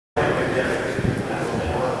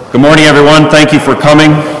Good morning, everyone. Thank you for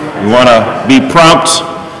coming. We want to be prompt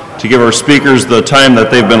to give our speakers the time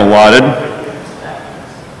that they've been allotted.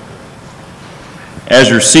 As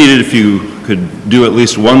you're seated, if you could do at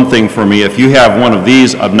least one thing for me. If you have one of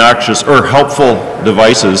these obnoxious or helpful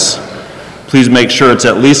devices, please make sure it's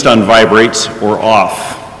at least on vibrate or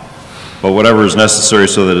off, but whatever is necessary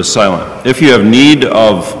so that it's silent. If you have need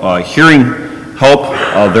of hearing help,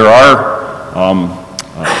 there are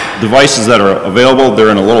devices that are available.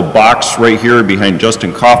 They're in a little box right here behind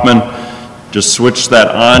Justin Kaufman. Just switch that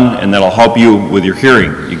on and that'll help you with your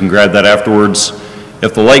hearing. You can grab that afterwards.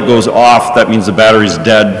 If the light goes off, that means the battery's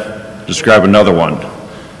dead. Just grab another one.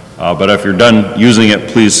 But if you're done using it,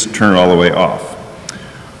 please turn it all the way off.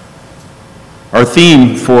 Our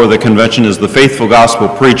theme for the convention is the faithful gospel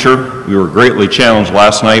preacher. We were greatly challenged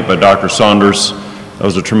last night by Dr. Saunders. That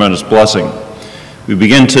was a tremendous blessing. We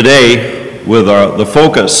begin today with the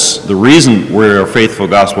focus, the reason we're faithful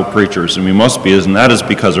gospel preachers, and we must be, and that is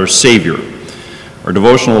because our Savior. Our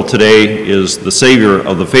devotional today is the Savior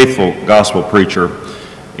of the faithful gospel preacher.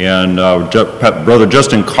 And Brother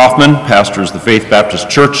Justin Kaufman pastors the Faith Baptist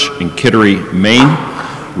Church in Kittery, Maine.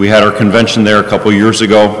 We had our convention there a couple years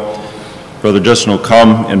ago. Brother Justin will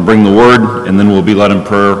come and bring the word, and then we'll be led in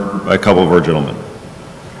prayer by a couple of our gentlemen.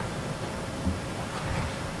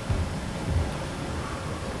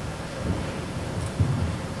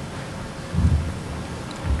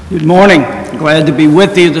 Good morning. Glad to be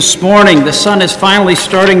with you this morning. The sun is finally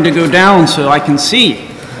starting to go down so I can see.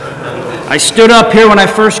 I stood up here when I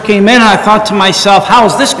first came in and I thought to myself, how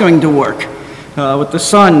is this going to work with the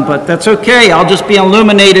sun? But that's okay. I'll just be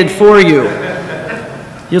illuminated for you.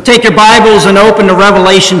 You'll take your Bibles and open to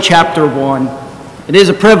Revelation chapter 1. It is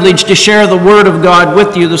a privilege to share the Word of God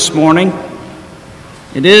with you this morning.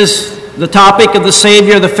 It is the topic of the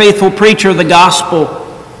Savior, the faithful preacher of the gospel.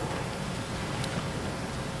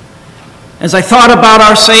 As I thought about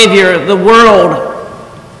our Savior, the world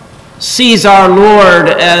sees our Lord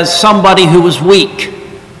as somebody who was weak,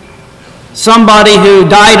 somebody who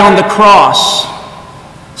died on the cross,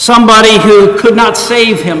 somebody who could not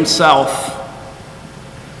save himself.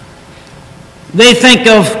 They think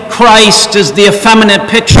of Christ as the effeminate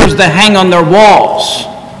pictures that hang on their walls,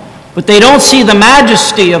 but they don't see the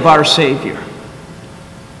majesty of our Savior.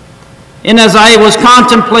 And as I was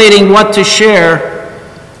contemplating what to share,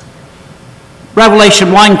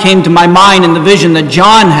 Revelation 1 came to my mind in the vision that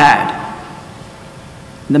John had.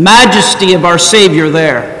 The majesty of our Savior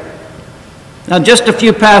there. Now, just a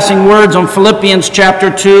few passing words on Philippians chapter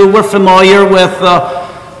 2. We're familiar with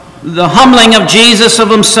the humbling of Jesus of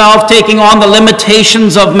himself, taking on the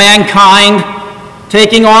limitations of mankind,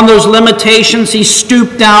 taking on those limitations. He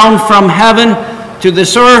stooped down from heaven to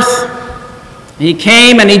this earth. He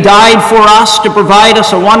came and he died for us to provide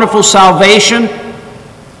us a wonderful salvation,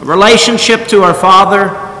 a relationship to our Father.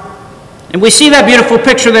 And we see that beautiful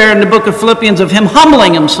picture there in the book of Philippians of him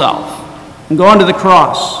humbling himself and going to the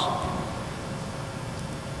cross.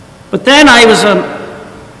 But then I was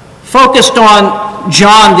focused on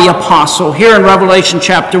John the Apostle here in Revelation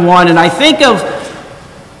chapter 1, and I think of,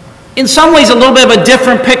 in some ways, a little bit of a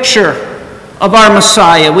different picture of our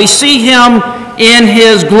Messiah. We see him in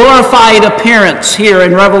his glorified appearance here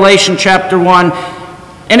in Revelation chapter 1.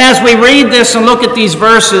 And as we read this and look at these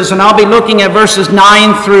verses, and I'll be looking at verses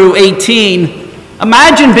 9 through 18,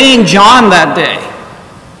 imagine being John that day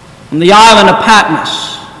on the island of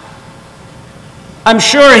Patmos. I'm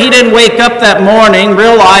sure he didn't wake up that morning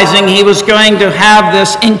realizing he was going to have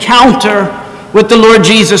this encounter with the Lord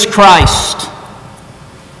Jesus Christ.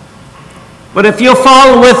 But if you'll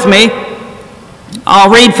follow with me, I'll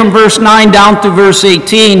read from verse 9 down to verse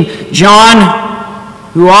 18. John,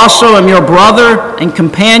 who also am your brother and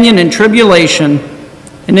companion in tribulation,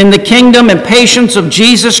 and in the kingdom and patience of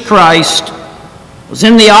Jesus Christ, was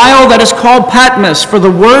in the isle that is called Patmos for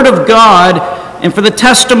the word of God and for the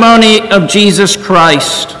testimony of Jesus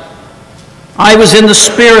Christ. I was in the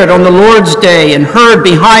Spirit on the Lord's day, and heard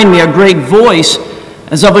behind me a great voice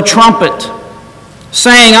as of a trumpet,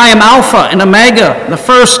 saying, I am Alpha and Omega, the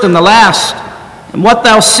first and the last. And what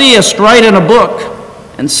thou seest, write in a book,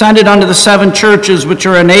 and send it unto the 7 churches which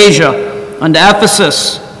are in Asia, unto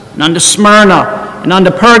Ephesus, and unto Smyrna, and unto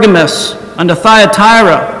Pergamos, unto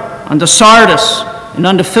Thyatira, unto Sardis, and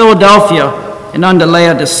unto Philadelphia, and unto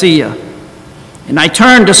Laodicea. And I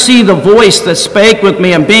turned to see the voice that spake with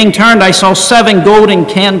me, and being turned I saw 7 golden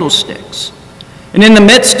candlesticks. And in the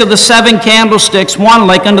midst of the 7 candlesticks, one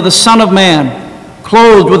like unto the Son of Man,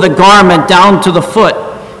 clothed with a garment down to the foot,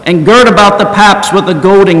 and girt about the paps with a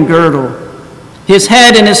golden girdle. His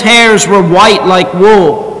head and his hairs were white like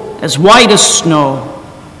wool, as white as snow,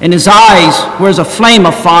 and his eyes were as a flame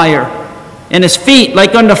of fire, and his feet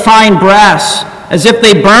like unto fine brass, as if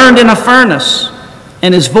they burned in a furnace,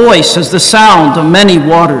 and his voice as the sound of many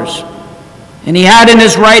waters. And he had in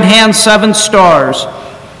his right hand 7 stars,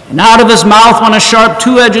 and out of his mouth went a sharp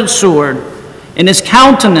two-edged sword, and his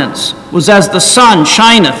countenance was as the sun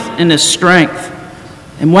shineth in his strength.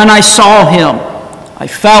 And when I saw him, I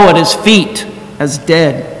fell at his feet as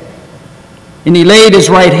dead. And he laid his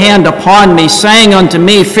right hand upon me, saying unto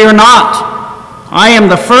me, Fear not, I am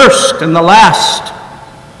the first and the last.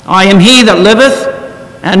 I am he that liveth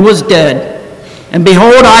and was dead. And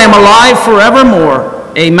behold, I am alive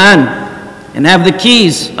forevermore. Amen. And have the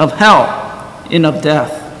keys of hell and of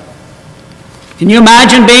death. Can you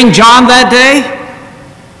imagine being John that day?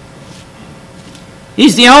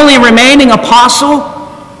 He's the only remaining apostle.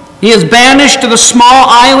 He is banished to the small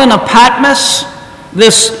island of Patmos,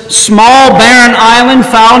 this small barren island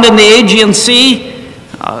found in the Aegean Sea.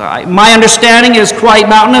 My understanding is quite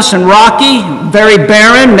mountainous and rocky, very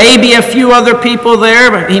barren, maybe a few other people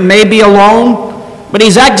there, but he may be alone. But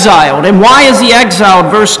he's exiled. And why is he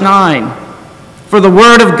exiled? Verse 9. For the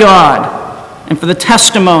word of God and for the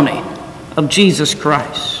testimony of Jesus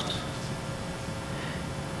Christ.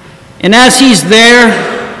 And as he's there,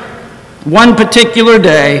 one particular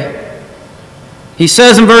day, he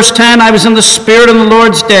says in verse 10, I was in the Spirit on the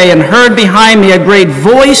Lord's day and heard behind me a great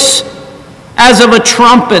voice as of a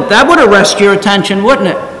trumpet. That would arrest your attention, wouldn't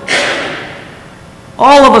it?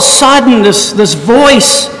 All of a sudden, this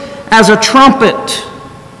voice as a trumpet.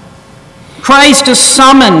 Christ is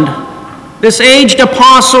summoned, this aged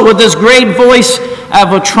apostle with this great voice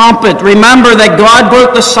of a trumpet. Remember that God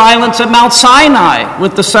broke the silence at Mount Sinai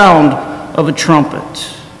with the sound of a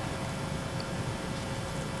trumpet.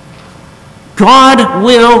 God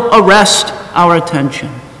will arrest our attention.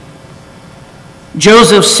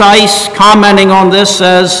 Joseph Seiss, commenting on this,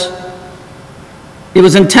 says, it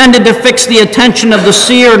was intended to fix the attention of the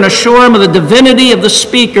seer and assure him of the divinity of the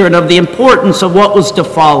speaker and of the importance of what was to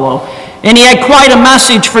follow. And he had quite a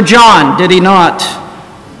message for John, did he not?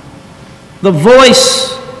 The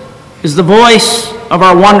voice is the voice of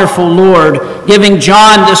our wonderful Lord, giving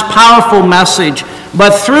John this powerful message.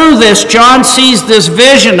 But through this, John sees this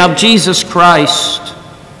vision of Jesus Christ.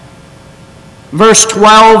 Verse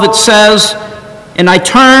 12, it says, And I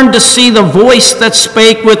turned to see the voice that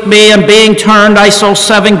spake with me, and being turned, I saw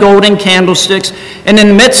 7 golden candlesticks. And in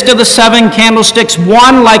the midst of the 7 candlesticks,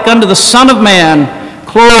 one like unto the Son of Man,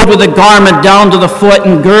 clothed with a garment down to the foot,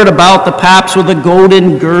 and girt about the paps with a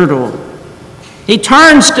golden girdle. He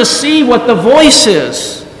turns to see what the voice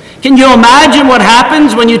is. Can you imagine what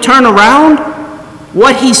happens when you turn around?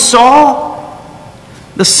 What he saw?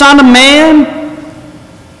 The Son of Man.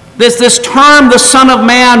 This term, the Son of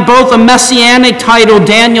Man, both a messianic title,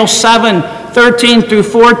 Daniel 7, 13 through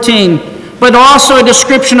 14, but also a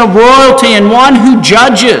description of royalty and one who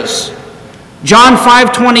judges. John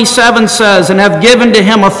 5:27 says, And have given to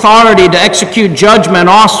him authority to execute judgment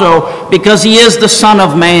also, because he is the Son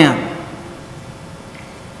of Man.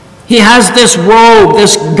 He has this robe,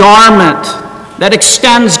 this garment that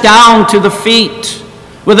extends down to the feet,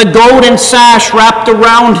 with a golden sash wrapped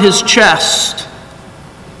around his chest.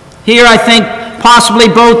 Here I think possibly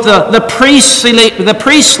both the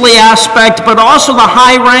priestly aspect, but also the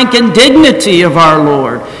high rank and dignity of our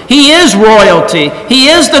Lord. He is royalty. He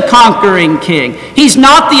is the conquering king. He's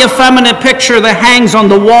not the effeminate picture that hangs on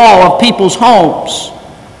the wall of people's homes,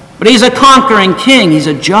 but he's a conquering king. He's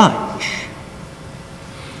a judge.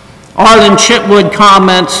 Arlen Chitwood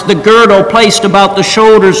comments, the girdle placed about the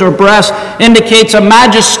shoulders or breast indicates a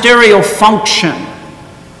magisterial function.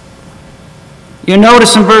 You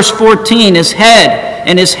notice in verse 14, his head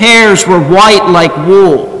and his hairs were white like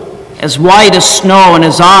wool, as white as snow, and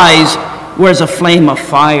his eyes were as a flame of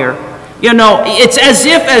fire. You know, it's as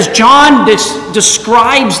if as John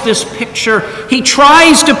describes this picture, he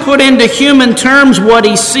tries to put into human terms what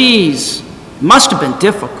he sees. It must have been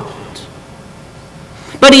difficult.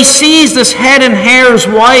 But he sees this head and hairs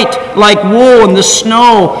white like wool and the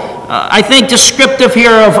snow. I think descriptive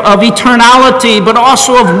here of eternality, but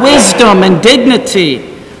also of wisdom and dignity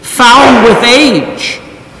found with age.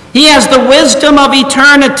 He has the wisdom of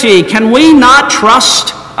eternity. Can we not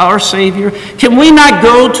trust our Savior? Can we not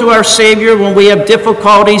go to our Savior when we have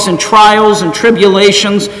difficulties and trials and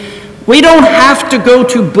tribulations? We don't have to go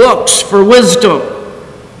to books for wisdom.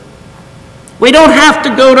 We don't have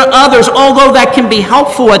to go to others, although that can be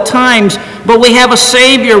helpful at times, but we have a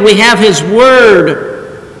Savior, we have His Word.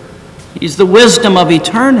 He's the wisdom of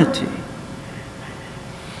eternity.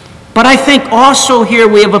 But I think also here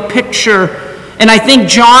we have a picture And I think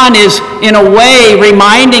John is, in a way,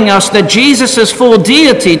 reminding us that Jesus is full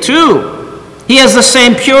deity too. He has the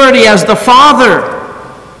same purity as the Father.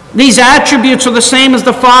 These attributes are the same as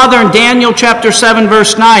the Father in Daniel chapter 7,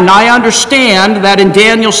 verse 9. Now, I understand that in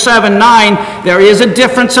Daniel 7, 9, there is a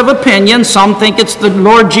difference of opinion. Some think it's the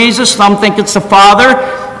Lord Jesus, some think it's the Father.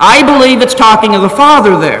 I believe it's talking of the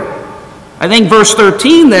Father there. I think verse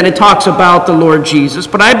 13, then, it talks about the Lord Jesus.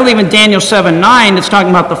 But I believe in Daniel 7, 9, it's talking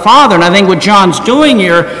about the Father. And I think what John's doing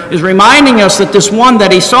here is reminding us that this one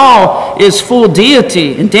that he saw is full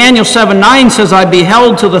deity. And Daniel 7, 9 says, I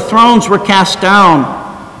beheld till the thrones were cast down.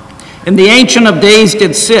 And the Ancient of Days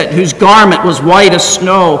did sit, whose garment was white as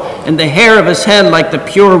snow, and the hair of his head like the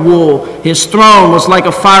pure wool. His throne was like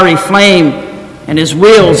a fiery flame, and his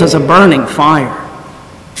wheels as a burning fire.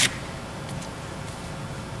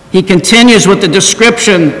 He continues with the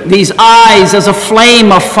description, these eyes as a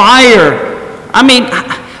flame of fire. I mean,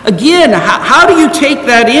 again, how do you take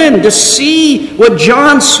that in to see what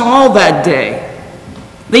John saw that day?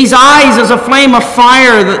 These eyes as a flame of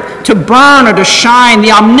fire to burn or to shine,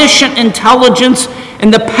 the omniscient intelligence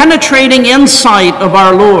and the penetrating insight of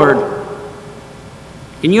our Lord.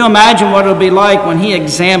 Can you imagine what it'll be like when he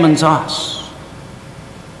examines us?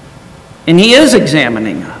 And he is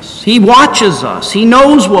examining us. He watches us. He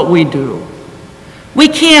knows what we do. We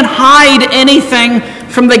can't hide anything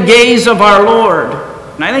from the gaze of our Lord.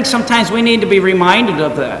 And I think sometimes we need to be reminded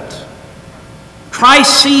of that.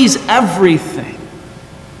 Christ sees everything.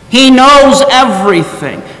 He knows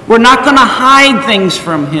everything. We're not going to hide things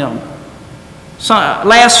from him. So,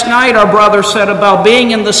 last night our brother said about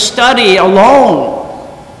being in the study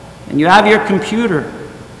alone, and you have your computer.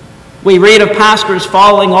 We read of pastors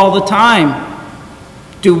falling all the time.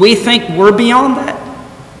 Do we think we're beyond that?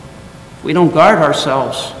 If we don't guard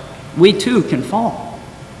ourselves, we too can fall.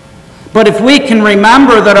 But if we can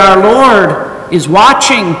remember that our Lord is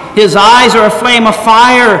watching, his eyes are a flame of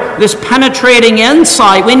fire, this penetrating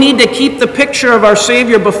insight, we need to keep the picture of our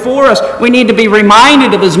Savior before us. We need to be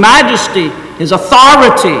reminded of his majesty, his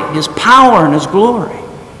authority, his power, and his glory.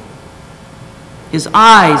 His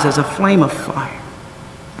eyes as a flame of fire.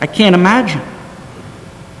 I can't imagine.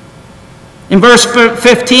 In verse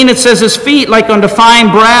 15 it says, his feet like unto fine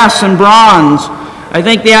brass and bronze. I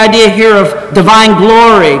think the idea here of divine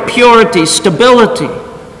glory, purity, stability.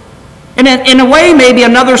 And in a way, maybe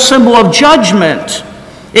another symbol of judgment.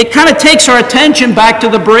 It kind of takes our attention back to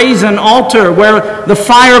the brazen altar where the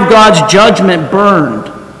fire of God's judgment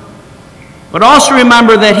burned. But also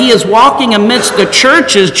remember that he is walking amidst the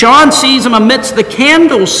churches. John sees him amidst the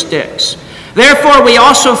candlesticks. Therefore, we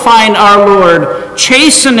also find our Lord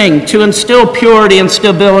chastening to instill purity and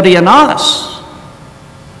stability in us.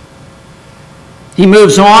 He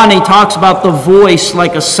moves on, he talks about the voice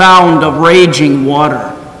like a sound of raging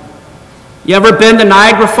water. You ever been to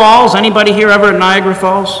Niagara Falls? Anybody here ever at Niagara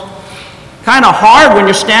Falls? Kind of hard when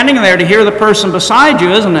you're standing there to hear the person beside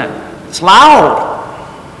you, isn't it? It's loud.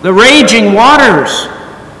 The raging waters.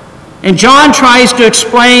 And John tries to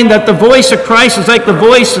explain that the voice of Christ is like the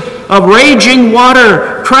voice of raging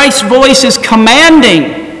water. Christ's voice is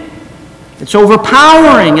commanding. It's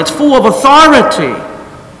overpowering. It's full of authority.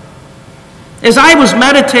 As I was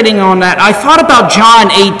meditating on that, I thought about John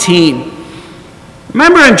 18.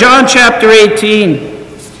 Remember in John chapter 18,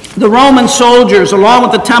 the Roman soldiers, along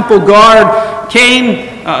with the temple guard,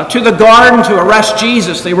 came to the garden to arrest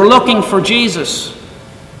Jesus. They were looking for Jesus.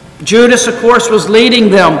 Judas, of course, was leading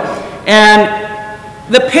them. And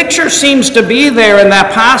the picture seems to be there in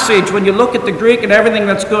that passage when you look at the Greek and everything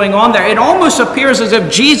that's going on there. It almost appears as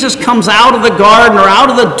if Jesus comes out of the garden or out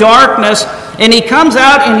of the darkness, and he comes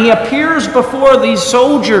out and he appears before these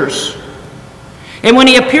soldiers. And when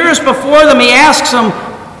he appears before them, he asks them,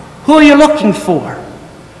 who are you looking for?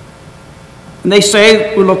 And they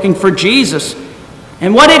say, we're looking for Jesus.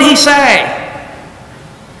 And what did he say?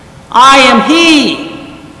 I am he.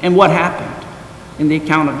 And what happened in the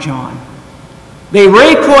account of John? They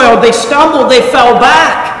recoiled, they stumbled, they fell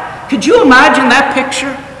back. Could you imagine that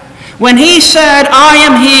picture? When he said, I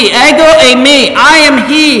am he, ego eimi, I am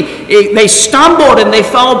he, they stumbled and they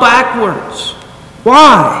fell backwards.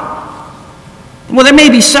 Why? Well, there may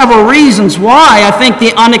be several reasons why. I think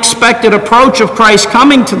the unexpected approach of Christ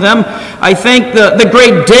coming to them. I think the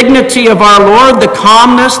great dignity of our Lord, the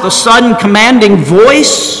calmness, the sudden commanding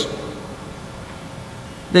voice,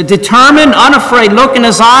 the determined, unafraid look in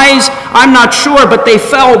his eyes. I'm not sure, but they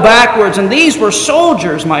fell backwards. And these were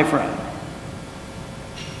soldiers, my friend.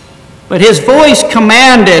 But his voice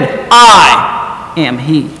commanded, I am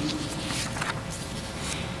he.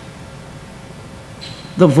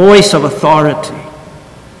 The voice of authority.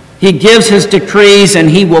 He gives his decrees, and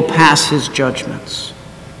he will pass his judgments.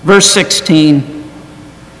 Verse 16,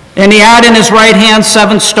 and he had in his right hand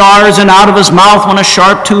 7 stars, and out of his mouth went a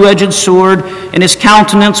sharp two-edged sword, and his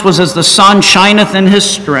countenance was as the sun shineth in his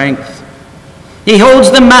strength. He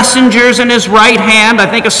holds the messengers in his right hand, I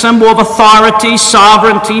think a symbol of authority,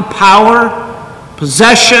 sovereignty, power,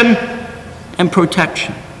 possession, and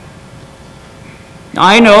protection. Now,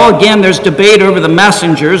 I know, again, there's debate over the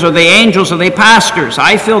messengers. Are they angels? Are they pastors?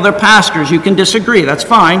 I feel they're pastors. You can disagree. That's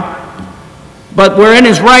fine. But we're in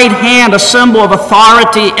his right hand, a symbol of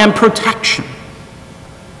authority and protection.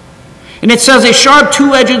 And it says a sharp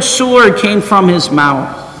two-edged sword came from his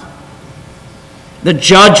mouth. The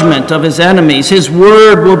judgment of his enemies. His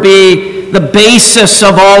word will be the basis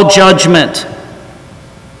of all judgment.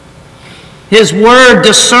 His word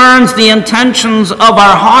discerns the intentions of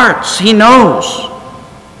our hearts. He knows.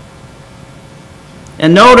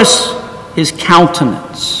 And notice his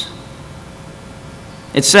countenance.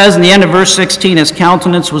 It says in the end of verse 16, his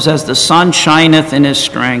countenance was as the sun shineth in his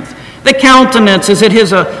strength. The countenance, is it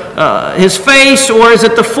his face, or is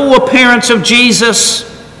it the full appearance of Jesus?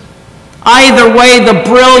 Either way, the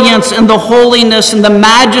brilliance and the holiness and the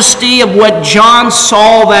majesty of what John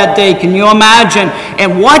saw that day. Can you imagine?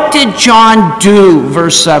 And what did John do?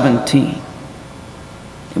 Verse 17.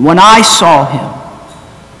 And when I saw him,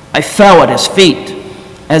 I fell at his feet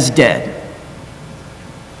as dead.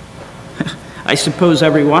 I suppose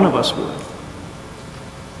every one of us would.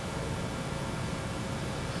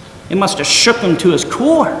 It must have shook him to his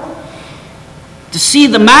core to see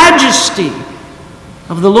the majesty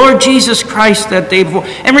of the Lord Jesus Christ that day before.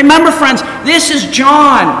 And remember, friends, this is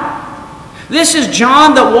John. This is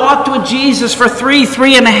John that walked with Jesus for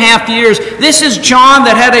 3.5 years. This is John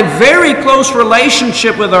that had a very close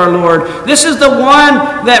relationship with our Lord. This is the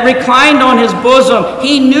one that reclined on his bosom.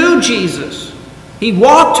 He knew Jesus. He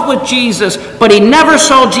walked with Jesus, but he never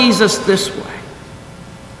saw Jesus this way,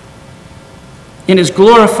 in his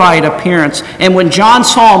glorified appearance. And when John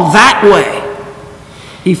saw him that way,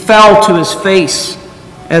 he fell to his face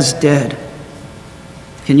as dead.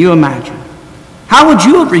 Can you imagine? How would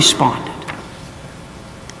you have responded?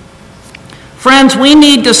 Friends, we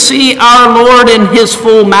need to see our Lord in his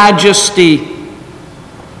full majesty.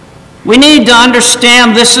 We need to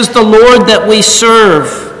understand this is the Lord that we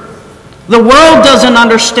serve. The world doesn't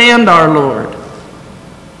understand our Lord,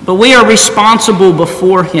 but we are responsible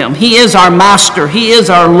before him. He is our master. He is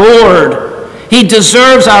our Lord. He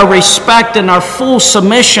deserves our respect and our full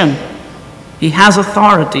submission. He has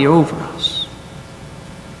authority over us.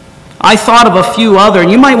 I thought of a few other, and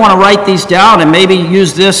you might want to write these down and maybe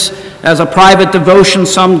use this as a private devotion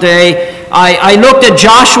someday. I looked at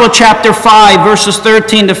Joshua chapter 5, verses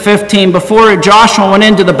 13 to 15. Before Joshua went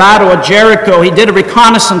into the battle of Jericho, he did a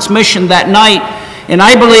reconnaissance mission that night. And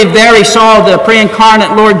I believe there he saw the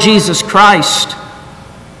pre-incarnate Lord Jesus Christ,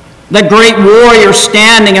 the great warrior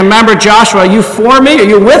standing. And remember, Joshua, are you for me? Are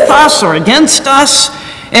you with us or against us?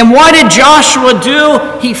 And what did Joshua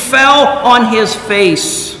do? He fell on his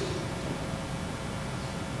face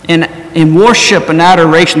in worship and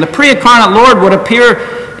adoration. The pre-incarnate Lord would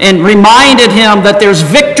appear and reminded him that there's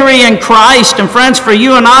victory in Christ. And friends, for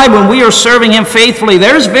you and I, when we are serving him faithfully,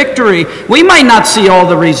 there's victory. We might not see all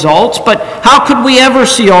the results, but how could we ever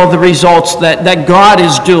see all the results that God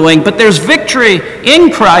is doing? But there's victory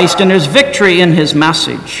in Christ, and there's victory in his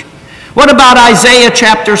message. What about Isaiah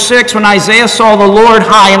chapter 6, when Isaiah saw the Lord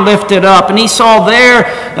high and lifted up, and he saw there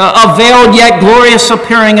a veiled yet glorious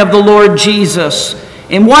appearing of the Lord Jesus?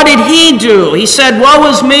 And what did he do? He said, woe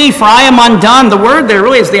is me, for I am undone. The word there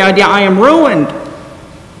really is the idea, I am ruined.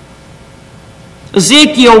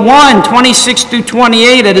 Ezekiel 1, 26 through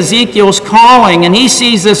 28, at Ezekiel's calling, and he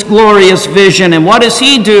sees this glorious vision. And what does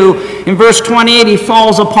he do? In verse 28, he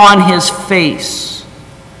falls upon his face.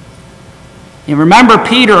 And remember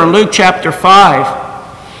Peter in Luke chapter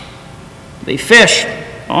 5. They fished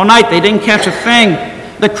all night. They didn't catch a thing.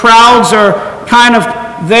 The crowds are kind of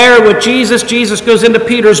there with Jesus. Jesus goes into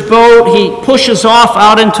Peter's boat. He pushes off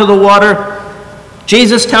out into the water.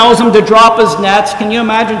 Jesus tells him to drop his nets. Can you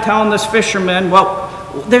imagine telling this fisherman, well,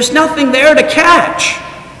 there's nothing there to catch.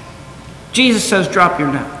 Jesus says, drop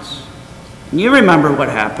your nets. And you remember what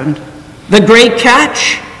happened. The great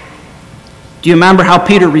catch. Do you remember how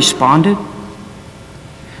Peter responded?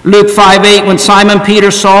 Luke 5:8, when Simon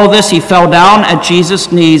Peter saw this, he fell down at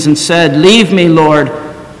Jesus' knees and said, leave me, Lord,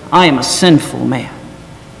 I am a sinful man.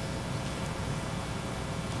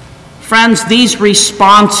 Friends, these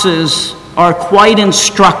responses are quite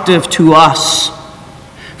instructive to us.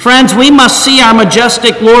 Friends, we must see our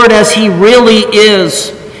majestic Lord as he really is.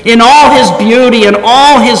 in all his beauty, in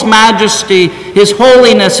all his majesty, his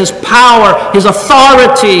holiness, his power, his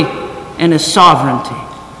authority, and his sovereignty.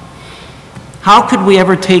 How could we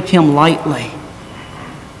ever take him lightly?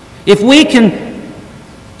 If we can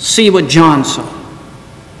see what John saw,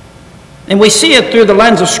 and we see it through the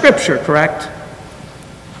lens of Scripture, correct?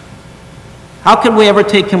 How can we ever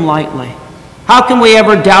take him lightly? How can we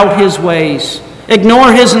ever doubt his ways,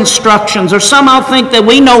 ignore his instructions, or somehow think that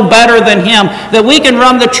we know better than him, that we can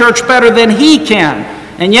run the church better than he can?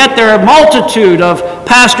 And yet there are a multitude of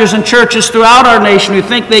pastors and churches throughout our nation who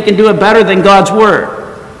think they can do it better than God's Word.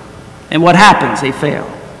 And what happens? They fail.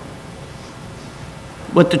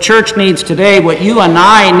 What the church needs today, what you and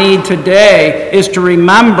I need today, is to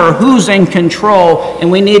remember who's in control,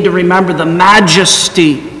 and we need to remember the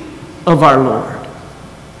majesty of our Lord.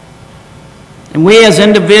 And we as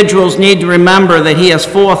individuals need to remember that he has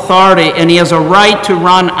full authority and he has a right to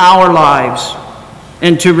run our lives,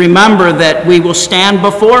 and to remember that we will stand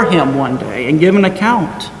before him one day and give an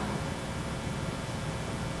account.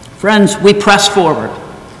 Friends, we press forward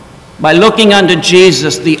by looking unto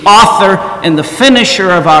Jesus, the author and the finisher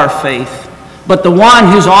of our faith, but the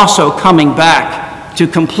one who's also coming back to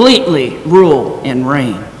completely rule and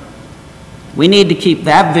reign. We need to keep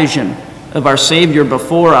that vision of our Savior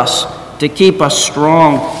before us, to keep us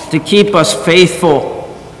strong, to keep us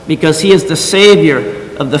faithful, because he is the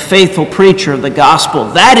Savior of the faithful preacher of the gospel.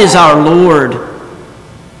 That is our Lord.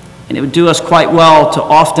 And it would do us quite well to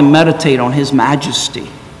often meditate on his majesty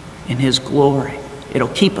and his glory. It'll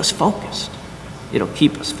keep us focused. It'll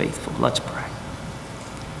keep us faithful. Let's pray.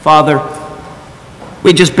 Father,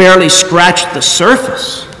 we just barely scratched the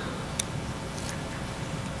surface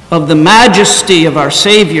of the majesty of our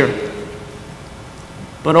Savior.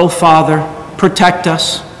 But, oh Father, protect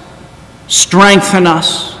us, strengthen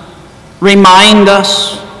us, remind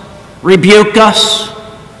us, rebuke us,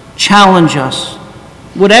 challenge us.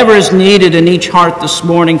 Whatever is needed in each heart this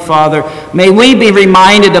morning, Father, may we be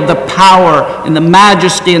reminded of the power and the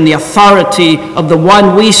majesty and the authority of the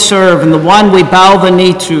one we serve and the one we bow the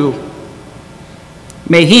knee to.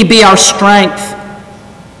 May he be our strength.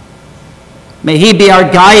 May he be our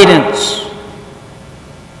guidance.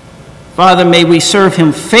 Father, may we serve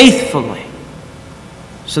him faithfully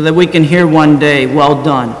so that we can hear one day, "Well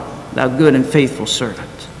done, thou good and faithful servant."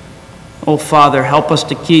 Oh, Father, help us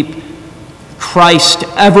to keep Christ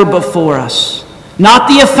ever before us. Not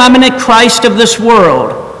the effeminate Christ of this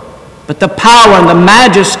world, but the power and the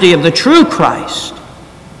majesty of the true Christ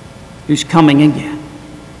who's coming again.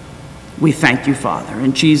 We thank you, Father.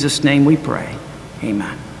 In Jesus' name we pray.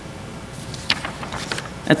 Amen.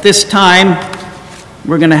 At this time,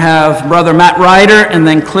 we're going to have Brother Matt Ryder and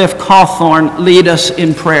then Cliff Cawthorn lead us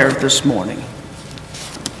in prayer this morning.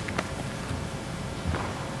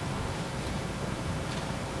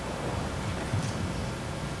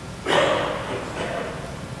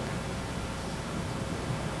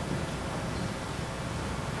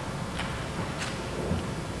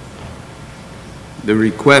 The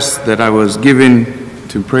request that I was given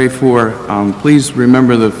to pray for, please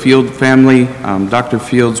remember the Field family. Dr.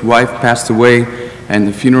 Field's wife passed away, and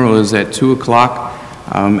the funeral is at 2 o'clock.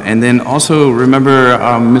 And then also remember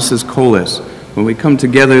Mrs. Colas. When we come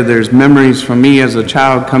together, there's memories from me as a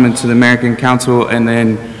child coming to the American Council, and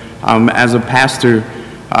then as a pastor.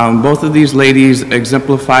 Both of these ladies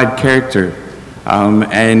exemplified character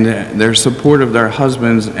and their support of their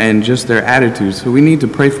husbands and just their attitudes. So we need to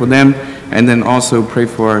pray for them, and then also pray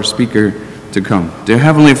for our speaker to come. Dear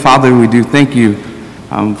Heavenly Father, we do thank you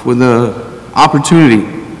for the opportunity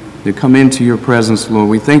to come into your presence, Lord.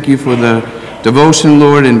 We thank you for the devotion,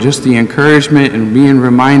 Lord, and just the encouragement and being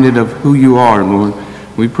reminded of who you are, Lord.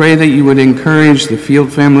 We pray that you would encourage the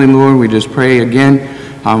Field family, Lord. We just pray again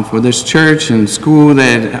for this church and school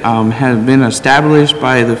that have been established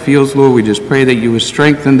by the Fields, Lord. We just pray that you would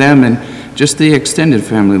strengthen them, and just the extended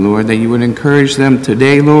family, Lord, that you would encourage them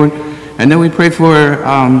today, Lord. And then we pray for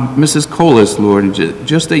Mrs. Colas, Lord,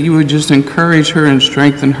 just that you would just encourage her and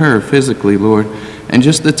strengthen her physically, Lord, and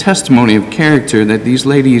just the testimony of character that these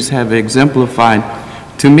ladies have exemplified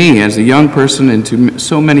to me as a young person and to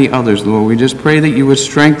so many others, Lord. We just pray that you would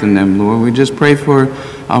strengthen them, Lord. We just pray for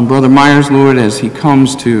Brother Myers, Lord, as he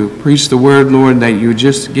comes to preach the word, Lord, that you would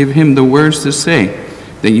just give him the words to say,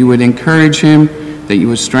 that you would encourage him, that you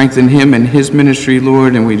would strengthen him in his ministry,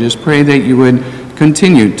 Lord. And we just pray that you would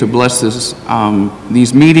continue to bless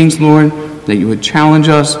these meetings, Lord, that you would challenge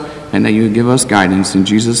us and that you would give us guidance. In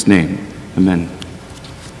Jesus' name, amen.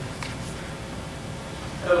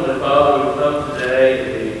 Heavenly Father, we come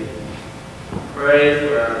today to pray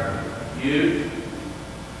for our youth.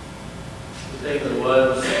 We think of the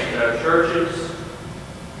ones in our churches,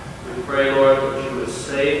 We pray, Lord, that you would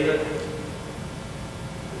save them.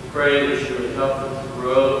 We pray that you would help them to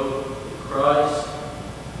grow in Christ.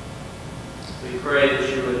 We pray that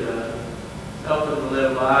you would help them to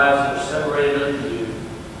live lives that are separated unto you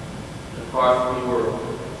and apart from the world.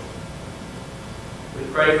 We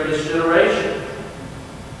pray for this generation,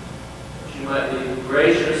 that you might be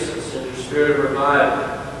gracious and send your spirit of revival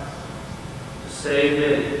to save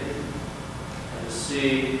many and to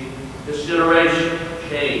see this generation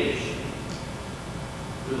change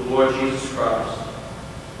through the Lord Jesus Christ.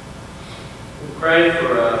 We pray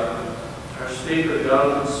for our speaker,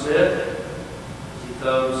 Jonathan Smith, as he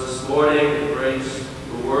comes this morning and brings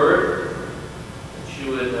the word, that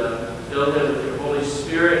you would fill him with your Holy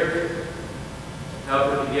Spirit, help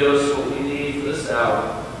him to give us what we need for this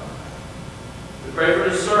hour. We pray for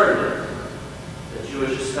discernment, that you would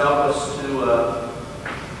just help us to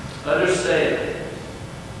understand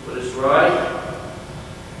what is right,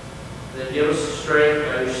 and then give us the strength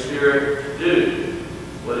by your Spirit to do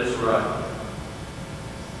what is right.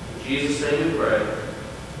 In Jesus' name we pray.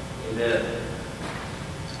 Amen.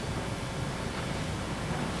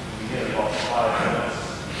 We begin about 5 minutes.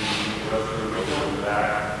 We go through the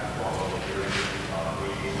back while we're hearing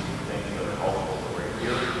things that are helpful right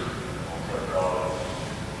here.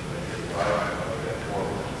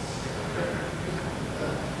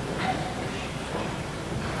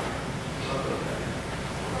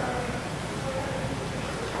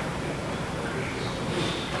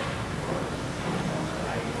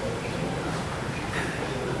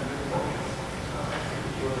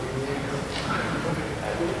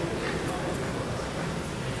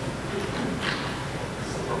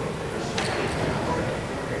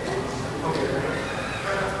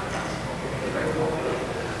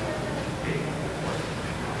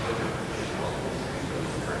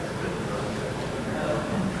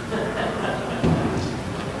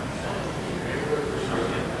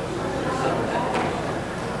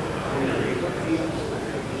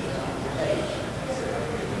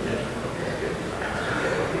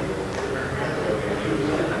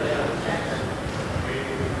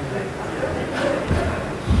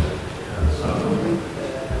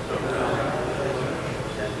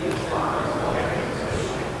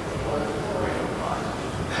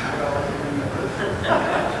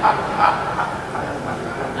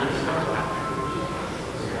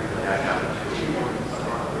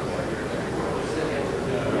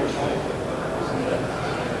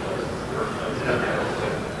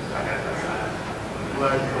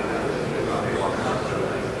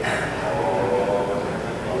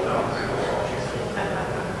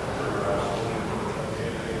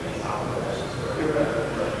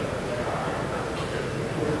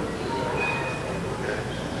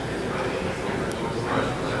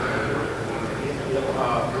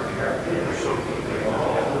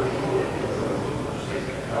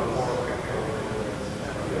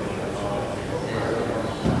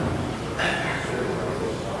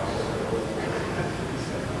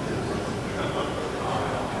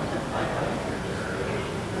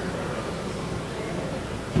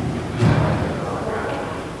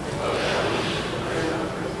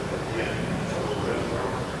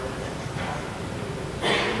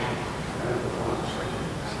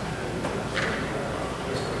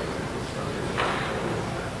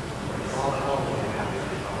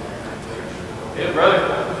 Good, brother.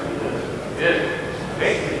 Good.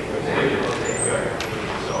 Thank you.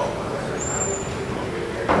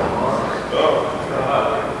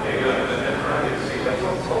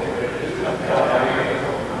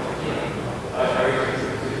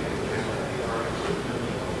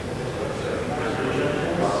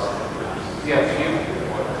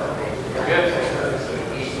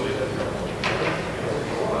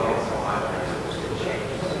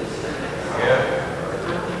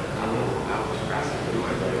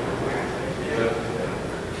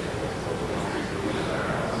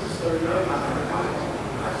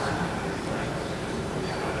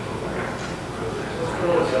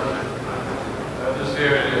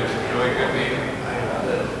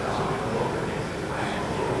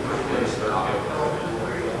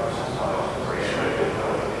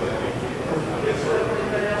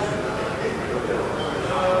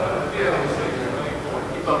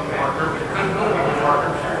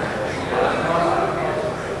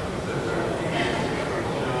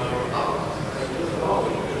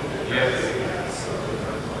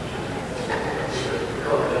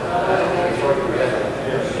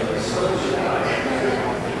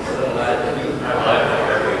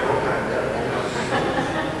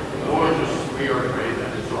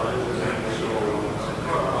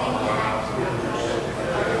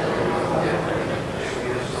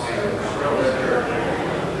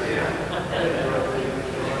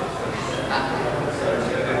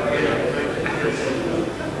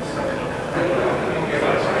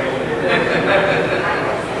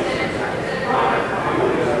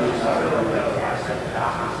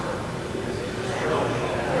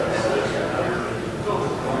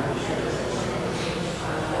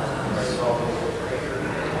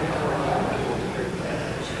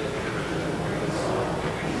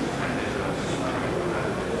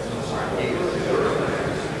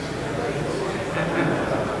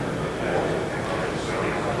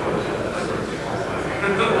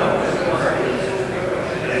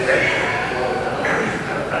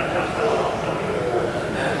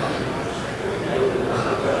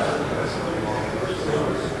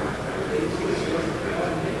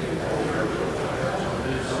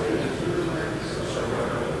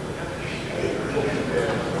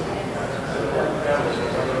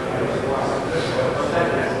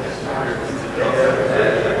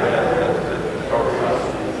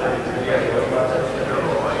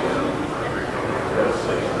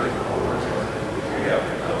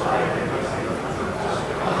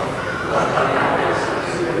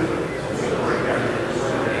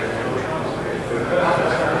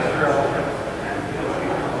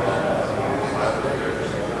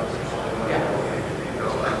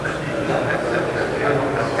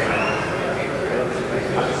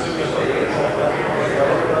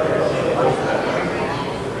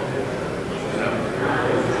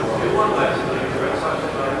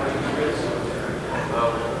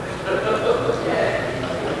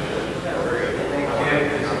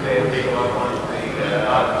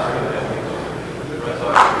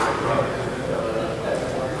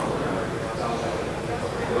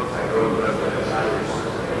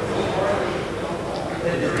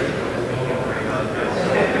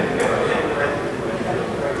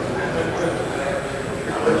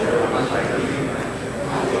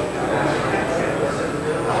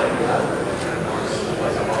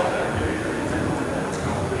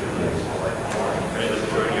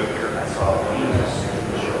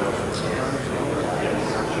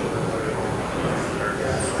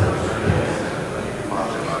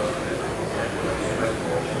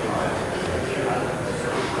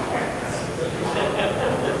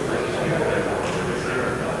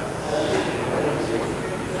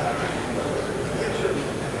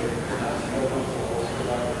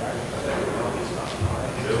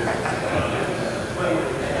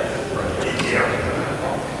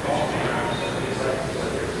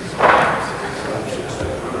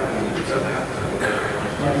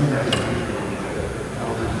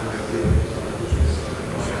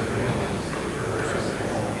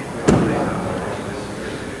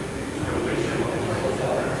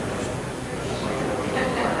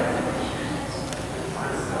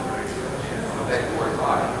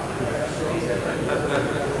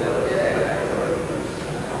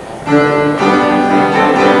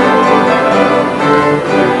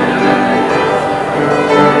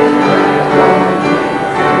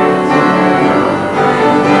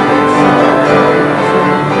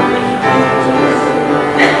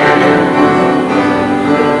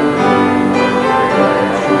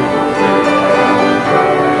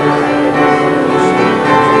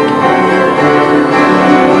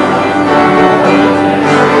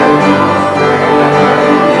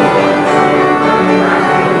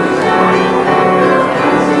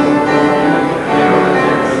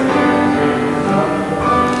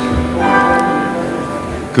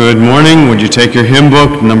 Good morning. Would you take your hymn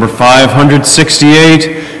book, number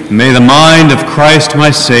 568? May the mind of Christ my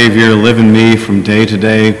Savior live in me from day to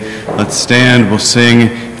day. Let's stand. We'll sing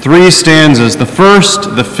 3 stanzas, the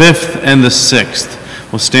 1st, the 5th, and the 6th.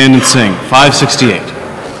 We'll stand and sing. 568.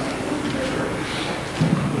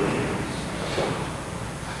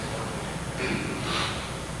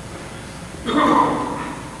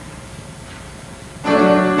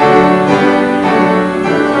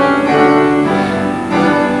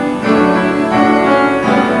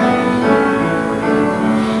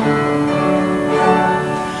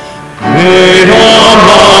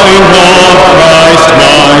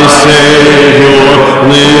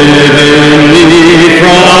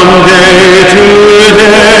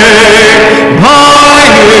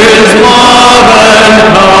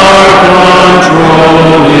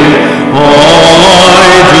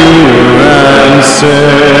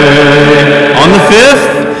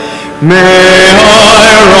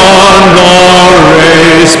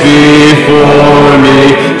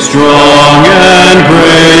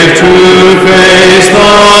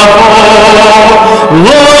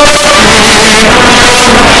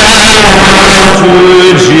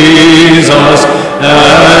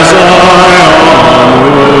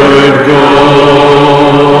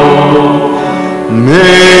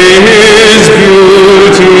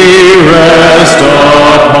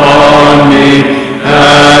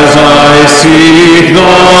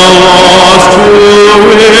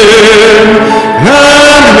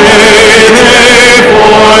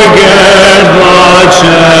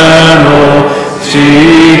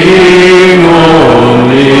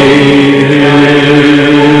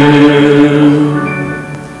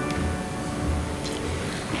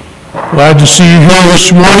 Glad to see you here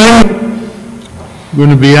this morning. I'm going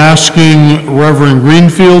to be asking Reverend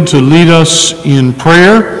Greenfield to lead us in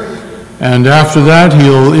prayer, and after that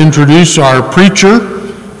he'll introduce our preacher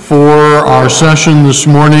for our session this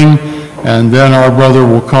morning, and then our brother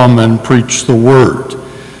will come and preach the word.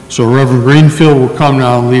 So Reverend Greenfield will come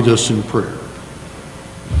now and lead us in prayer.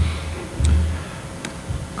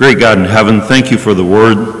 Great God in heaven, thank you for the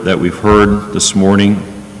word that we've heard this morning.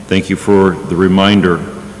 Thank you for the reminder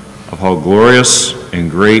of how glorious and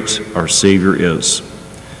great our Savior is.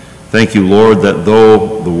 Thank you, Lord, that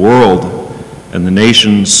though the world and the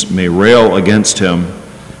nations may rail against him,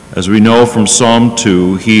 as we know from Psalm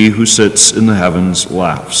 2, he who sits in the heavens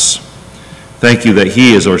laughs. Thank you that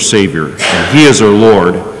he is our Savior, and he is our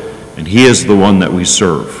Lord, and he is the one that we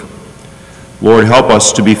serve. Lord, help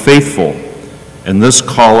us to be faithful in this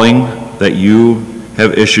calling that you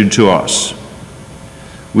have issued to us.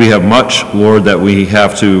 We have much, Lord, that we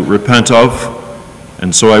have to repent of,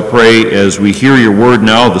 and so I pray as we hear your word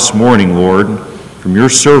now this morning, Lord, from your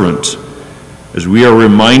servant, as we are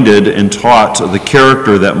reminded and taught of the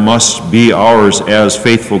character that must be ours as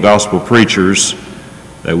faithful gospel preachers,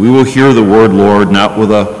 that we will hear the word, Lord, not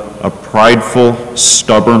with a prideful,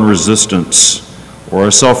 stubborn resistance or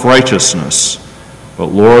a self-righteousness, but,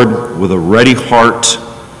 Lord, with a ready heart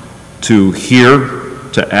to hear,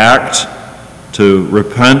 to act, to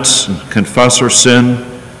repent and confess our sin,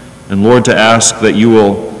 and Lord, to ask that you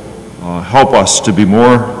will help us to be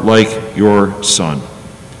more like your Son.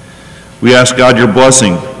 We ask, God, your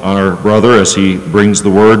blessing on our brother as he brings the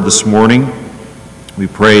word this morning. We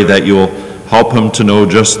pray that you'll help him to know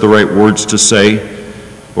just the right words to say,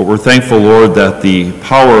 but we're thankful, Lord, that the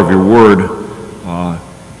power of your word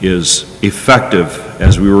is effective,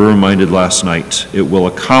 as we were reminded last night. It will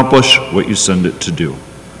accomplish what you send it to do.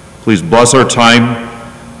 Please bless our time,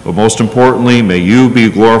 but most importantly, may you be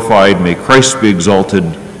glorified, may Christ be exalted.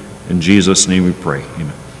 In Jesus' name we pray.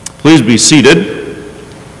 Amen. Please be seated.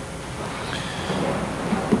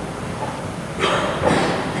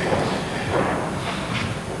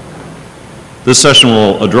 The This session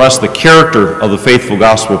will address the character of the faithful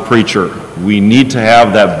gospel preacher. We need to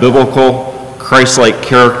have that biblical, Christ-like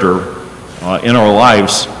character in our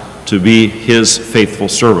lives to be his faithful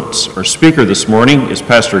servants. Our speaker this morning is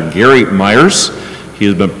Pastor Gary Myers. He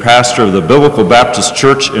has been pastor of the Biblical Baptist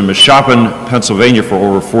Church in Mashopin, Pennsylvania for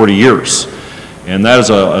over 40 years. And that is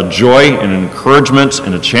a joy and an encouragement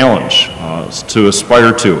and a challenge to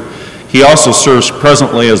aspire to. He also serves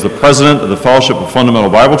presently as the president of the Fellowship of Fundamental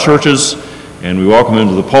Bible Churches, and we welcome him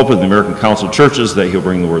to the pulpit of the American Council of Churches that he'll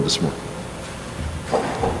bring the word this morning.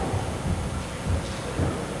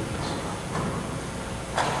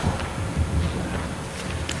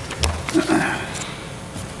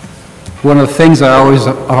 One of the things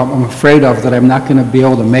I'm afraid of, that I'm not going to be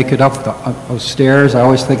able to make it up those stairs. I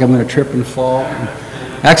always think I'm going to trip and fall.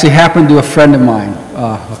 It actually happened to a friend of mine.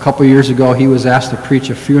 A couple years ago, he was asked to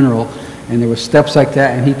preach a funeral, and there were steps like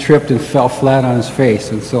that, and he tripped and fell flat on his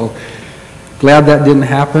face. And so, glad that didn't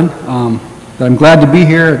happen. But I'm glad to be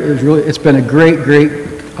here. It's been a great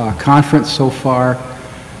conference so far.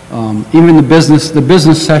 Even the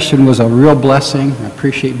business session was a real blessing. I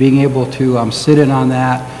appreciate being able to sit in on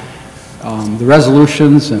that. The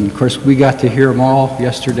resolutions, and of course we got to hear them all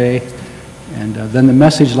yesterday. And then the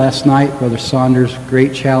message last night, Brother Saunders,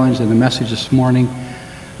 great challenge, and the message this morning.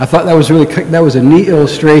 I thought that was a neat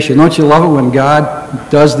illustration. Don't you love it when God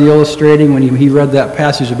does the illustrating, when he read that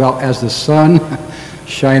passage about as the sun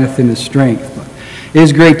shineth in his strength. But it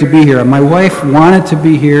is great to be here. My wife wanted to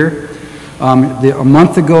be here. A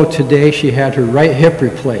month ago today, she had her right hip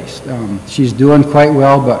replaced. She's doing quite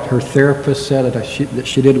well, but her therapist said that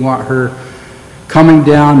she didn't want her coming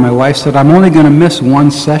down. My wife said, I'm only going to miss one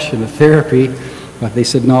session of therapy, but they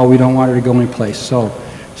said, no, we don't want her to go anyplace.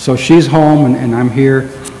 So she's home, and I'm here.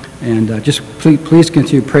 And just please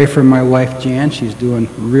continue to pray for my wife, Jan. She's doing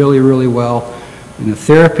really well in the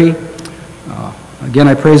therapy. Again,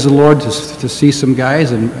 I praise the Lord to see some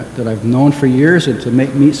guys that I've known for years, and to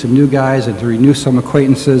meet some new guys and to renew some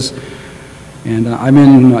acquaintances. And I'm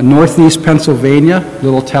in northeast Pennsylvania, a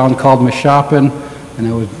little town called Mashopin, and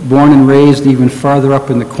I was born and raised even farther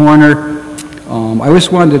up in the corner. I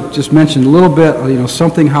just wanted to just mention a little bit,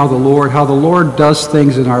 something how the Lord does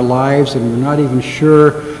things in our lives, and we're not even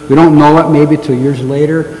sure. We don't know it maybe till years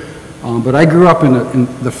later. But I grew up in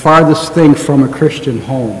the farthest thing from a Christian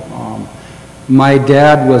home. My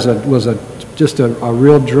dad was just a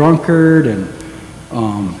real drunkard, and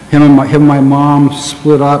him and my mom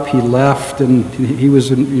split up. He left, and he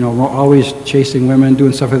was always chasing women,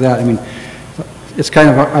 doing stuff like that. I mean, it's kind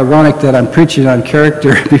of ironic that I'm preaching on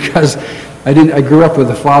character because I grew up with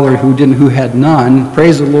a father who had none.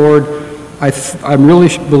 Praise the Lord. I really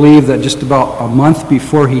believe that just about a month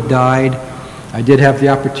before he died, I did have the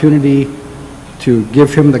opportunity to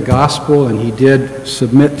give him the gospel, and he did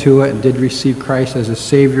submit to it and did receive Christ as a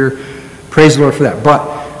Savior. Praise the Lord for that. But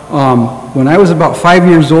when I was about 5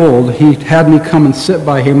 years old, he had me come and sit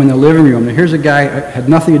by him in the living room. And here's a guy who had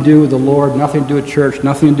nothing to do with the Lord, nothing to do with church,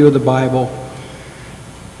 nothing to do with the Bible.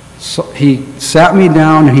 So he sat me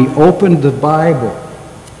down and he opened the Bible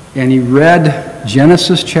and he read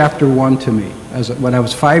Genesis chapter 1 to me. When I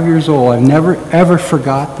was 5 years old, I've never ever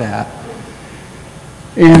forgot that.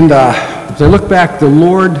 And as I look back, the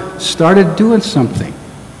Lord started doing something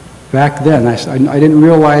back then. I didn't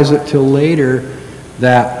realize it till later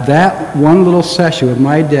that one little session with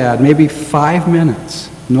my dad, maybe 5 minutes.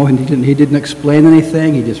 No, he didn't explain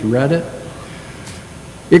anything. He just read it.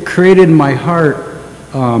 It created in my heart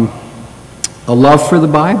a love for the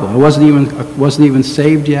Bible. I wasn't even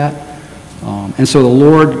saved yet, and so the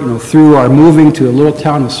Lord, through our moving to a little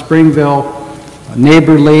town of Springville. A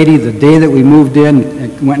neighbor lady, the day that we moved in,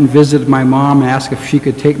 went and visited my mom and asked if she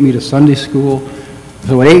could take me to Sunday school.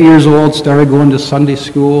 So at 8 years old, started going to Sunday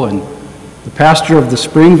school, and the pastor of the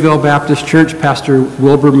Springville Baptist Church, Pastor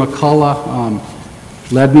Wilbur McCullough,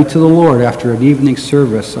 led me to the Lord after an evening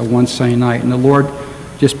service one Sunday night, and the Lord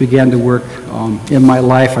just began to work in my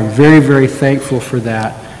life. I'm very thankful for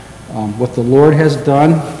that, what the Lord has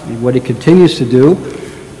done and what he continues to do.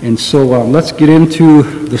 And so let's get into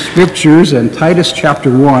the scriptures and Titus chapter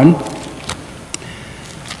 1.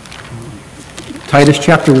 Titus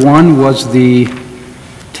chapter 1 was the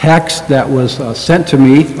text that was sent to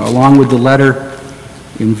me along with the letter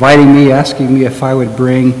inviting me, asking me if I would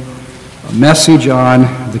bring a message on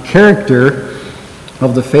the character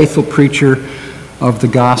of the faithful preacher of the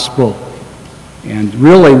gospel. And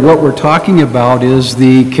really what we're talking about is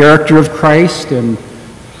the character of Christ, and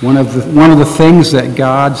one of the things that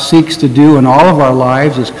God seeks to do in all of our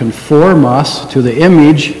lives is conform us to the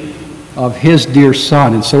image of his dear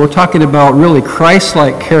Son. And so we're talking about really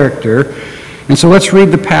Christ-like character. And so let's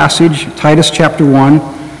read the passage, Titus chapter 1,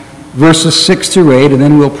 verses 6 through 8, and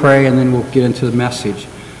then we'll pray, and then we'll get into the message.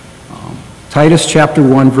 Titus chapter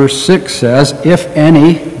 1, verse 6 says, "If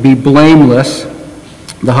any be blameless,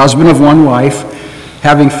 the husband of one wife,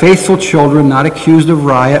 having faithful children, not accused of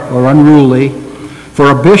riot or unruly, for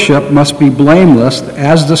a bishop must be blameless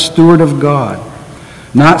as the steward of God,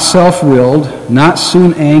 not self-willed, not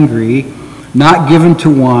soon angry, not given to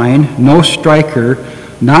wine, no striker,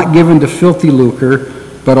 not given to filthy lucre,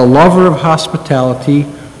 but a lover of hospitality,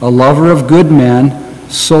 a lover of good men,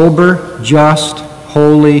 sober, just,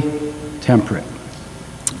 holy, temperate."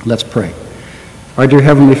 Let's pray. Our dear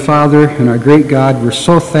Heavenly Father and our great God, we're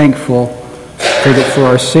so thankful for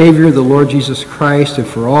our Savior, the Lord Jesus Christ, and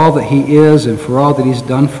for all that He is and for all that He's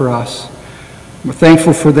done for us. We're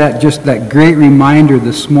thankful for that great reminder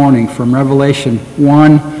this morning from Revelation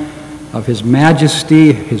 1 of His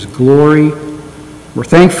majesty, His glory. We're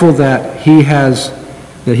thankful that He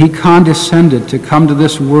condescended to come to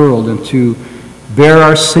this world and to bear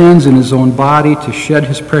our sins in His own body, to shed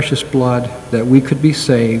His precious blood that we could be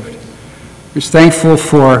saved. We're thankful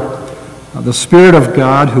for the Spirit of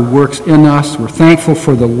God who works in us. We're thankful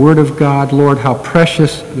for the Word of God. Lord, how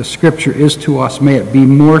precious the Scripture is to us. May it be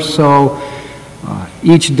more so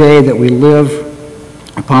each day that we live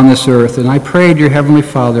upon this earth. And I pray, dear Heavenly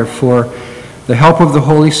Father, for the help of the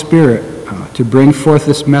Holy Spirit to bring forth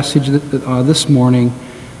this message this morning,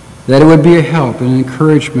 that it would be a help, an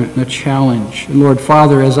encouragement, and a challenge. And Lord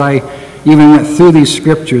Father, as I even went through these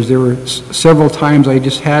scriptures, there were several times I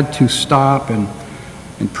just had to stop and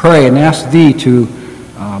pray and ask Thee to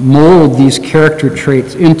mold these character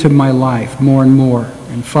traits into my life more and more.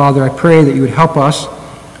 And Father, I pray that You would help us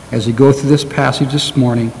as we go through this passage this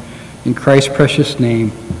morning. In Christ's precious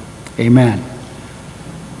name, amen.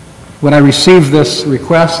 When I received this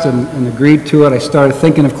request and agreed to it, I started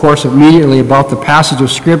thinking, of course, immediately about the passage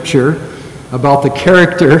of Scripture, about the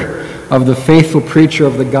character of the faithful preacher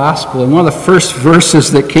of the gospel. And one of the first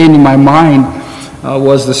verses that came to my mind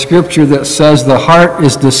was the Scripture that says, "The heart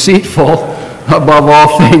is deceitful above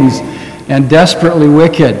all things and desperately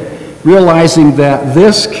wicked." Realizing that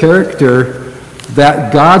this character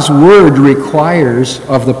that God's Word requires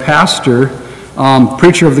of the pastor,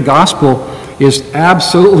 preacher of the gospel, is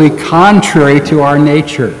absolutely contrary to our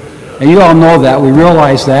nature. And you all know that. We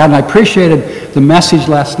realize that. And I appreciated the message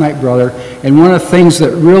last night, brother. And one of the things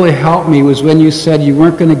that really helped me was when you said you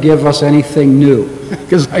weren't going to give us anything new.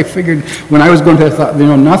 Because I figured when I was going to, I thought,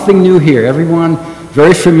 nothing new here. Everyone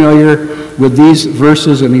very familiar with these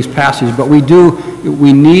verses and these passages. But we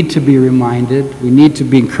need to be reminded. We need to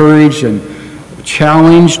be encouraged and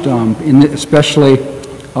challenged, especially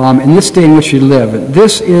in this day in which we live. And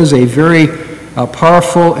this is a very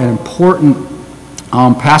powerful and important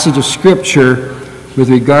passage of Scripture with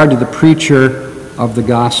regard to the preacher of the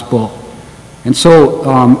gospel. And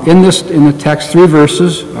so in the text, 3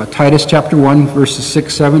 verses, Titus chapter 1, verses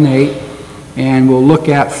 6, 7, 8, and we'll look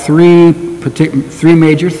at three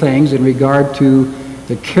major things in regard to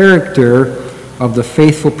the character of the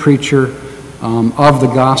faithful preacher of the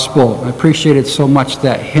gospel. I appreciated so much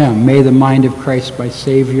that hymn, "May the mind of Christ my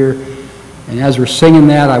Savior." And as we're singing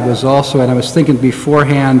that, I was thinking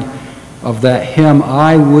beforehand of that hymn,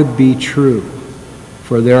 "I would be true,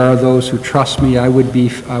 for there are those who trust me. I would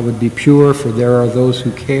be pure, for there are those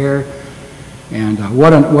who care." And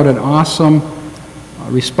what an awesome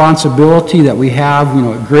responsibility that we have.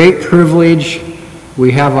 A great privilege.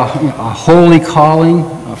 We have a holy calling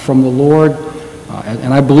from the Lord.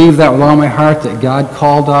 And I believe that with all my heart, that God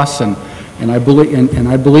called us, and I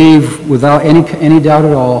believe without any doubt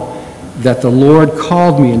at all that the Lord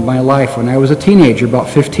called me in my life when I was a teenager, about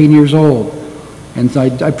 15 years old. And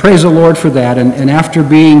I praise the Lord for that. And after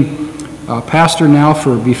being a pastor now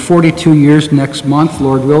for 42 years next month,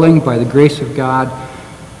 Lord willing, by the grace of God,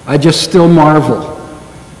 I just still marvel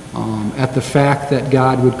at the fact that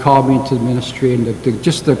God would call me into the ministry, and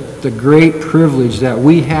the great privilege that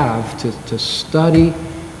we have to study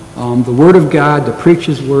the Word of God, to preach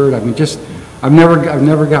His Word. I mean, I've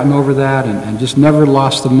never gotten over that, and just never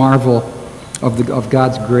lost the marvel of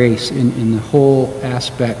God's grace in the whole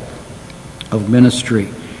aspect of ministry.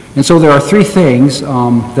 And so there are 3 things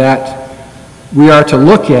that we are to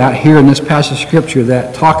look at here in this passage of Scripture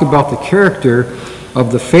that talk about the character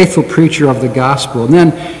of the faithful preacher of the gospel. And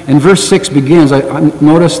then in verse 6 begins, I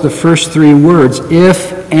notice the first 3 words,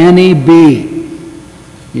 "if any be."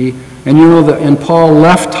 And Paul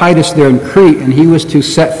left Titus there in Crete, and he was to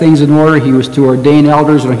set things in order. He was to ordain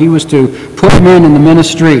elders, and he was to put men in the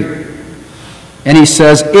ministry. And he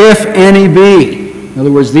says, "if any be." In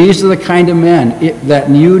other words, these are the kind of men that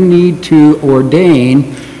you need to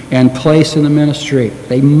ordain and place in the ministry.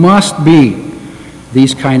 They must be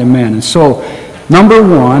these kind of men. And so, number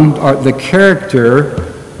one, the character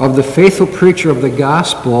of the faithful preacher of the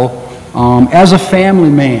gospel as a family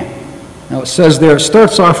man. Now it says there, it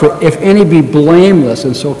starts off with, if any be blameless,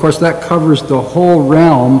 and so of course that covers the whole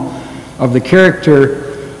realm of the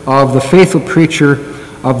character of the faithful preacher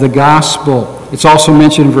of the gospel. It's also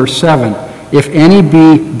mentioned in verse 7, if any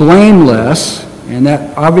be blameless, and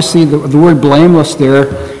that obviously the word blameless there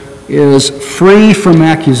is free from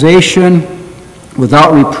accusation,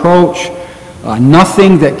 without reproach,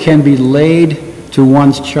 nothing that can be laid to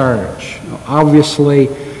one's charge. Obviously,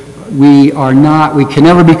 we can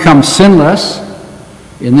never become sinless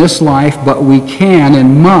in this life, but we can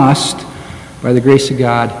and must, by the grace of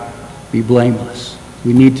God, be blameless.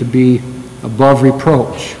 We need to be above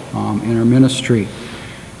reproach in our ministry.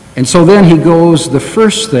 And so then he goes, the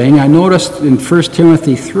first thing, I noticed in 1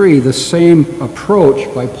 Timothy 3, the same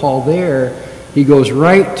approach by Paul there, he goes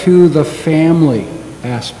right to the family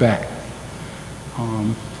aspect.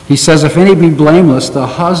 He says, if any be blameless, the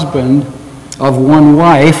husband of one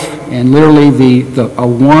wife, and literally a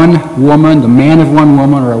one woman, the man of one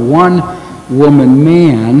woman, or a one woman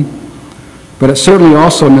man, but it certainly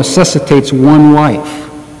also necessitates one wife.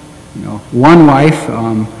 One wife,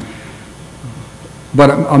 but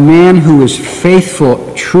a man who is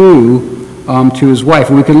faithful, true to his wife.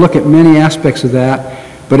 And we can look at many aspects of that,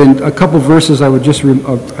 but in a couple verses I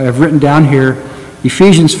have written down here,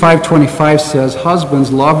 Ephesians 5:25 says,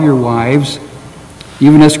 husbands, love your wives,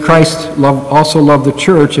 even as Christ also loved the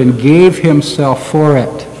church and gave himself for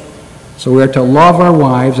it. So we are to love our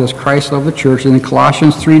wives as Christ loved the church. And in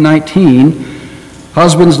Colossians 3:19,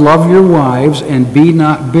 husbands, love your wives and be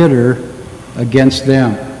not bitter against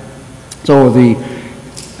them.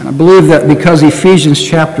 And I believe that because Ephesians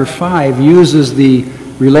chapter 5 uses the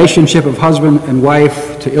relationship of husband and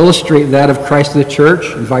wife to illustrate that of Christ and the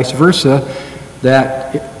church, and vice versa,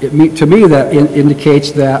 that to me that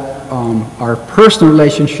indicates that our personal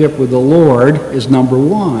relationship with the Lord is number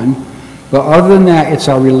one, but other than that, it's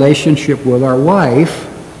our relationship with our wife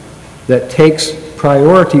that takes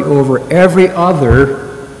priority over every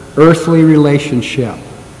other earthly relationship.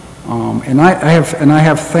 And I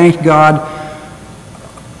have thanked God,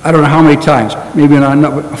 I don't know how many times, maybe not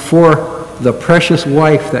enough, but for the precious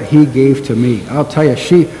wife that he gave to me. I'll tell you,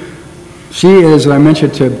 she is, and I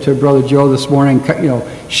mentioned to Brother Joe this morning,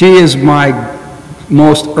 she is my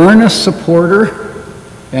most earnest supporter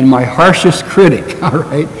and my harshest critic, all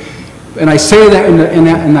right? And I say that,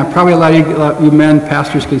 and probably a lot of you men,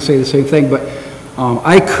 pastors, can say the same thing, but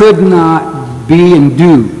I could not be and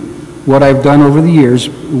do what I've done over the years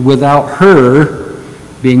without her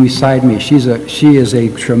being beside me. She is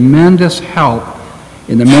a tremendous help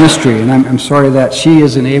in the ministry, and I'm sorry that she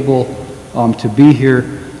isn't able to be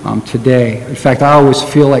here today. In fact, I always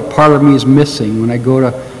feel like part of me is missing when I go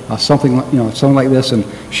to something like this, and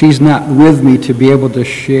she's not with me to be able to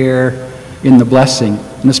share in the blessing,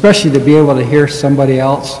 and especially to be able to hear somebody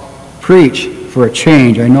else preach for a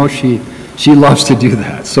change. I know she loves to do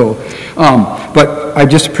that. So, but I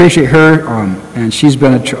just appreciate her, and she's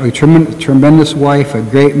been a tremendous wife, a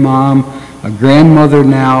great mom, a grandmother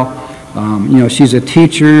now. She's a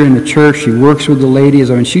teacher in the church. She works with the ladies.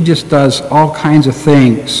 I mean, she just does all kinds of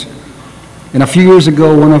things. And a few years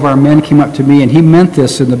ago, one of our men came up to me, and he meant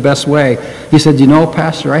this in the best way. He said,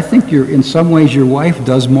 Pastor, I think in some ways your wife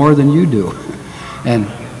does more than you do. And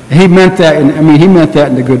he meant that, he meant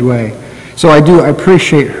that in a good way. So I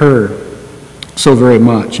appreciate her so very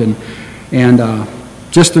much. And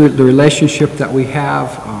just the relationship that we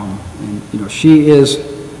have, she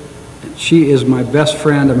is my best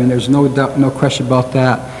friend. I mean, there's no doubt, no question about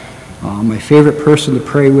that. My favorite person to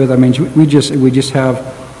pray with. I mean, we just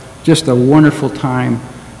have just a wonderful time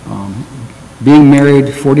being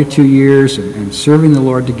married 42 years and serving the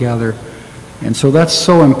Lord together. And so that's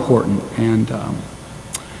so important. And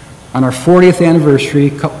on our 40th anniversary,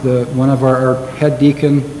 one of our head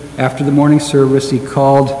deacon, after the morning service, he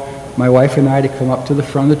called my wife and I to come up to the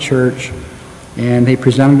front of the church, and they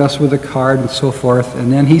presented us with a card and so forth.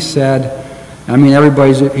 And then he said, he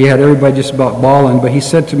had everybody just about bawling, but he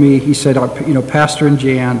said to me, Pastor and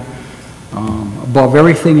Jan, above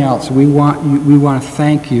everything else, we want to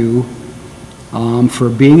thank you for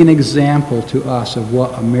being an example to us of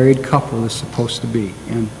what a married couple is supposed to be.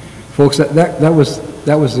 And folks, that was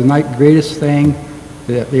the greatest thing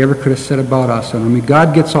that they ever could have said about us. And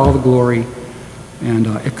God gets all the glory, and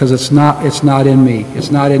because it's not in me.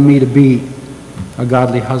 It's not in me to be a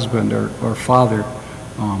godly husband or father,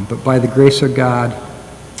 but by the grace of God,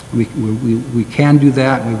 we can do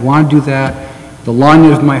that. We want to do that. The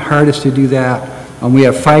longing of my heart is to do that. We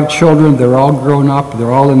have 5 children. They're all grown up.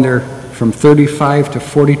 They're all in their, from 35 to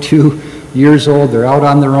 42 years old. They're out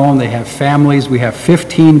on their own. They have families. We have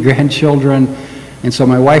 15 grandchildren. And so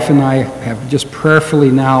my wife and I have just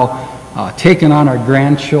prayerfully now taken on our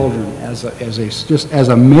grandchildren as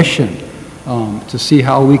a mission to see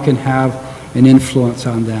how we can have an influence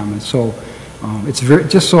on them. And so it's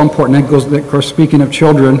just so important. That goes, of course, speaking of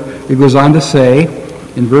children, it goes on to say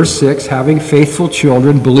in verse 6, having faithful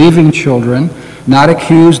children, believing children, not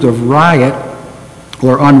accused of riot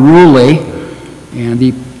or unruly. And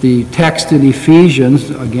the text in Ephesians,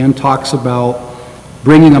 again, talks about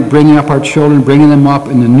bringing up our children, bringing them up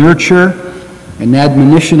in the nurture and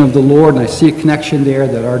admonition of the Lord. And I see a connection there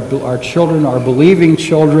that our children are believing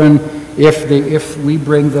children if we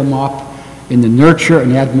bring them up in the nurture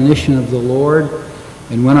and admonition of the Lord.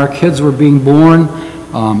 And when our kids were being born,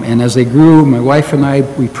 and as they grew, my wife and I,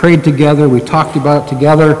 we prayed together, we talked about it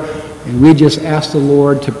together, and we just asked the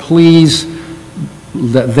Lord to please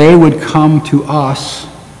that they would come to us.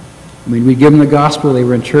 I mean, we give them the gospel, they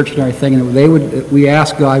were in church and everything, and we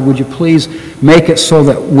asked God, would you please make it so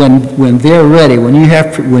that when they're ready, when you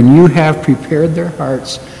have prepared their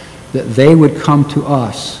hearts, that they would come to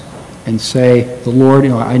us and say, the Lord,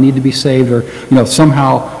 I need to be saved, or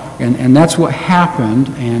somehow, and that's what happened,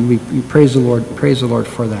 and we praise the Lord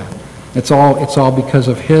for that. It's all because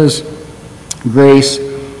of His grace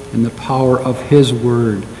and the power of His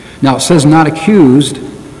word. Now it says not accused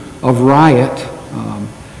of riot.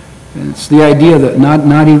 And it's the idea that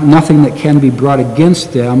nothing that can be brought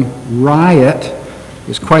against them. Riot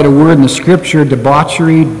is quite a word in the Scripture.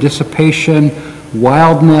 Debauchery, dissipation,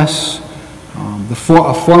 wildness.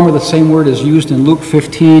 A form of the same word is used in Luke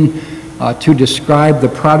 15 to describe the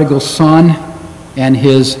prodigal son and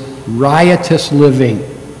his riotous living.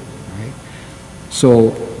 Right?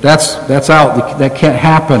 So that's out. That can't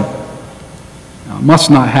happen. Must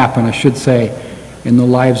not happen, I should say, in the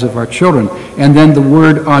lives of our children. And then the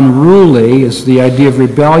word unruly is the idea of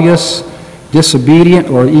rebellious, disobedient,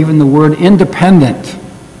 or even the word independent.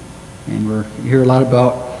 And we hear a lot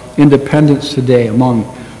about independence today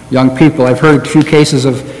among young people. I've heard a few cases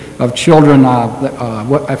of children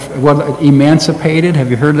emancipated.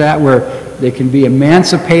 Have you heard that? Where they can be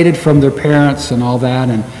emancipated from their parents and all that.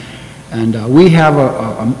 And we have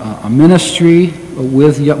a ministry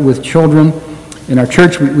with children. In our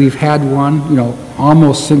church, we've had one,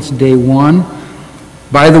 almost since day one.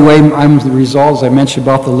 By the way, I'm the result, as I mentioned,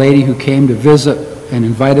 about the lady who came to visit and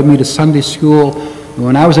invited me to Sunday school.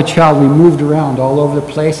 When I was a child, we moved around all over the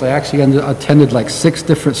place. I actually attended like 6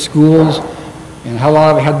 different schools, and a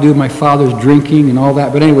lot of it had to do with my father's drinking and all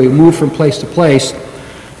that. But anyway, we moved from place to place.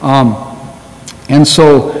 And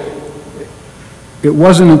so it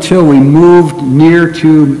wasn't until we moved near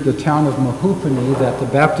to the town of Mahoopany that the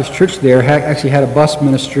Baptist church there actually had a bus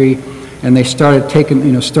ministry, and they started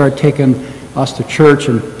taking us to church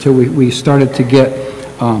until we started to get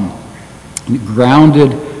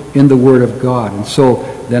grounded in the Word of God. And so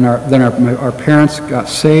then our parents got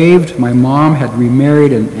saved. My mom had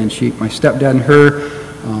remarried, and my stepdad and her,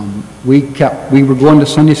 we were going to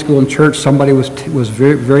Sunday school and church. Somebody was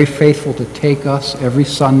very, very faithful to take us every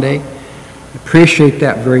Sunday. Appreciate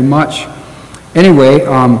that very much. Anyway,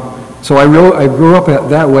 so I grew up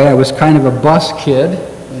that way. I was kind of a bus kid,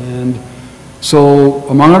 and so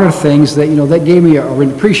among other things, that gave me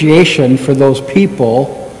an appreciation for those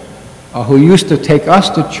people who used to take us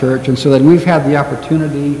to church, and so then we've had the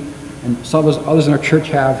opportunity, and some of others in our church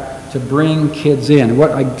have, to bring kids in.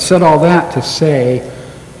 What I said all that to say,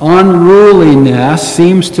 unruliness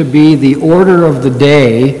seems to be the order of the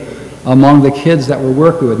day among the kids that we're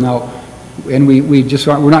working with now. And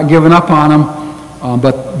we're not giving up on them,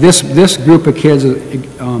 but this group of kids,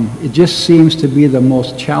 it just seems to be the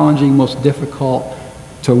most challenging, most difficult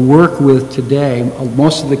to work with today.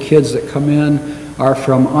 Most of the kids that come in are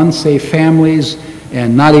from unsafe families,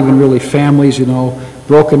 and not even really families,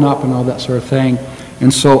 broken up and all that sort of thing.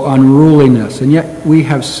 And so unruliness. And yet we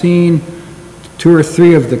have seen 2 or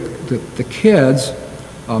 3 of the kids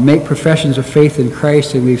make professions of faith in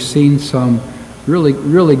Christ, and we've seen some really,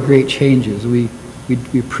 really great changes. We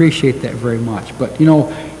appreciate that very much. But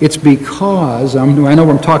it's because I know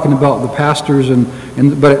I'm talking about the pastors,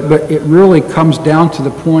 but it really comes down to the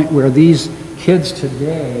point where these kids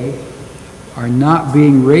today are not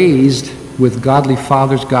being raised with godly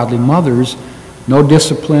fathers, godly mothers, no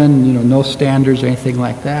discipline, no standards or anything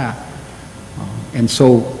like that. And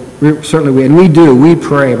so we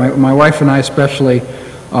pray. My wife and I especially,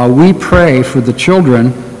 we pray for the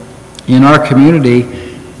children in our community,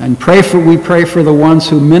 and we pray for the ones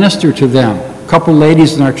who minister to them. A couple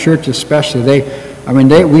ladies in our church especially, I mean,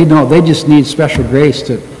 we know they just need special grace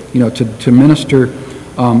to, to minister,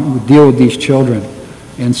 deal with these children.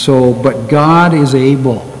 And so, but God is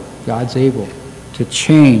able, God's able to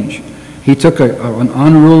change. He took an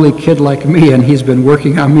unruly kid like me, and he's been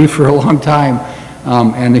working on me for a long time,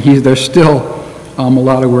 and there's still a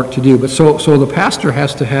lot of work to do. But so the pastor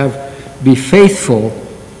has to be faithful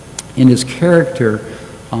in his character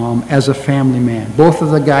as a family man. Both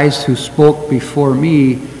of the guys who spoke before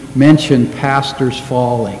me mentioned pastors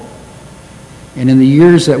falling. And in the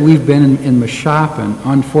years that we've been in Mashopin,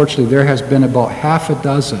 unfortunately, there has been about half a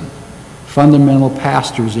dozen fundamental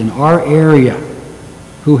pastors in our area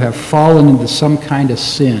who have fallen into some kind of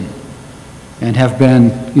sin and have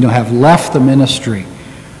been, have left the ministry.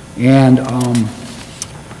 And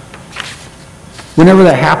whenever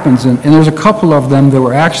that happens, and there's a couple of them that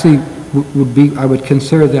were actually, I would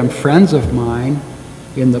consider them friends of mine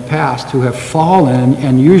in the past who have fallen,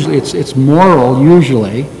 and usually it's moral,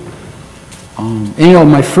 usually.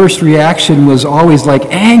 And my first reaction was always like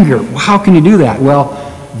anger. How can you do that? Well,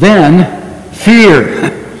 then fear.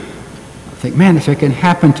 I think, man, if it can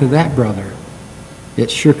happen to that brother,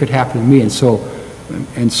 it sure could happen to me. And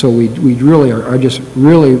so we really are just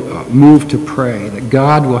really moved to pray that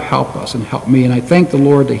God will help us and help me. And I thank the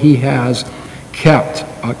Lord that He has kept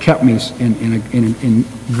me in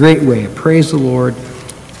a great way. I praise the Lord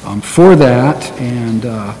for that. And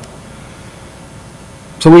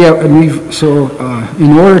so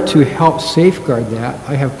in order to help safeguard that,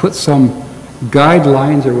 I have put some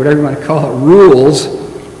guidelines, or whatever you want to call it, rules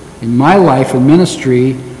in my life and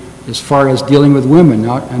ministry as far as dealing with women.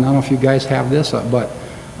 Now, and I don't know if you guys have this, but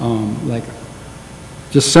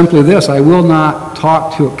just simply this: I will not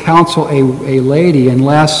counsel a lady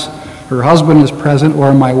unless her husband is present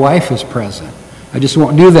or my wife is present. I just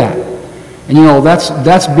won't do that. And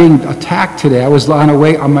that's being attacked today. I was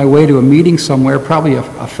on my way to a meeting somewhere, probably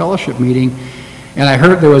a fellowship meeting, and I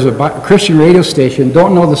heard there was a Christian radio station.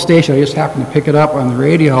 Don't know the station, I just happened to pick it up on the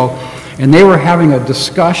radio, and they were having a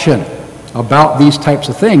discussion about these types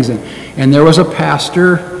of things. And there was a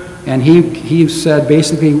pastor, and he said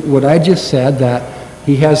basically what I just said, that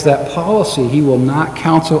he has that policy. He will not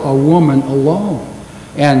counsel a woman alone.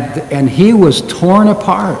 And he was torn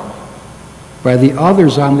apart by the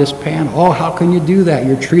others on this panel. Oh, how can you do that?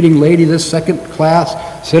 You're treating ladies as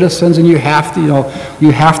second-class citizens, and you have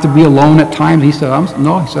to be alone at times. He said,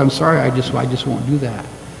 I'm sorry, I just won't do that.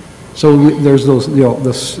 So there's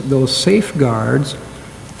those safeguards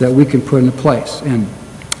that we can put into place, and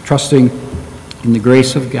trusting in the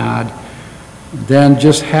grace of God. Then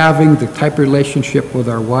just having the type of relationship with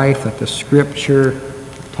our wife that the Scripture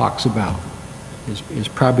talks about is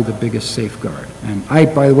probably the biggest safeguard. And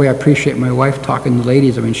by the way, I appreciate my wife talking to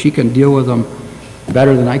ladies. I mean, she can deal with them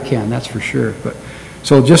better than I can, that's for sure. But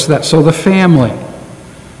so just that. So the family.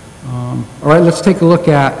 All right, let's take a look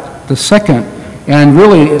at the second. And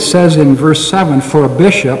really, it says in verse 7, for a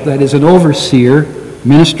bishop, that is an overseer,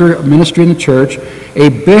 ministry in the church, a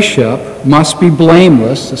bishop must be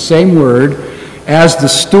blameless, the same word, as the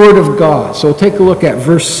steward of God. So take a look at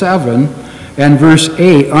verse 7 and verse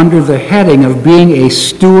 8 under the heading of being a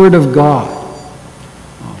steward of God.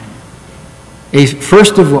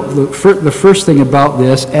 First of all, the first thing about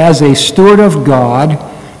this, as a steward of God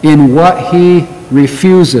in what he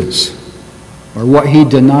refuses, or what he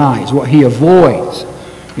denies, what he avoids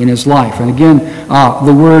in his life. And again,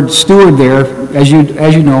 the word steward there, as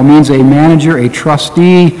you know, means a manager, a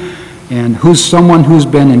trustee, and someone who's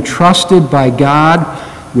been entrusted by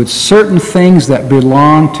God with certain things that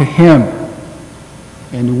belong to him.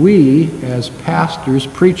 And we, as pastors,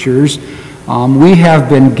 preachers, we have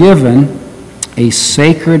been given a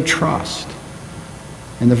sacred trust.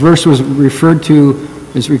 And the verse was referred to,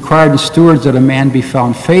 is required in stewards that a man be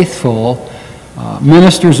found faithful,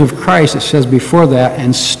 ministers of Christ, it says before that,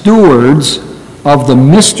 and stewards of the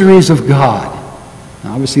mysteries of God.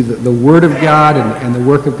 Now, obviously, the Word of God and the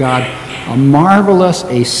work of God, a marvelous,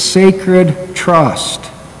 a sacred trust.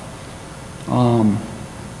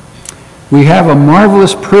 We have a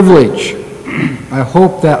marvelous privilege. I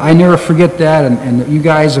hope that I never forget that, and that you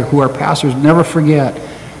guys who are pastors never forget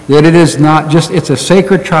that it is not just, it's a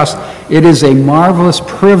sacred trust. It is a marvelous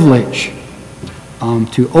privilege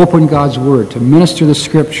to open God's Word, to minister the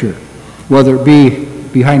Scripture, whether it be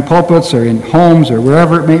behind pulpits or in homes or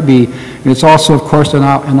wherever it may be. And it's also, of course, an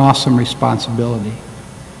awesome responsibility.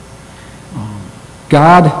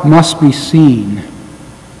 God must be seen,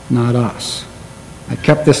 not us. I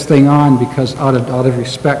kept this thing on because out of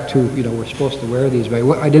respect to, we're supposed to wear these,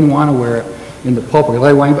 but I didn't want to wear it in the pulpit.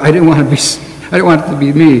 I didn't want it to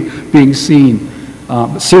be me being seen.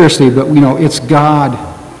 Seriously, but it's God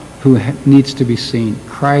who needs to be seen.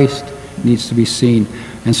 Christ needs to be seen.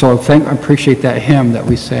 And so I appreciate that hymn that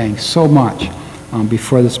we sang so much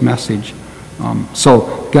before this message.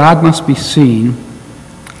 So God must be seen,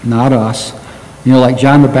 not us. You know, like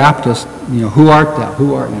John the Baptist, you know, who art thou?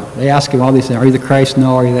 Who art thou? They ask him all these things. Are you the Christ?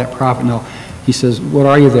 No. Are you that prophet? No. He says, what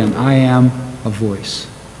are you then? I am a voice.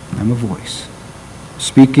 I'm a voice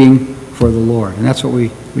speaking for the Lord. And that's what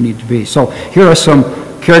we need to be. So here are some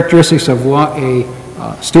characteristics of what a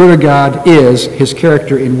steward of God is, his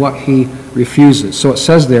character in what he refuses. So it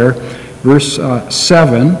says there, verse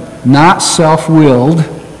 7, not self-willed.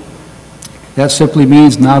 That simply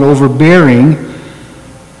means not overbearing,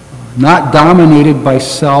 not dominated by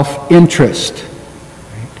self-interest.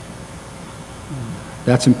 Right?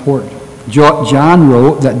 That's important. John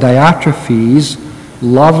wrote that Diotrephes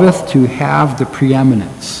loveth to have the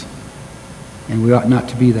preeminence, and we ought not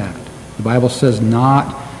to be that. The Bible says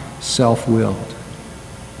not self-willed,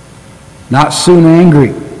 not soon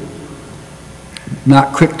angry,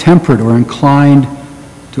 not quick-tempered or inclined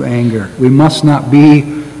to anger. We must not be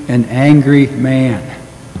an angry man.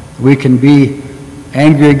 We can be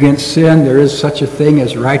angry against sin. There is such a thing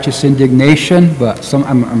as righteous indignation, but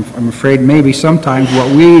I'm afraid maybe sometimes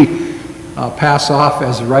what we pass off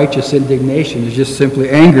as righteous indignation is just simply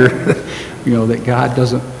anger, that God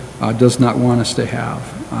does not want us to have.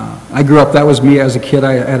 I grew up, that was me as a kid.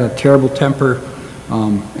 I had a terrible temper,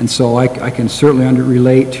 and so I can certainly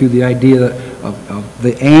relate to the idea of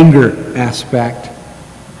the anger aspect.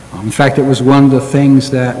 In fact, it was one of the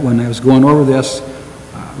things that when I was going over this,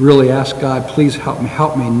 really asked God, please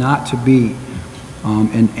help me not to be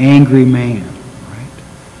an angry man.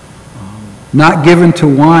 Not given to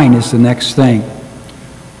wine is the next thing.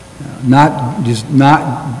 Not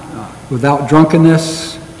without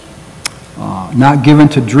drunkenness. Not given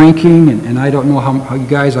to drinking. And I don't know how you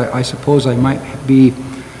guys, I suppose I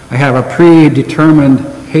have a predetermined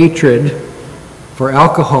hatred for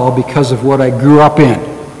alcohol because of what I grew up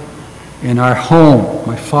in our home,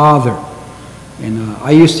 my father. And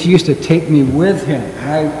he used to take me with him.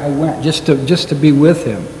 I went just to be with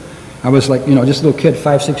him. I was like, just a little kid,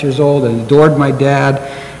 5, 6 years old, and adored my dad.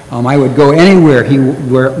 I would go anywhere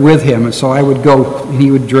with him, and so I would go, and he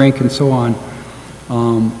would drink, and so on.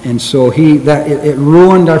 And so it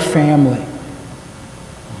ruined our family.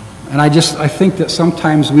 And I think that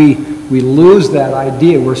sometimes we lose that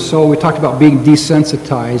idea. We talked about being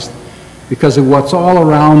desensitized because of what's all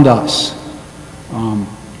around us.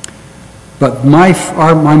 But my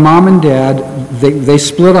mom and dad, they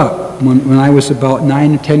split up. When I was about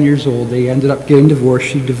 9 or 10 years old, they ended up getting divorced.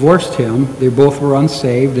 She divorced him. They both were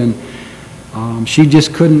unsaved, and she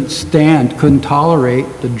just couldn't tolerate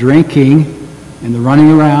the drinking and the running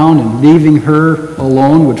around and leaving her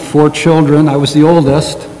alone with 4 children. I was the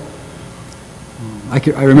oldest.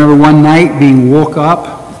 I remember one night being woke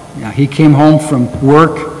up. He came home from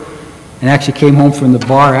work and actually came home from the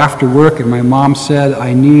bar after work, and my mom said,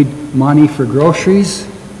 I need money for groceries.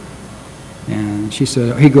 And she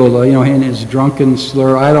said, he goes, in his drunken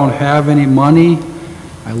slur, I don't have any money.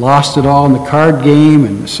 I lost it all in the card game,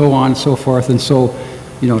 and so on and so forth. And so,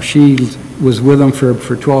 she was with him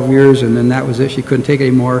for 12 years, and then that was it. She couldn't take it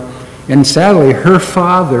anymore. And sadly, her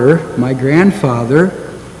father, my grandfather,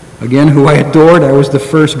 again, who I adored, I was the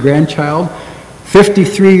first grandchild,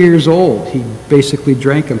 53 years old, he basically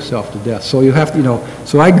drank himself to death. So you have to,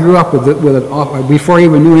 so I grew up with it before I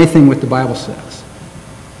even knew anything what the Bible says.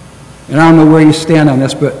 And I don't know where you stand on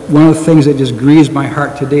this, but one of the things that just grieves my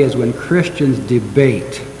heart today is when Christians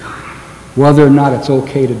debate whether or not it's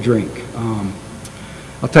okay to drink.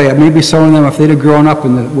 I'll tell you, maybe some of them, if they'd have grown up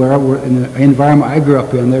in the environment I grew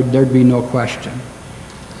up in, there'd be no question.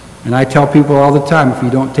 And I tell people all the time, if you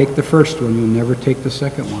don't take the first one, you'll never take the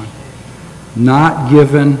second one. Not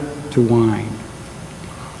given to wine.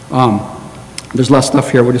 There's less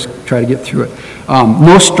stuff here. We'll just try to get through it.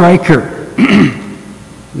 No striker.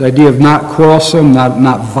 The idea of not quarrelsome,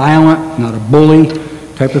 not violent, not a bully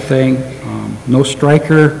type of thing. No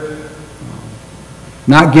striker.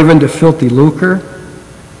 Not given to filthy lucre.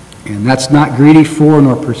 And that's not greedy for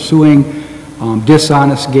nor pursuing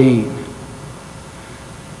dishonest gain.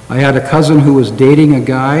 I had a cousin who was dating a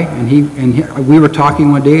guy, and we were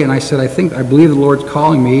talking one day, and I said, I believe the Lord's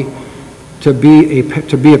calling me to be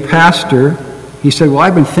a pastor. He said, well,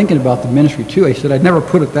 I've been thinking about the ministry too. He said, I'd never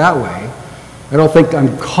put it that way. I don't think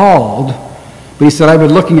I'm called. But he said, I've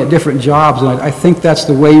been looking at different jobs, and I think that's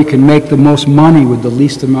the way you can make the most money with the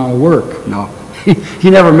least amount of work. No, he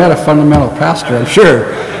never met a fundamental pastor, I'm sure.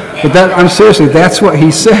 But seriously, that's what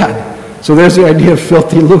he said. So there's the idea of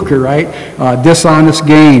filthy lucre, right? Dishonest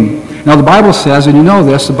gain. Now the Bible says, and you know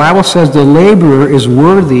this, the Bible says the laborer is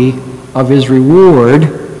worthy of his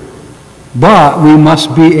reward, but we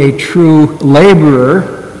must be a true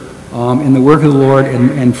laborer in the work of the Lord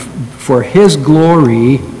and for his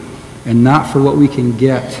glory and not for what we can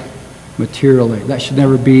get materially. That should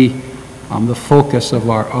never be the focus of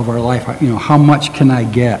our life. How much can I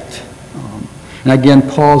get? And again,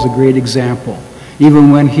 Paul's a great example.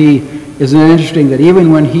 Isn't it interesting that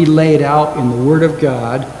even when he laid out in the Word of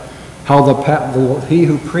God how he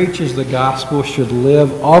who preaches the gospel should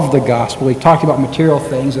live of the gospel, he talked about material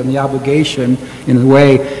things and the obligation in a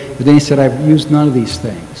way, but then he said, I've used none of these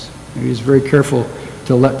things. And he was very careful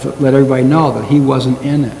to let everybody know that he wasn't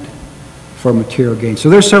in it for material gain. So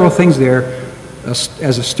there's several things there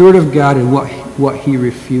as a steward of God and what he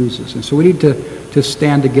refuses. And so we need to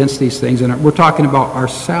stand against these things. And we're talking about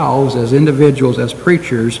ourselves as individuals, as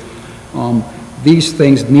preachers. These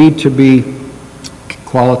things need to be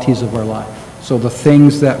qualities of our life. So the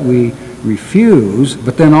things that we refuse,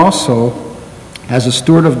 but then also as a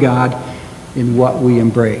steward of God in what we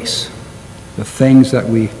embrace. The things that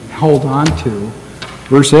we hold on to.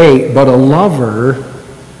 Verse 8, but a lover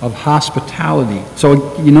of hospitality.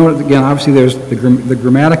 So, again, obviously there's the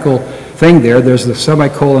grammatical thing there. There's the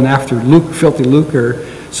semicolon after filthy lucre.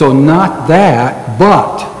 So not that,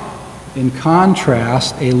 but in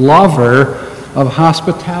contrast, a lover of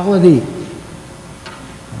hospitality.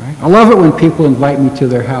 All right? I love it when people invite me to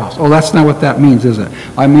their house. Oh, that's not what that means, is it?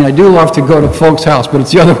 I mean, I do love to go to folks' house, but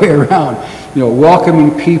it's the other way around.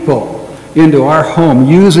 Welcoming people into our home,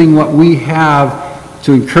 using what we have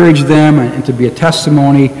to encourage them and to be a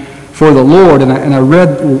testimony for the Lord. And I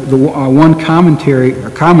read one comment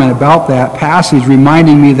about that passage,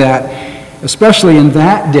 reminding me that, especially in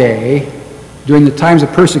that day, during the times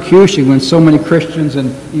of persecution, when so many Christians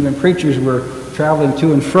and even preachers were traveling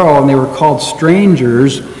to and fro, and they were called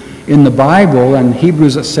strangers in the Bible, and in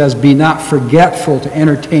Hebrews it says, be not forgetful to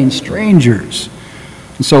entertain strangers.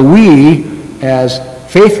 And so we, as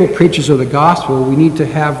faithful preachers of the gospel, we need to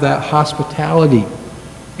have that hospitality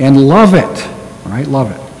and love it, all right?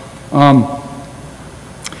 Love it.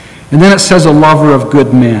 And then it says a lover of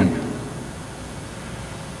good men.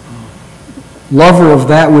 Lover of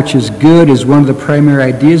that which is good is one of the primary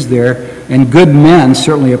ideas there, and good men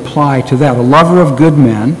certainly apply to that. A lover of good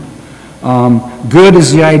men. Good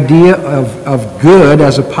is the idea of good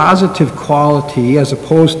as a positive quality as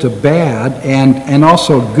opposed to bad, and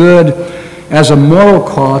also good as a moral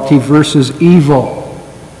quality versus evil.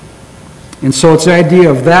 And so it's the idea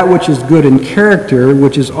of that which is good in character,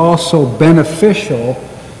 which is also beneficial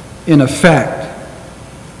in effect.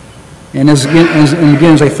 And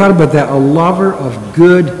again, as I thought about that, a lover of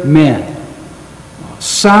good men,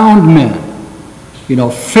 sound men,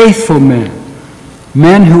 faithful men,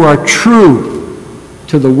 men who are true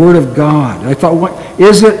to the Word of God. And I thought,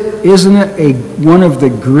 isn't it one of the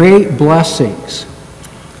great blessings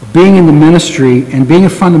of being in the ministry and being a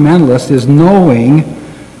fundamentalist is knowing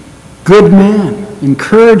good men,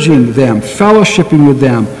 encouraging them, fellowshipping with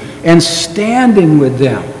them, and standing with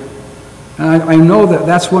them. And I know that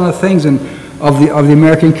that's one of the things of the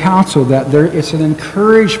American Council, that it's an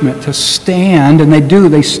encouragement to stand, and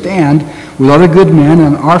they stand with other good men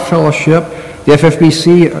in our fellowship. The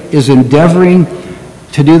FFBC is endeavoring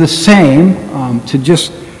to do the same,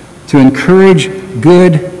 to encourage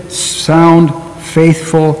good, sound,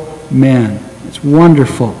 faithful men. It's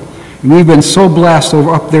wonderful. And we've been so blessed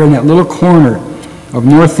up there in that little corner of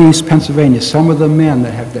northeast Pennsylvania, some of the men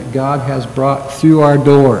that God has brought through our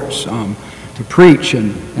doors to preach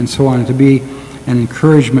and so on, and to be an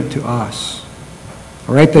encouragement to us.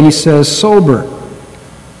 All right, then he says, sober,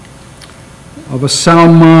 of a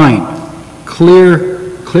sound mind,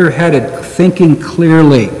 clear-headed, thinking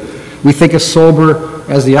clearly. We think of sober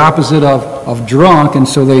as the opposite of drunk, and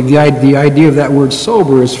so the idea of that word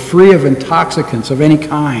sober is free of intoxicants of any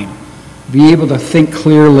kind. Be able to think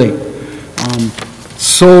clearly.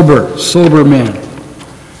 Sober men.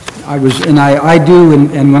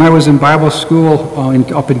 And when I was in Bible school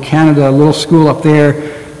up in Canada, a little school up there,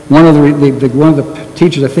 one of the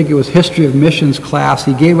teachers, I think it was History of Missions class,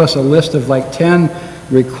 he gave us a list of like 10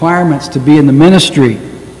 requirements to be in the ministry,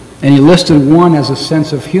 and he listed one as a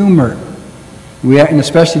sense of humor. And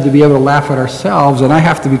especially to be able to laugh at ourselves, and I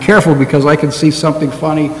have to be careful because I can see something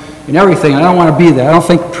funny in everything. I don't want to be that. I don't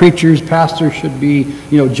think preachers, pastors should be,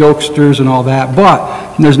 jokesters and all that.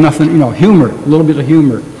 But there's nothing, humor, a little bit of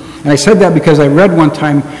humor. And I said that because I read one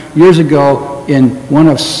time years ago in one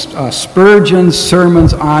of Spurgeon's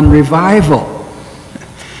sermons on revival.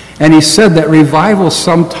 And he said that revival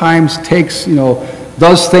sometimes takes,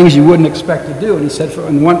 does things you wouldn't expect to do. And he said,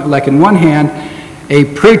 in one hand, a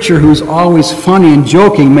preacher who's always funny and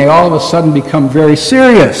joking may all of a sudden become very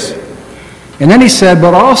serious. And then he said,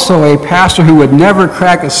 but also a pastor who would never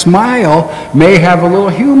crack a smile may have a little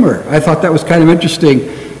humor. I thought that was kind of interesting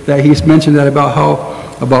that he's mentioned that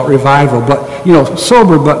about revival. But,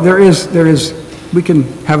 sober, but we can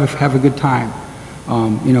have a good time.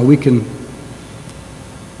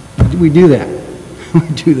 We do that.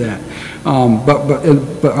 We do that.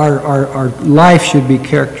 But our life should be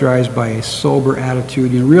characterized by a sober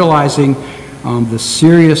attitude, realizing the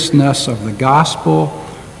seriousness of the gospel,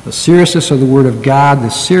 the seriousness of the Word of God, the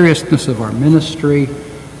seriousness of our ministry,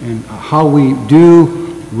 and how we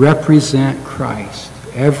do represent Christ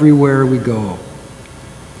everywhere we go.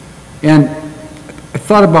 And I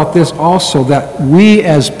thought about this also, that we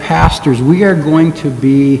as pastors, we are going to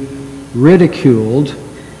be ridiculed.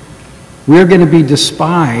 We're going to be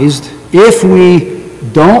despised if we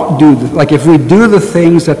don't if we do the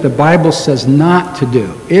things that the Bible says not to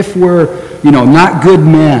do. If we're, not good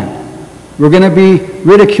men, we're going to be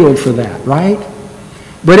ridiculed for that, right?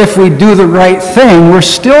 But if we do the right thing, we're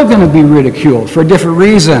still going to be ridiculed for a different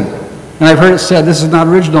reason. And I've heard it said, this is not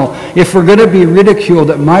original, if we're going to be ridiculed,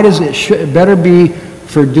 it better be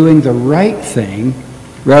for doing the right thing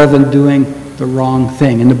rather than doing the wrong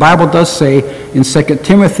thing. And the Bible does say in 2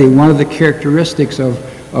 Timothy, one of the characteristics of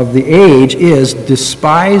the age is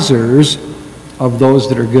despisers of those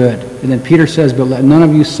that are good. And then Peter says, but let none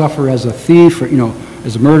of you suffer as a thief, or,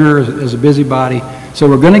 as a murderer, as a busybody. So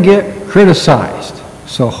we're going to get criticized.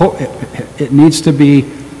 So it needs to be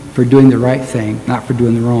for doing the right thing, not for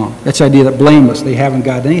doing the wrong. That's the idea that blameless, they haven't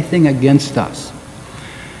got anything against us.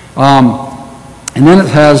 And then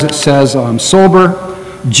it says sober,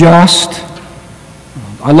 just.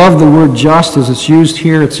 I love the word just as it's used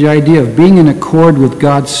here. It's the idea of being in accord with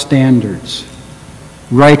God's standards.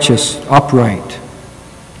 Righteous, upright.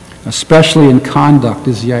 Especially in conduct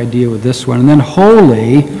is the idea with this one. And then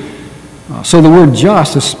holy, so the word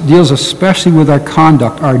just deals especially with our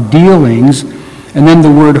conduct, our dealings. And then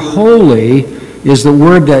the word holy is the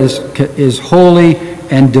word that is holy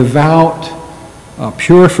and devout,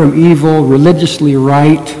 pure from evil, religiously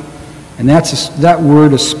right. And that's that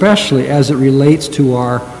word especially as it relates to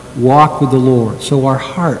our walk with the Lord. So our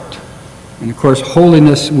heart. And of course,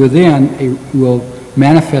 holiness within will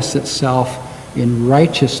manifest itself in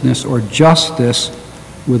righteousness or justice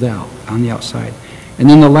without, on the outside. And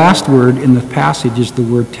then the last word in the passage is the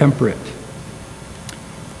word temperate,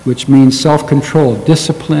 which means self-control,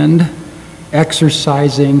 disciplined,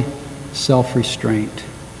 exercising self-restraint.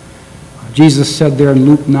 Jesus said there in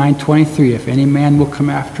Luke 9:23, if any man will come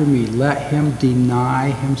after me, let him deny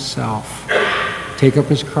himself, take up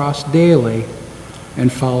his cross daily, and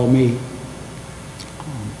follow me.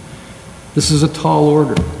 This is a tall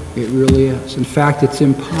order. It really is. In fact, it's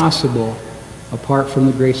impossible, apart from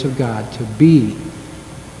the grace of God, to be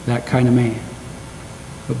that kind of man.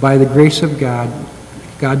 But by the grace of God,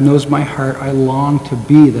 God knows my heart. I long to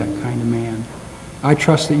be that kind of man. I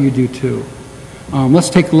trust that you do too. Let's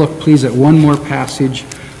take a look, please, at one more passage,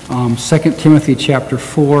 2 Timothy chapter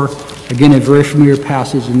 4. Again, a very familiar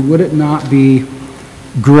passage. And would it not be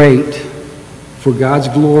great for God's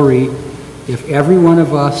glory if every one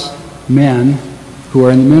of us men who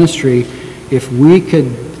are in the ministry, if we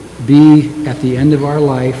could be at the end of our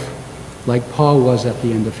life like Paul was at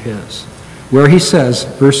the end of his, where he says,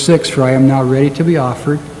 verse 6, for I am now ready to be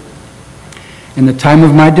offered, and the time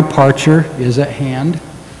of my departure is at hand.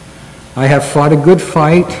 I have fought a good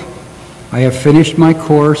fight. I have finished my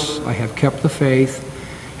course. I have kept the faith.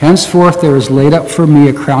 Henceforth there is laid up for me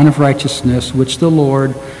a crown of righteousness, which the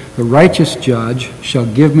Lord, the righteous judge, shall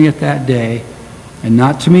give me at that day, and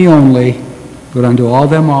not to me only, but unto all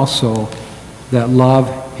them also that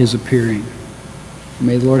love his appearing.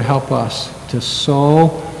 May the Lord help us to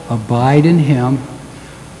so abide in him.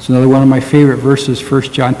 It's another one of my favorite verses,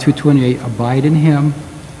 1 John 2:28, abide in him.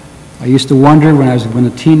 I used to wonder when I was a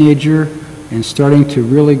teenager and starting to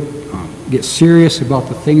really get serious about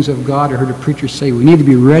the things of God. I heard a preacher say, we need to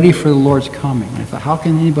be ready for the Lord's coming. And I thought, how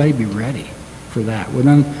can anybody be ready for that? Well,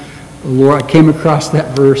 then the Lord, I came across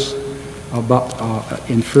that verse about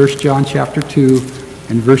in 1 John chapter 2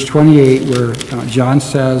 and verse 28 where John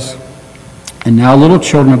says, and now little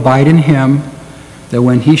children, abide in him, that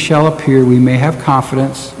when he shall appear we may have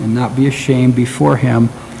confidence and not be ashamed before him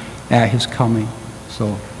at his coming.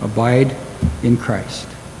 So abide in Christ.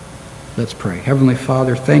 Let's pray. Heavenly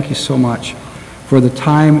Father, thank you so much for the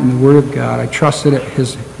time and the Word of God. I trust that it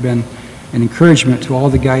has been an encouragement to all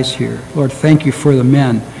the guys here. Lord, thank you for the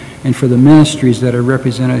men and for the ministries that are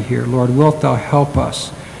represented here. Lord, wilt thou help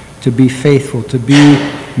us to be faithful, to be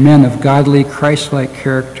men of godly, Christ-like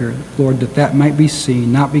character. Lord, that might be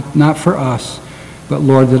seen, not for us, but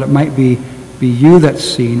Lord, that it might be you that's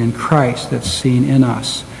seen and Christ that's seen in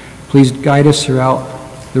us. Please guide us throughout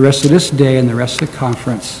the rest of this day and the rest of the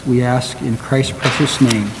conference. We ask in Christ's precious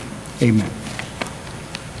name. Amen.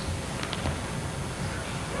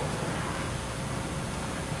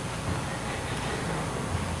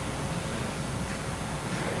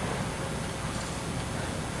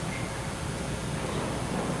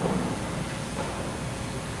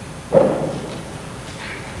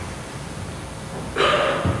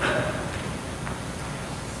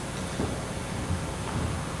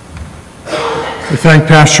 I thank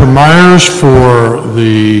Pastor Myers for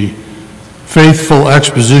the faithful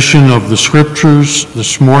exposition of the Scriptures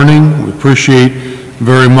this morning. We appreciate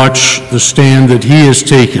very much the stand that he has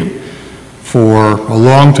taken for a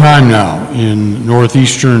long time now in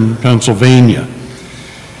northeastern Pennsylvania.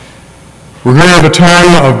 We're going to have a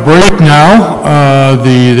time of break now.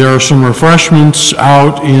 There are some refreshments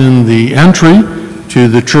out in the entry to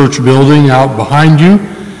the church building out behind you.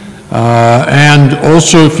 And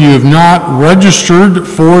also, if you have not registered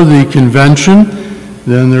for the convention,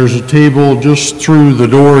 then there's a table just through the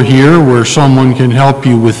door here where someone can help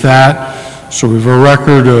you with that. So we have a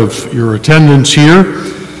record of your attendance here.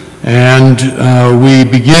 And we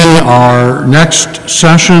begin our next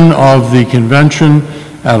session of the convention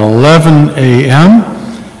at 11 a.m.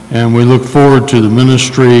 And we look forward to the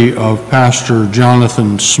ministry of Pastor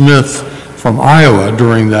Jonathan Smith from Iowa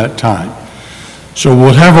during that time. So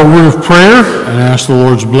we'll have a word of prayer and ask the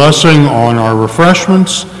Lord's blessing on our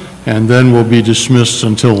refreshments, and then we'll be dismissed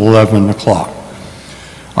until 11 o'clock.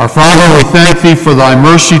 Our Father, we thank Thee for Thy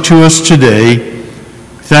mercy to us today.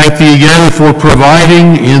 Thank Thee again for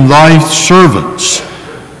providing in Thy servants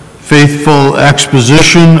faithful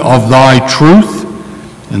exposition of Thy truth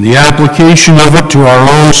and the application of it to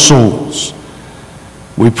our own souls.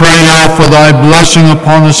 We pray now for Thy blessing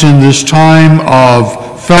upon us in this time of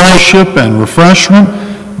fellowship and refreshment.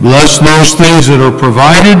 Bless those things that are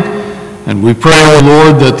provided, and we pray, O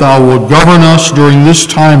Lord, that Thou wilt govern us during this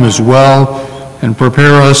time as well and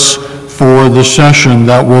prepare us for the session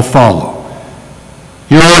that will follow.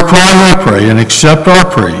 Hear our cry, I pray, and accept our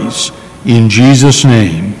praise. In Jesus'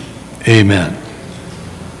 name, amen.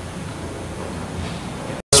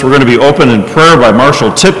 We're going to be open in prayer by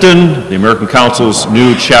Marshall Tipton, the American Council's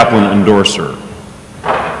new chaplain endorser.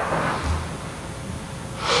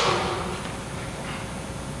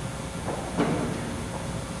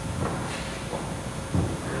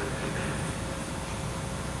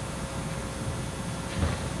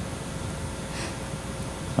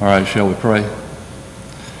 All right, shall we pray?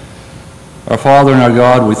 Our Father and our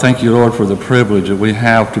God, we thank you, Lord, for the privilege that we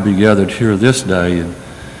have to be gathered here this day. And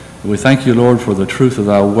we thank you, Lord, for the truth of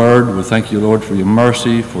thy word. We thank you, Lord, for your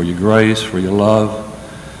mercy, for your grace, for your love.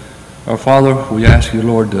 Our Father, we ask you,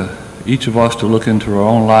 Lord, each of us to look into our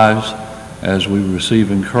own lives as we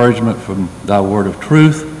receive encouragement from thy word of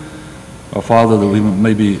truth. Our Father, that we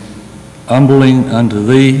may be humbling unto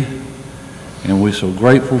thee. And we're so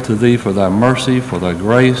grateful to thee for thy mercy, for thy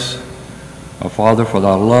grace, our Father, for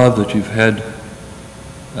thy love that you've had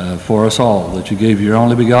for us all, that you gave your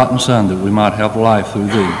only begotten Son that we might have life through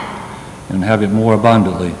thee and have it more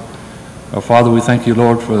abundantly. Our Father, we thank you,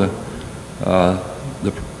 Lord, for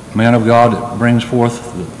the man of God that brings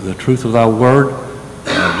forth the truth of thy word,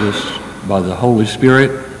 just by the Holy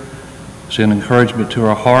Spirit. Send encouragement to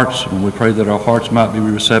our hearts, and we pray that our hearts might be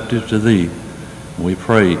receptive to thee. We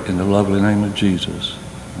pray in the lovely name of Jesus.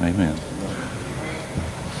 Amen.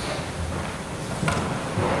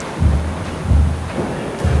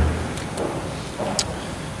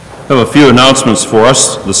 I have a few announcements for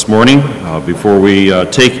us this morning. Before we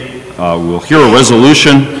we'll hear a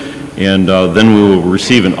resolution, and then we will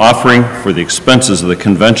receive an offering for the expenses of the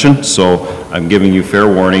convention. So I'm giving you fair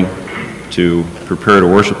warning to prepare to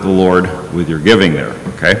worship the Lord with your giving there,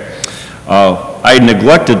 okay? I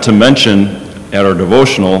neglected to mention at our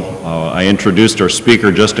devotional, I introduced our speaker,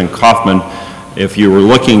 Justin Kaufman. If you were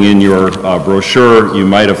looking in your brochure, you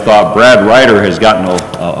might have thought Brad Ryder has gotten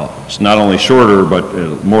not only shorter,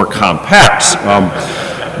 but more compact.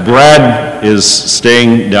 Brad is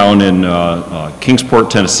staying down in Kingsport,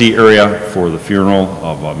 Tennessee area for the funeral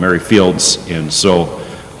of Mary Fields. And so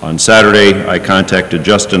on Saturday, I contacted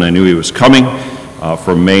Justin. I knew he was coming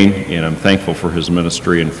from Maine, and I'm thankful for his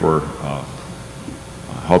ministry and for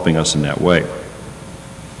helping us in that way.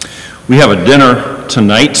 We have a dinner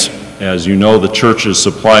tonight. As you know, the church is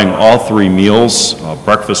supplying all three meals,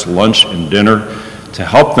 breakfast, lunch, and dinner. To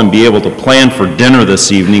help them be able to plan for dinner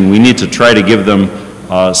this evening, we need to try to give them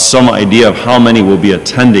some idea of how many will be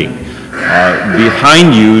attending.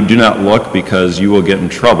 Behind you, do not look because you will get in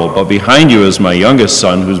trouble, but behind you is my youngest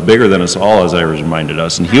son, who's bigger than us all, as I reminded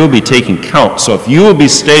us, and he will be taking count. So if you will be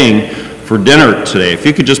staying for dinner today, if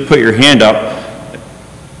you could just put your hand up,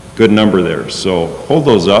 good number there. So hold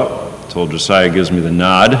those up until Josiah gives me the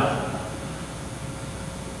nod.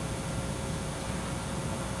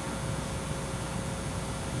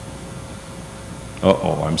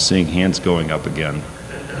 Uh-oh, I'm seeing hands going up again.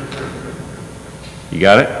 You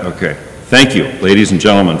got it? Okay. Thank you, ladies and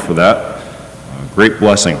gentlemen, for that. Great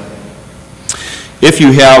blessing. If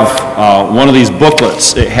you have one of these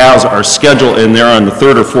booklets, it has our schedule in there on the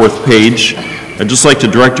third or fourth page. I'd just like to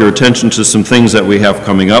direct your attention to some things that we have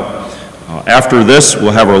coming up. After this,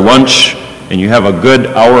 we'll have our lunch, and you have a good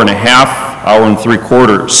hour and a half, hour and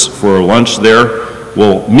 3/4 for our lunch there.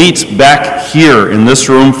 We'll meet back here in this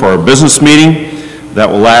room for our business meeting. That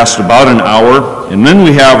will last about an hour. And then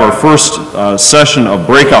we have our first session of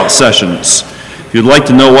breakout sessions. If you'd like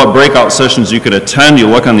to know what breakout sessions you could attend, you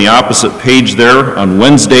look on the opposite page there. On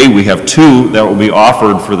Wednesday, we have 2 that will be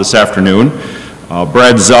offered for this afternoon.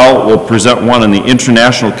 Brad Zell will present one on the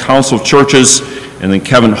International Council of Churches, and then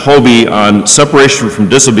Kevin Hobie on separation from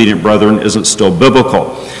disobedient brethren isn't still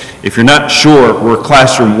biblical. If you're not sure where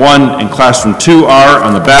Classroom 1 and Classroom 2 are,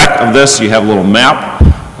 on the back of this you have a little map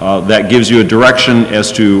that gives you a direction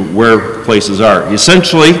as to where places are.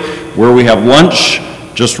 Essentially, where we have lunch,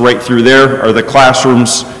 just right through there are the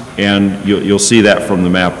classrooms, and you'll see that from the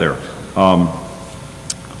map there.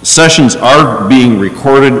 Sessions are being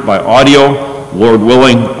recorded by audio. Lord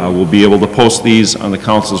willing, we'll be able to post these on the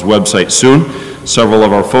council's website soon. Several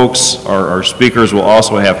of our folks, our speakers, will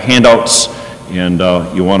also have handouts, and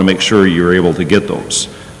you want to make sure you're able to get those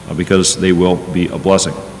because they will be a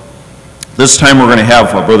blessing. This time we're going to have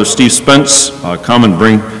Brother Steve Spence come and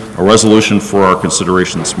bring a resolution for our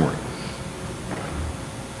consideration this morning.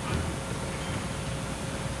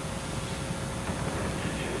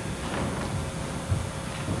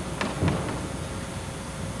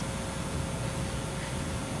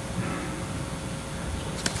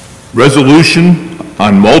 Resolution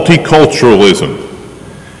on multiculturalism.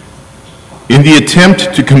 In the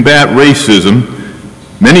attempt to combat racism,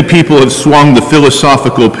 many people have swung the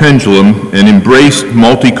philosophical pendulum and embraced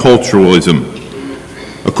multiculturalism.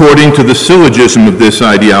 According to the syllogism of this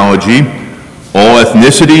ideology, all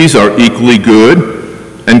ethnicities are equally good,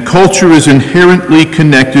 and culture is inherently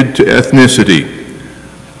connected to ethnicity.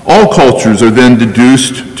 All cultures are then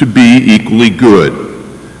deduced to be equally good.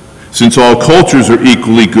 Since all cultures are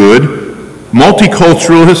equally good,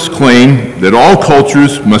 multiculturalists claim that all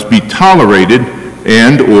cultures must be tolerated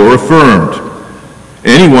and or affirmed.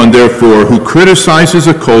 Anyone, therefore, who criticizes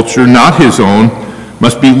a culture not his own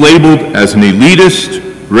must be labeled as an elitist,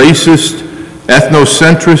 racist,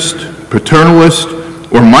 ethnocentrist, paternalist,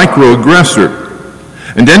 or microaggressor.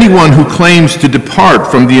 And anyone who claims to depart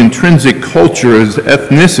from the intrinsic culture as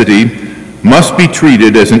ethnicity must be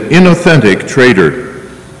treated as an inauthentic traitor.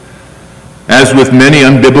 As with many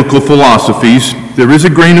unbiblical philosophies, there is a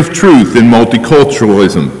grain of truth in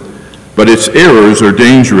multiculturalism, but its errors are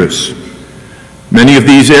dangerous. Many of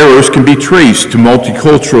these errors can be traced to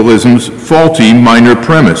multiculturalism's faulty minor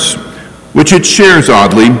premise, which it shares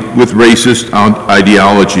oddly with racist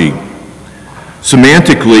ideology.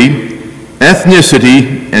 Semantically,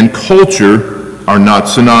 ethnicity and culture are not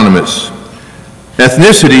synonymous.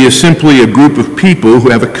 Ethnicity is simply a group of people who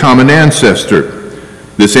have a common ancestor.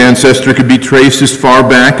 This ancestor could be traced as far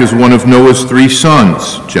back as one of Noah's 3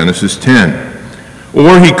 sons, Genesis 10,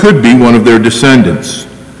 or he could be one of their descendants.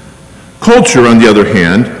 Culture, on the other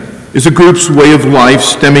hand, is a group's way of life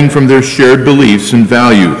stemming from their shared beliefs and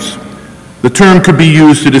values. The term could be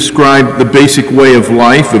used to describe the basic way of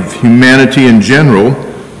life of humanity in general,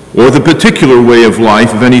 or the particular way of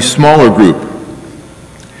life of any smaller group.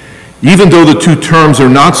 Even though the two terms are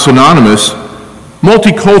not synonymous,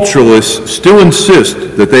 multiculturalists still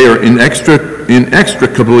insist that they are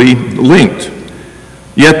inextricably linked.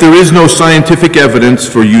 Yet there is no scientific evidence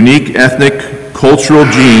for unique ethnic, cultural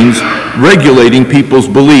genes regulating people's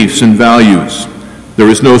beliefs and values. There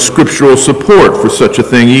is no scriptural support for such a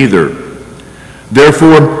thing either.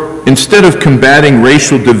 Therefore, instead of combating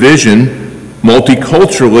racial division,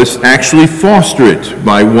 multiculturalists actually foster it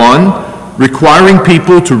by 1, requiring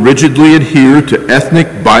people to rigidly adhere to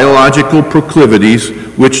ethnic biological proclivities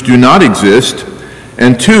which do not exist,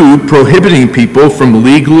 and 2, prohibiting people from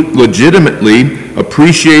legitimately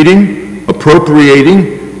appreciating,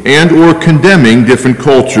 appropriating, and or condemning different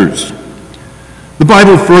cultures. The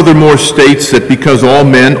Bible furthermore states that because all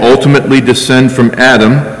men ultimately descend from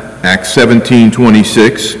Adam, Acts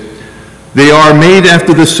 17:26, They are made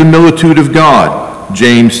after the similitude of God,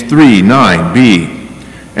 James 3:9b,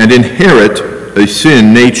 and inherit a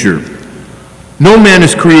sin nature. No man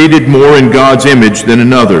is created more in God's image than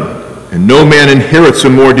another, and no man inherits a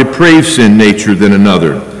more depraved sin nature than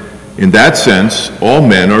another. In that sense, all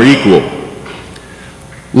men are equal.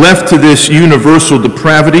 Left to this universal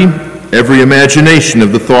depravity, every imagination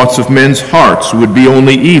of the thoughts of men's hearts would be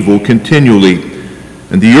only evil continually,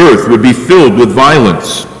 and the earth would be filled with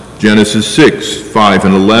violence. Genesis 6:5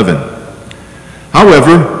 and 11.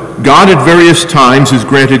 However, God at various times has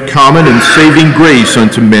granted common and saving grace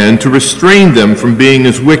unto men to restrain them from being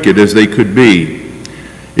as wicked as they could be.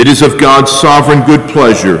 It is of God's sovereign good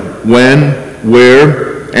pleasure when,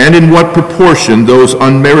 where, and in what proportion those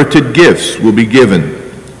unmerited gifts will be given.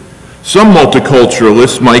 Some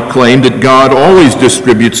multiculturalists might claim that God always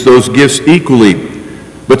distributes those gifts equally,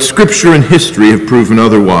 but Scripture and history have proven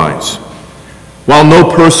otherwise. While no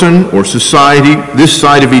person or society this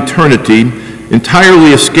side of eternity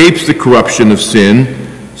entirely escapes the corruption of sin,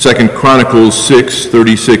 2 Chronicles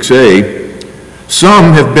 6:36a,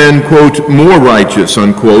 some have been, quote, more righteous,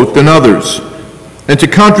 unquote, than others. And to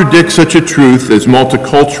contradict such a truth as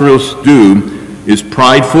multiculturalists do is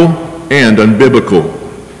prideful and unbiblical.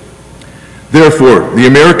 Therefore, the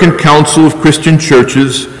American Council of Christian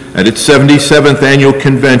Churches, at its 77th Annual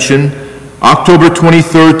Convention, October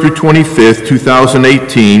 23rd through 25th,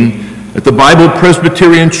 2018, at the Bible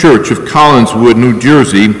Presbyterian Church of Collingswood, New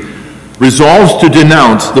Jersey, resolves to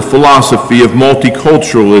denounce the philosophy of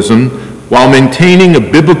multiculturalism while maintaining a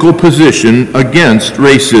biblical position against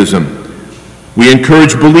racism. We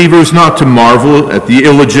encourage believers not to marvel at the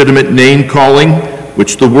illegitimate name-calling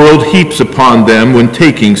which the world heaps upon them when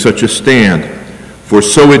taking such a stand, for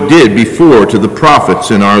so it did before to the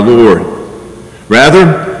prophets in our Lord.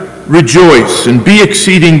 Rather, rejoice and be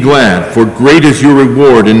exceeding glad, for great is your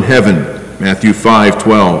reward in heaven. Matthew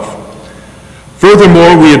 5:12.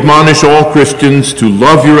 Furthermore, we admonish all Christians to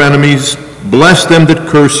love your enemies, bless them that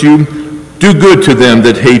curse you, do good to them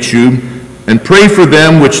that hate you, and pray for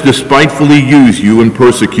them which despitefully use you and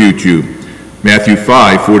persecute you. Matthew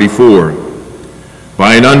 5:44.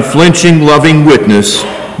 By an unflinching, loving witness,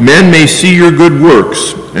 men may see your good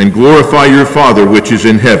works and glorify your Father which is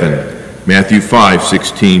in heaven. Matthew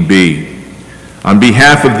 5:16b. On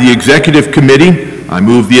behalf of the Executive Committee, I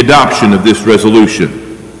move the adoption of this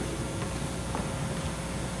resolution.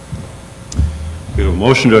 We have a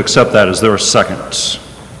motion to accept that. Is there a second?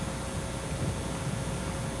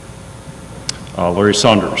 Larry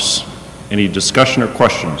Saunders. Any discussion or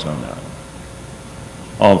questions on that?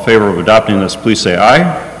 All in favor of adopting this, please say aye.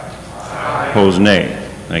 Aye. Opposed, nay.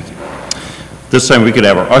 Thank you. This time we could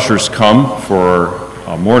have our ushers come for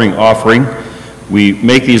a morning offering. We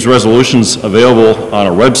make these resolutions available on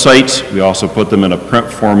our website. We also put them in a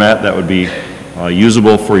print format that would be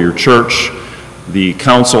usable for your church. The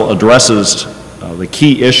council addresses the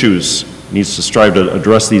key issues, needs to strive to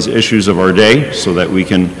address these issues of our day so that we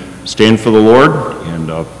can stand for the Lord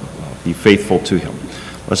and be faithful to Him.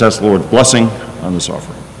 Let's ask the Lord's blessing on this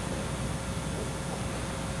offering.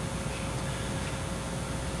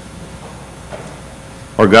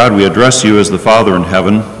 Our God, we address you as the Father in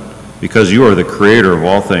heaven because you are the creator of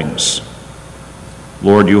all things.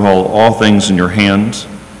 Lord, you hold all things in your hands,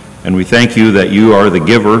 and we thank you that you are the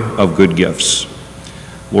giver of good gifts.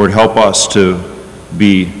 Lord, help us to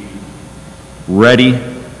be ready,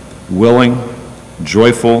 willing,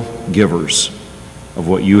 joyful givers of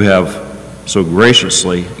what you have so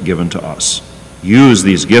graciously given to us. Use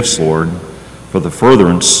these gifts, Lord, for the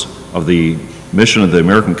furtherance of the mission of the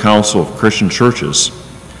American Council of Christian Churches.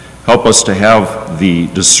 Help us to have the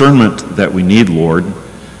discernment that we need, Lord,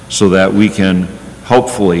 so that we can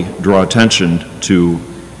helpfully draw attention to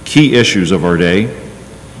key issues of our day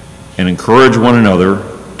and encourage one another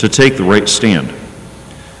to take the right stand.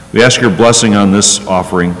 We ask your blessing on this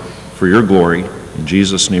offering for your glory. In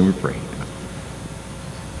Jesus' name we pray.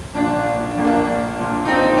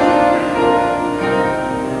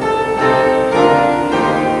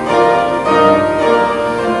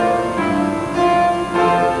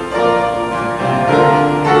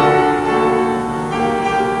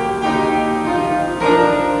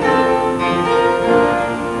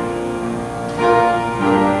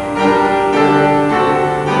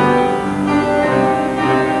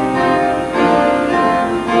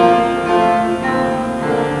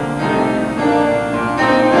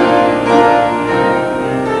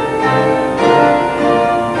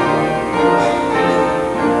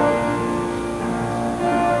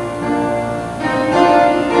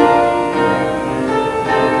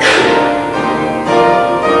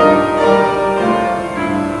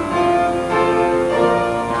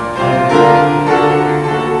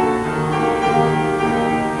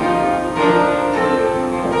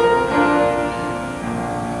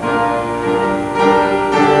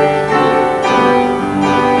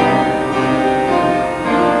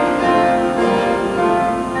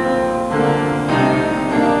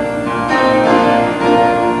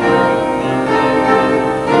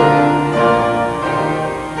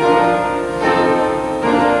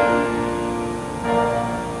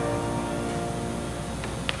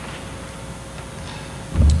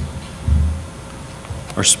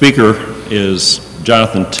 Our speaker is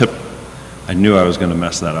Jonathan I knew I was going to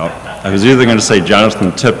mess that up. I was either going to say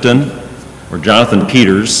Jonathan Tipton or Jonathan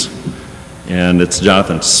Peters, and it's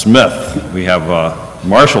Jonathan Smith. We have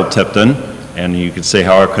Marshall Tipton, and you could say,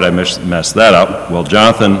 how could I mess that up? Well,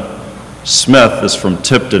 Jonathan Smith is from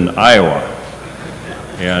Tipton, Iowa.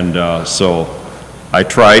 And so I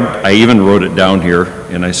tried. I even wrote it down here,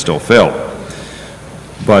 and I still failed.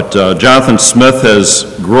 But Jonathan Smith has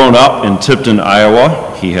grown up in Tipton, Iowa.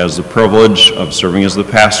 He has the privilege of serving as the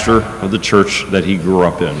pastor of the church that he grew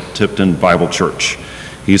up in, Tipton Bible Church.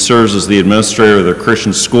 He serves as the administrator of the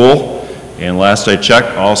Christian school, and last I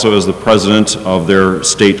checked, also as the president of their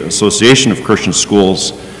state association of Christian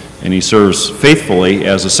schools, and he serves faithfully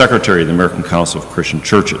as the secretary of the American Council of Christian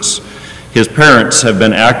Churches. His parents have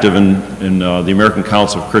been active in the American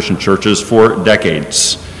Council of Christian Churches for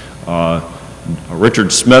decades.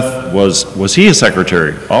 Richard Smith, was he a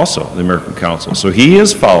secretary also of the American Council? So he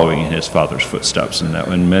is following in his father's footsteps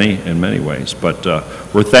in many ways. But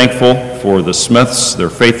we're thankful for the Smiths,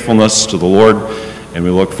 their faithfulness to the Lord, and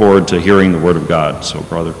we look forward to hearing the Word of God. So,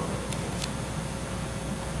 brother.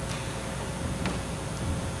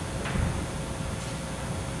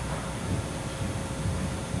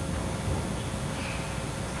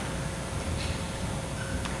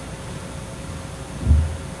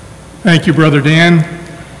 Thank you, Brother Dan.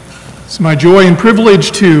 It's my joy and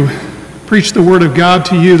privilege to preach the Word of God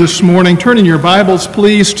to you this morning. Turn in your Bibles,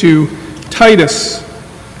 please, to Titus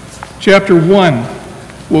chapter 1.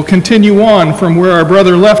 We'll continue on from where our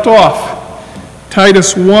brother left off.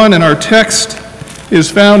 Titus 1, and our text is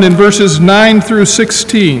found in verses 9 through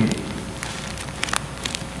 16.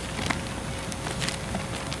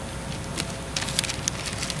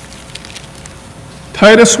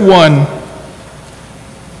 Titus 1,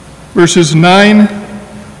 verses 9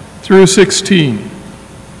 through 16.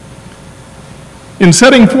 In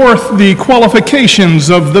setting forth the qualifications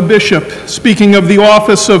of the bishop, speaking of the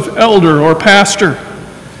office of elder or pastor,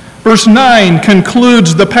 verse 9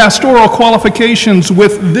 concludes the pastoral qualifications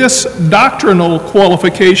with this doctrinal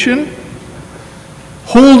qualification: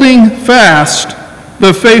 holding fast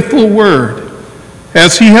the faithful word,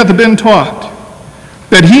 as he hath been taught,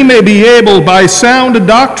 that he may be able by sound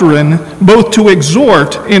doctrine both to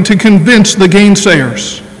exhort and to convince the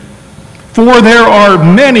gainsayers. For there are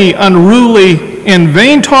many unruly and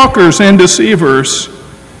vain talkers and deceivers,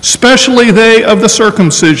 especially they of the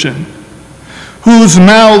circumcision, whose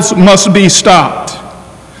mouths must be stopped,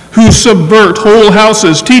 who subvert whole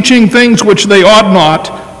houses, teaching things which they ought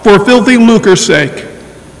not, for filthy lucre's sake.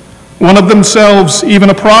 One of themselves, even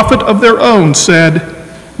a prophet of their own, said,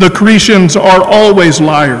 "The Cretians are always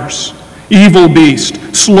liars, evil beasts,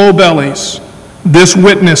 slow bellies. This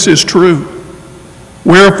witness is true.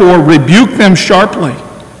 Wherefore rebuke them sharply,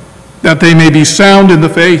 that they may be sound in the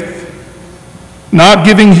faith, not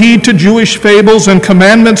giving heed to Jewish fables and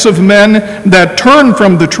commandments of men that turn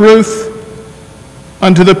from the truth.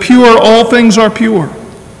 Unto the pure all things are pure,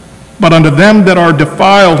 but unto them that are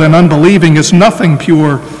defiled and unbelieving is nothing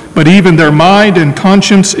pure, but even their mind and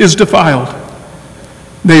conscience is defiled.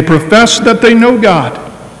 They profess that they know God,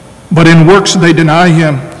 but in works they deny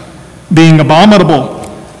him, being abominable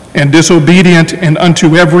and disobedient, and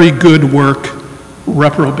unto every good work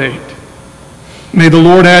reprobate." May the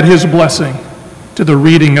Lord add his blessing to the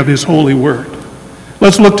reading of his holy word.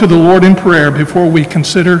 Let's look to the Lord in prayer before we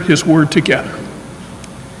consider his word together.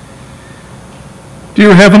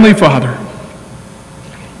 Dear Heavenly Father,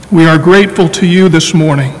 we are grateful to you this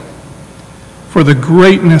morning for the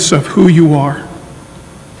greatness of who you are.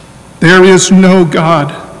 There is no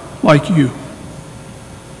God like you.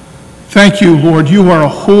 Thank you, Lord. You are a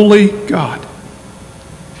holy God.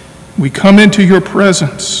 We come into your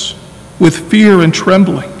presence with fear and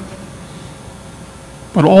trembling,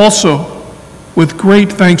 but also with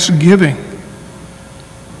great thanksgiving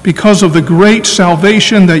because of the great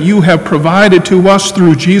salvation that you have provided to us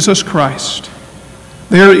through Jesus Christ.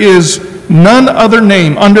 There is none other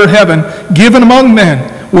name under heaven given among men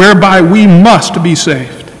whereby we must be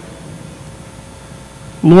saved.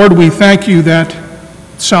 Lord, we thank you that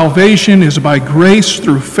salvation is by grace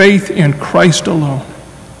through faith in Christ alone,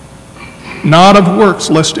 not of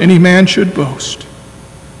works, lest any man should boast.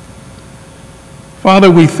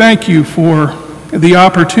 Father, we thank you for the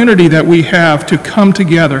opportunity that we have to come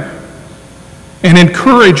together and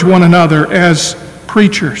encourage one another as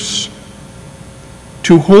preachers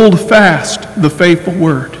to hold fast the faithful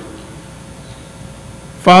word.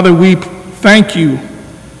 Father, we thank you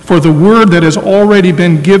for the word that has already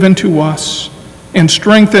been given to us and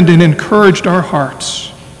strengthened and encouraged our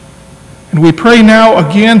hearts. And we pray now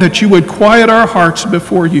again that you would quiet our hearts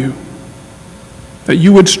before you, that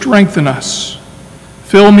you would strengthen us.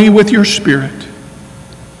 Fill me with your Spirit.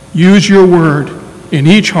 Use your word in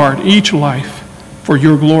each heart, each life, for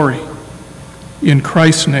your glory. In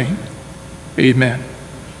Christ's name, amen.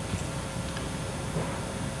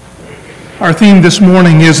 Our theme this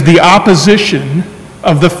morning is the opposition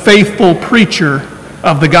of the faithful preacher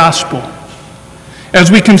of the gospel. As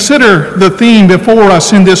we consider the theme before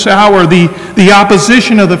us in this hour, the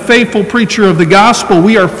opposition of the faithful preacher of the gospel,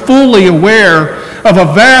 we are fully aware of a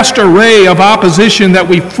vast array of opposition that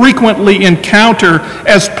we frequently encounter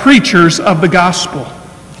as preachers of the gospel.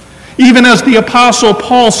 Even as the Apostle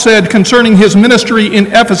Paul said concerning his ministry in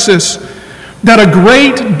Ephesus, that a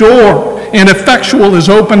great door and effectual is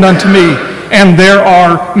opened unto me, and there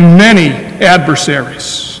are many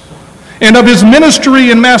adversaries. And of his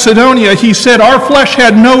ministry in Macedonia, he said, our flesh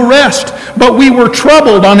had no rest, but we were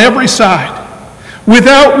troubled on every side.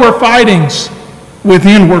 Without were fightings,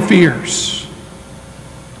 within were fears.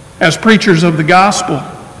 As preachers of the gospel,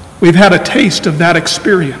 we've had a taste of that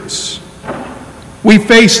experience. We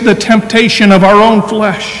face the temptation of our own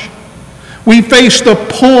flesh. We face the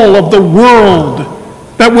pull of the world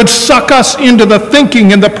that would suck us into the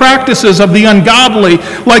thinking and the practices of the ungodly,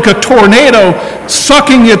 like a tornado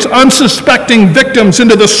sucking its unsuspecting victims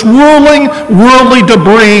into the swirling, worldly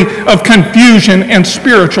debris of confusion and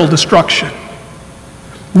spiritual destruction.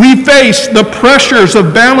 We face the pressures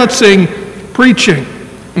of balancing preaching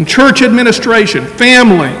and church administration,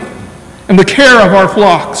 family, and the care of our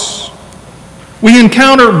flocks. We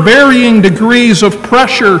encounter varying degrees of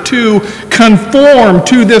pressure to conform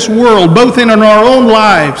to this world, both in our own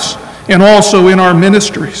lives and also in our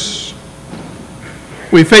ministries.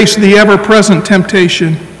 We face the ever-present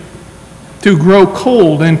temptation to grow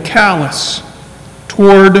cold and callous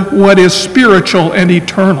toward what is spiritual and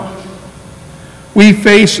eternal. We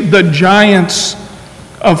face the giants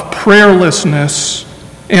of prayerlessness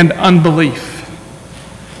and unbelief.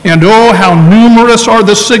 And oh, how numerous are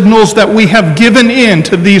the signals that we have given in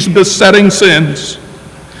to these besetting sins.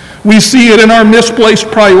 We see it in our misplaced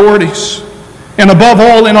priorities, and above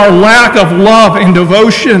all in our lack of love and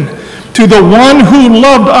devotion to the one who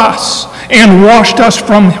loved us and washed us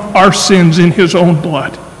from our sins in his own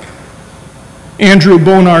blood. Andrew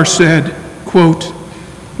Bonar said, quote,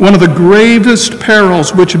 one of the gravest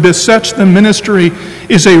perils which besets the ministry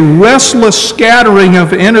is a restless scattering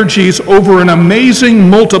of energies over an amazing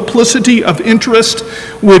multiplicity of interest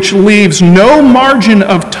which leaves no margin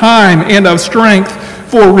of time and of strength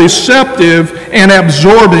for receptive and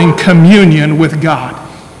absorbing communion with God.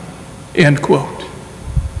 End quote.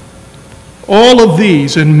 All of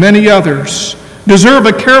these and many others deserve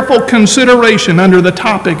a careful consideration under the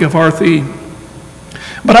topic of our theme.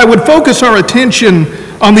 But I would focus our attention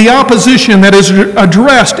on the opposition that is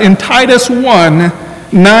addressed in Titus 1,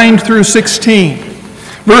 9 through 16.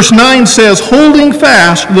 Verse 9 says, holding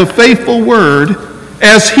fast the faithful word,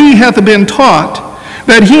 as he hath been taught,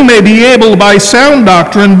 that he may be able by sound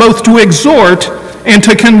doctrine both to exhort and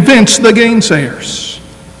to convince the gainsayers.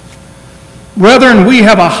 Brethren, we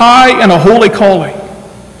have a high and a holy calling.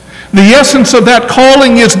 The essence of that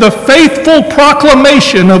calling is the faithful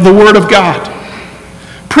proclamation of the Word of God.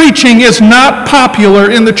 Preaching is not popular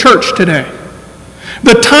in the church today.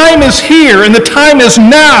 The time is here and the time is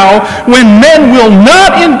now when men will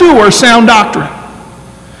not endure sound doctrine.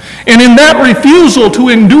 And in that refusal to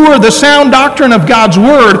endure the sound doctrine of God's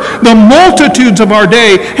Word, the multitudes of our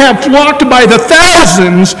day have flocked by the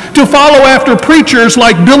thousands to follow after preachers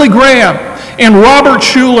like Billy Graham and Robert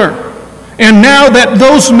Schuller. And now that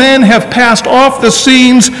those men have passed off the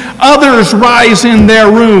scenes, others rise in their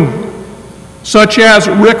room, such as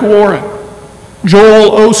Rick Warren,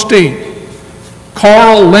 Joel Osteen,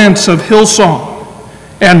 Carl Lentz of Hillsong,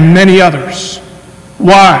 and many others.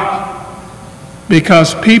 Why?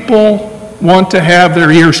 Because people want to have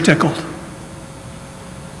their ears tickled.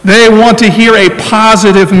 They want to hear a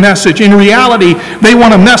positive message. In reality, they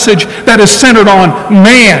want a message that is centered on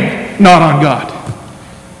man, not on God.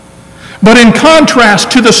 But in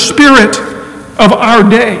contrast to the spirit of our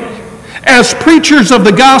day, as preachers of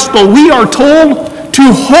the gospel, we are told to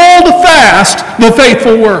hold fast the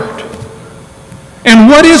faithful word. And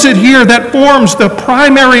what is it here that forms the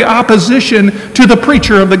primary opposition to the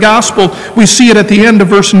preacher of the gospel? We see it at the end of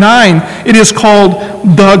verse 9. It is called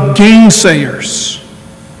the gainsayers.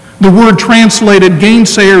 The word translated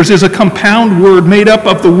gainsayers is a compound word made up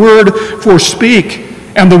of the word for speak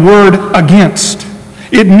and the word against.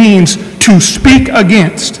 It means to speak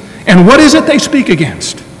against. And what is it they speak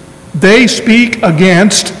against? They speak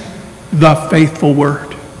against the faithful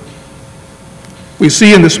word. We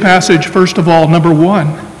see in this passage, first of all, number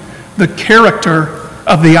one, the character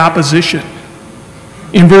of the opposition.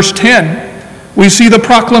 In verse 10, we see the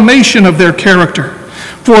proclamation of their character.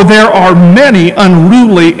 For there are many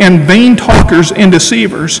unruly and vain talkers and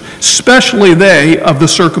deceivers, especially they of the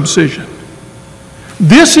circumcision.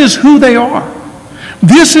 This is who they are.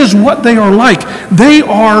 This is what they are like. They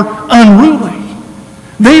are unruly.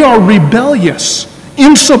 They are rebellious,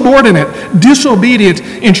 insubordinate, disobedient.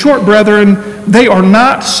 In short, brethren, they are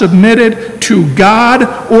not submitted to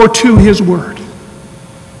God or to His Word.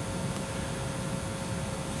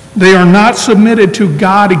 They are not submitted to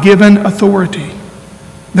God-given authority.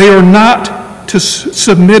 They are not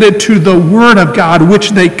submitted to the Word of God,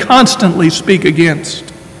 which they constantly speak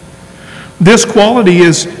against. This quality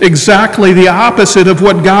is exactly the opposite of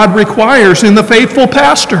what God requires in the faithful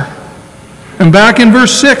pastor. And back in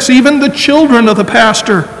verse 6, even the children of the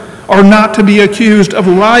pastor are not to be accused of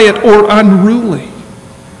riot or unruly.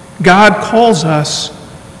 God calls us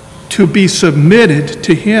to be submitted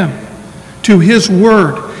to Him, to His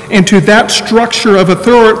Word, and to that structure of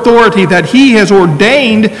authority that He has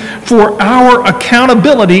ordained for our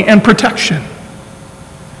accountability and protection.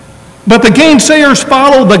 But the gainsayers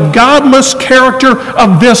follow the godless character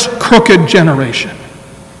of this crooked generation.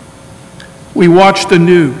 We watch the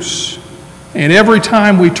news, and every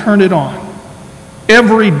time we turn it on,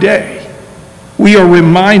 every day, we are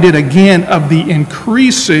reminded again of the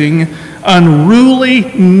increasing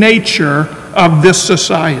unruly nature of this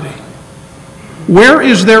society. Where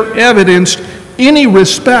is there evidenced any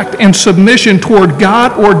respect and submission toward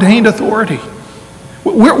God-ordained authority?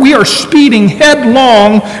 We are speeding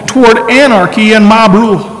headlong toward anarchy and mob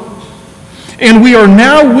rule. And we are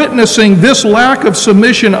now witnessing this lack of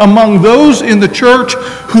submission among those in the church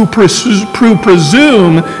who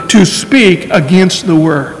presume to speak against the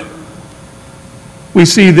Word. We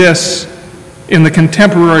see this in the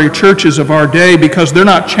contemporary churches of our day because they're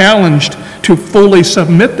not challenged to fully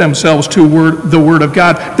submit themselves to the Word of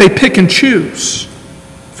God. They pick and choose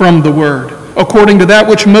from the Word according to that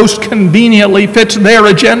which most conveniently fits their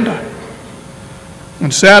agenda.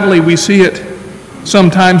 And sadly, we see it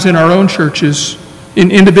sometimes in our own churches,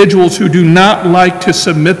 in individuals who do not like to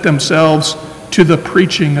submit themselves to the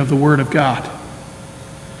preaching of the Word of God.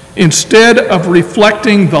 Instead of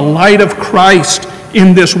reflecting the light of Christ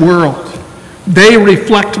in this world, they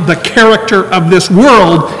reflect the character of this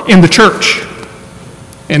world in the church.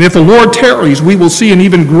 And if the Lord tarries, we will see an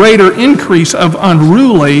even greater increase of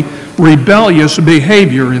unruly, rebellious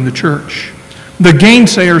behavior in the church. The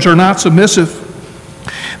gainsayers are not submissive.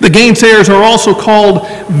 The gainsayers are also called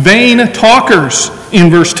vain talkers in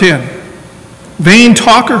verse 10. Vain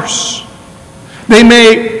talkers. They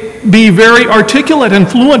may be very articulate and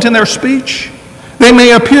fluent in their speech. They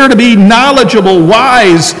may appear to be knowledgeable,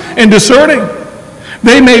 wise, and discerning.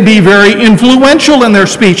 They may be very influential in their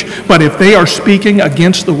speech, but if they are speaking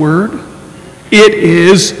against the Word, it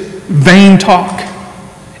is vain talk.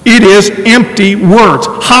 It is empty words,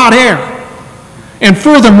 hot air. And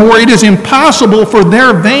furthermore, it is impossible for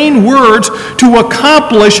their vain words to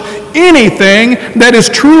accomplish anything that is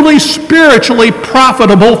truly spiritually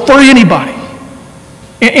profitable for anybody.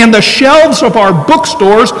 And the shelves of our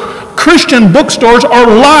bookstores, Christian bookstores, are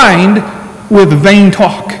lined with vain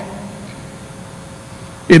talk.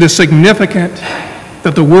 It is significant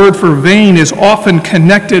that the word for vain is often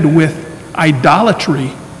connected with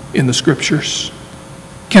idolatry in the Scriptures.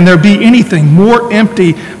 Can there be anything more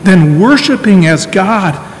empty than worshiping as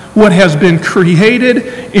God what has been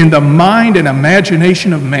created in the mind and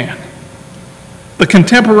imagination of man? The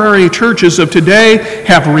contemporary churches of today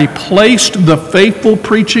have replaced the faithful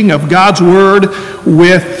preaching of God's Word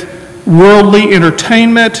with worldly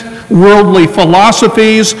entertainment, worldly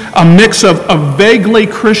philosophies, a mix of vaguely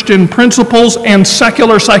Christian principles and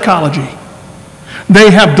secular psychology. They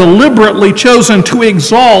have deliberately chosen to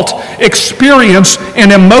exalt experience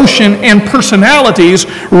and emotion and personalities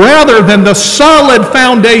rather than the solid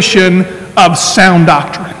foundation of sound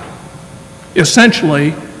doctrine.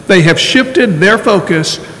 Essentially, they have shifted their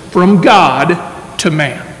focus from God to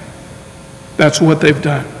man. That's what they've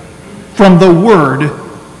done. From the Word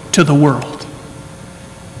to the world.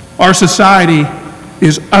 Our society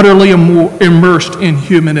is utterly immersed in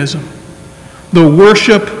humanism, the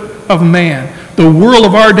worship of man. The world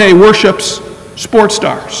of our day worships sports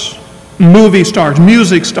stars, movie stars,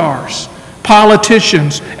 music stars,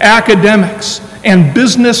 politicians, academics, and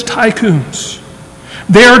business tycoons.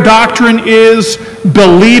 Their doctrine is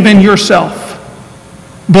believe in yourself.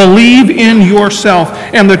 Believe in yourself.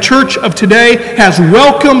 And the church of today has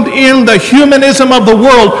welcomed in the humanism of the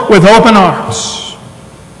world with open arms.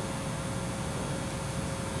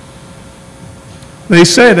 They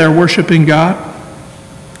say they're worshiping God.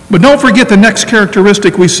 But don't forget the next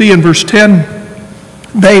characteristic we see in verse 10.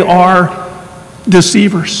 They are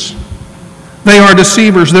deceivers. They are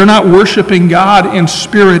deceivers. They're not worshiping God in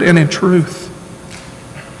spirit and in truth.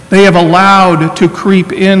 They have allowed to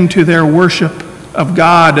creep into their worship of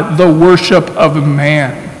God the worship of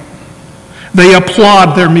man. They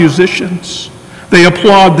applaud their musicians. They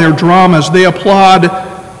applaud their dramas. They applaud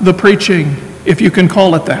the preaching, if you can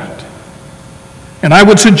call it that. And I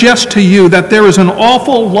would suggest to you that there is an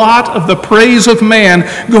awful lot of the praise of man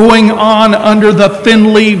going on under the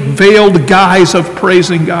thinly veiled guise of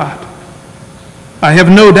praising God. I have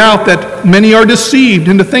no doubt that many are deceived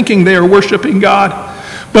into thinking they are worshiping God,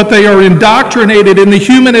 but they are indoctrinated in the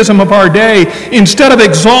humanism of our day. Instead of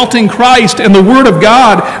exalting Christ and the Word of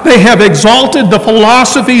God, they have exalted the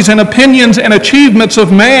philosophies and opinions and achievements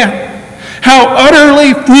of man. How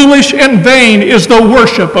utterly foolish and vain is the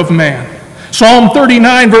worship of man. Psalm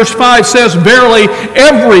 39 verse 5 says, "Verily,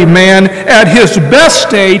 every man at his best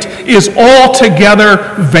state is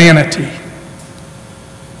altogether vanity."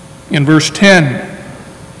 In verse 10,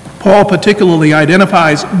 Paul particularly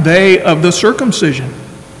identifies they of the circumcision.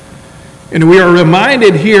 And we are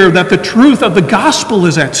reminded here that the truth of the gospel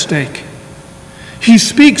is at stake. He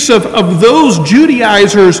speaks of those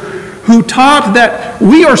Judaizers who taught that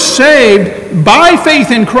we are saved by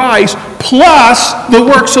faith in Christ plus the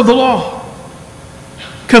works of the law.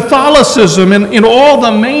 Catholicism and in all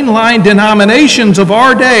the mainline denominations of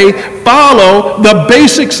our day follow the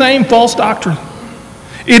basic same false doctrine.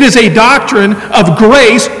 It is a doctrine of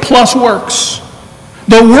grace plus works.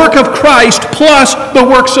 The work of Christ plus the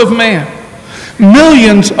works of man.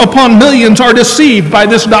 Millions upon millions are deceived by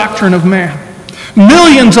this doctrine of man.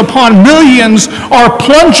 Millions upon millions are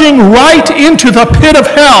plunging right into the pit of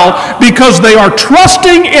hell because they are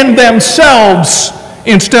trusting in themselves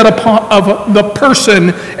instead of the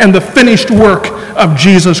person and the finished work of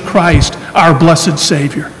Jesus Christ, our blessed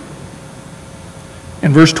Savior.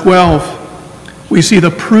 In verse 12, we see the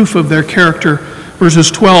proof of their character. Verses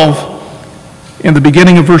 12 and the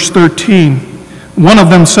beginning of verse 13. One of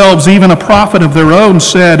themselves, even a prophet of their own,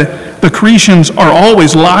 said, "The Cretans are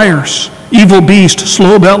always liars, evil beasts,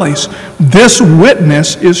 slow bellies. This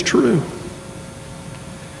witness is true."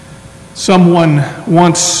 Someone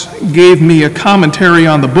once gave me a commentary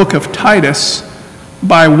on the book of Titus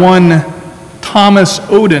by one Thomas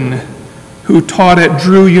Oden, who taught at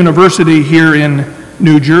Drew University here in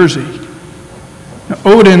New Jersey. Now,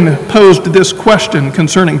 Oden posed this question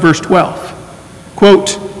concerning verse 12.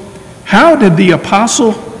 Quote, "How did the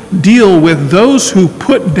apostle deal with those who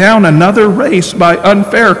put down another race by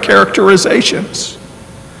unfair characterizations?"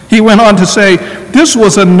 He went on to say, "This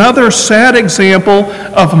was another sad example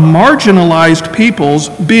of marginalized peoples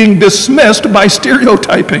being dismissed by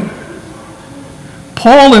stereotyping."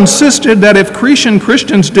 Paul insisted that if Cretan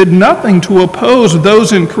Christians did nothing to oppose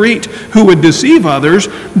those in Crete who would deceive others,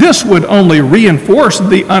 this would only reinforce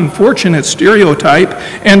the unfortunate stereotype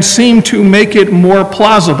and seem to make it more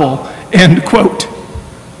plausible. End quote.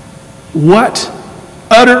 What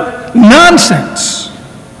utter nonsense!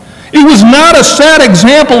 It was not a sad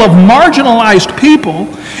example of marginalized people.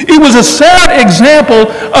 It was a sad example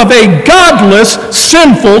of a godless,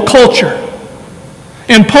 sinful culture.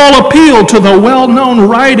 And Paul appealed to the well-known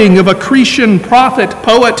writing of a Cretan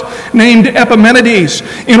poet named Epimenides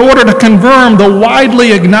in order to confirm the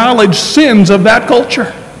widely acknowledged sins of that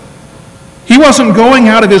culture. He wasn't going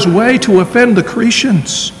out of his way to offend the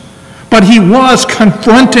Cretans, but he was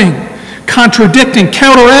confronting, contradicting,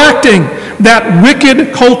 counteracting that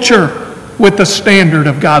wicked culture with the standard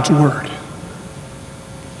of God's Word.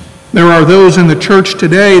 There are those in the church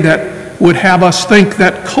today that would have us think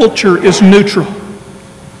that culture is neutral,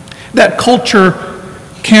 that culture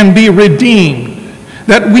can be redeemed,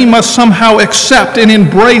 that we must somehow accept and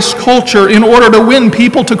embrace culture in order to win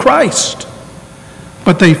people to Christ.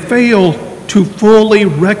 But they fail to fully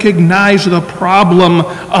recognize the problem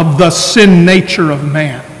of the sin nature of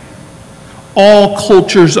man. All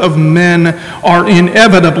cultures of men are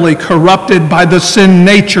inevitably corrupted by the sin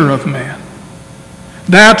nature of man.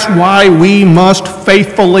 That's why we must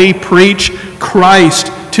faithfully preach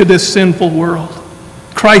Christ to this sinful world.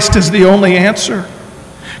 Christ is the only answer.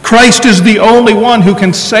 Christ is the only one who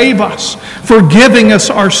can save us, forgiving us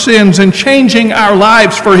our sins and changing our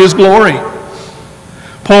lives for His glory.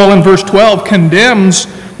 Paul in verse 12 condemns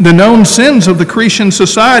the known sins of the Cretan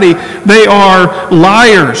society. They are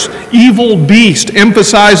liars, evil beasts,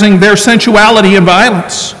 emphasizing their sensuality and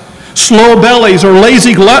violence, slow bellies or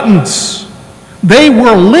lazy gluttons. They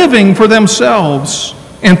were living for themselves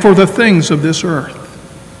and for the things of this earth.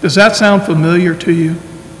 Does that sound familiar to you?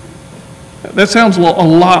 That sounds a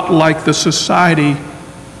lot like the society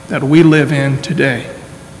that we live in today,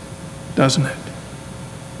 doesn't it?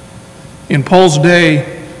 In Paul's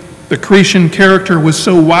day, the Cretan character was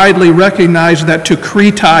so widely recognized that to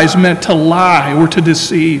cretize meant to lie or to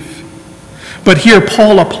deceive. But here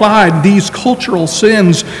Paul applied these cultural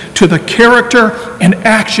sins to the character and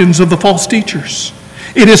actions of the false teachers.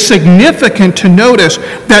 It is significant to notice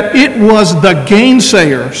that it was the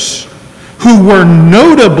gainsayers who were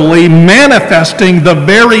notably manifesting the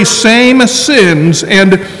very same sins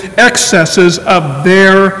and excesses of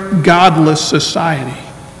their godless society.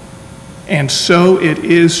 And so it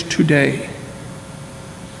is today.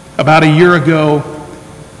 About a year ago,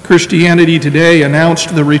 Christianity Today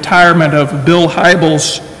announced the retirement of Bill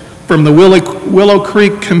Hybels from the Willow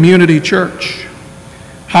Creek Community Church.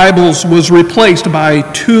 Hybels was replaced by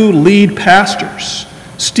two lead pastors,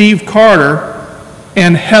 Steve Carter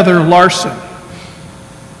and Heather Larson.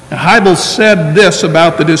 Now, Hybels said this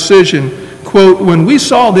about the decision, quote, "When we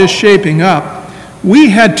saw this shaping up,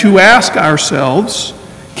 we had to ask ourselves,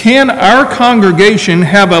 can our congregation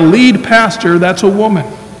have a lead pastor that's a woman?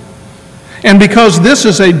 And because this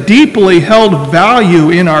is a deeply held value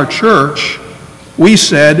in our church, we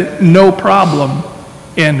said, no problem,"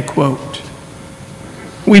 end quote.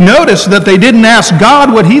 We notice that they didn't ask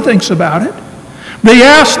God what he thinks about it. They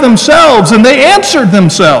asked themselves and they answered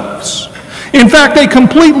themselves. In fact, they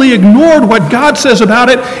completely ignored what God says about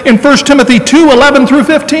it in 1 Timothy 2:11 through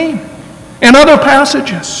 15 and other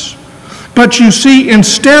passages. But you see,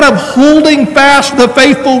 instead of holding fast the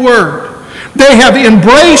faithful word, they have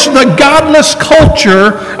embraced the godless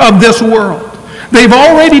culture of this world. They've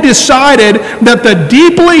already decided that the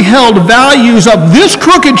deeply held values of this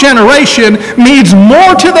crooked generation means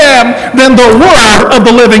more to them than the word of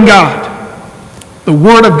the living God. The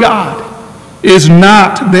word of God is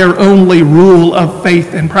not their only rule of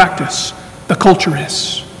faith and practice. The culture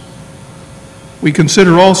is. We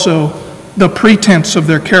consider also the pretense of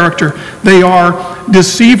their character. They are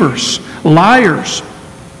deceivers, liars.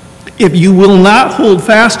 If you will not hold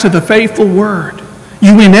fast to the faithful word,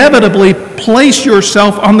 you inevitably place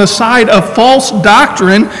yourself on the side of false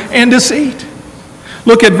doctrine and deceit.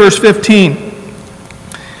 Look at verse 15.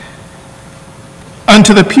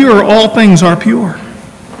 Unto the pure all things are pure,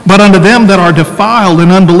 but unto them that are defiled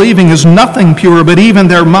and unbelieving is nothing pure, but even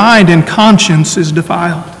their mind and conscience is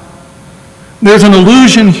defiled. There's an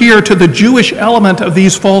allusion here to the Jewish element of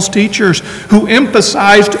these false teachers who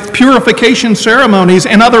emphasized purification ceremonies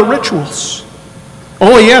and other rituals.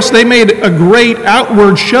 Oh yes, they made a great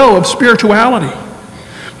outward show of spirituality,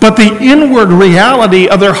 but the inward reality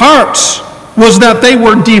of their hearts was that they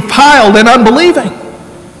were defiled and unbelieving.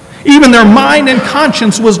 Even their mind and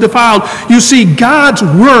conscience was defiled. You see, God's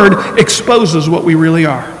word exposes what we really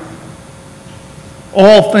are.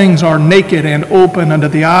 All things are naked and open unto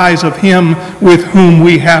the eyes of him with whom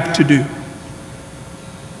we have to do.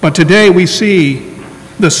 But today we see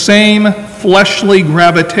the same fleshly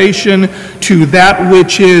gravitation to that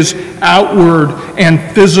which is outward and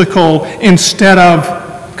physical instead of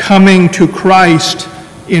coming to Christ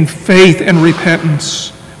in faith and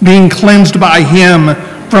repentance, being cleansed by him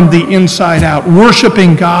from the inside out,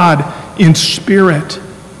 worshiping God in spirit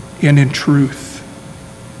and in truth.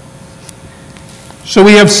 So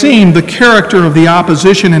we have seen the character of the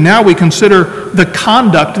opposition, and now we consider the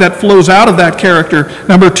conduct that flows out of that character.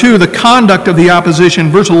 Number 2, the conduct of the opposition.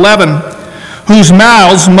 Verse 11, whose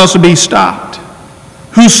mouths must be stopped,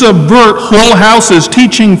 who subvert whole houses,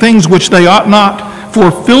 teaching things which they ought not, for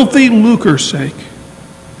filthy lucre's sake.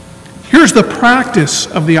 Here's the practice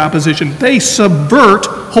of the opposition. They subvert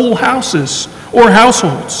whole houses or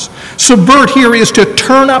households. Subvert here is to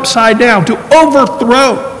turn upside down, to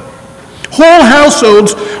overthrow. Whole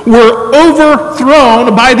households were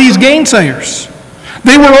overthrown by these gainsayers.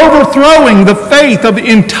 They were overthrowing the faith of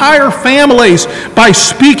entire families by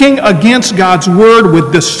speaking against God's word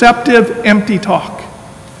with deceptive, empty talk.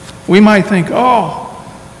 We might think, oh,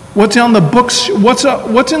 what's on the books? What's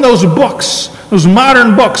in those books, those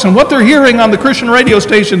modern books, and what they're hearing on the Christian radio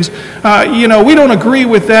stations? We don't agree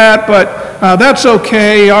with that, but that's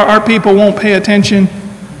okay. Our people won't pay attention.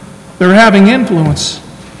 They're having influence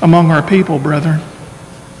among our people, brethren.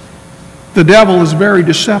 The devil is very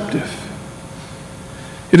deceptive.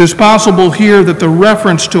 It is possible here that the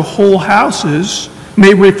reference to whole houses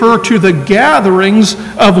may refer to the gatherings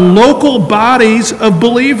of local bodies of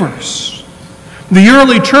believers. The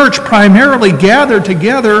early church primarily gathered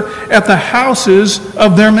together at the houses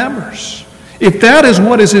of their members. If that is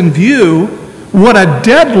what is in view, what a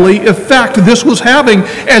deadly effect this was having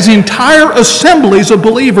as entire assemblies of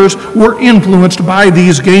believers were influenced by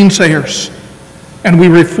these gainsayers. And we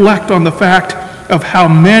reflect on the fact of how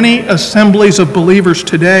many assemblies of believers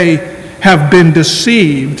today have been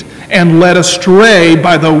deceived and led astray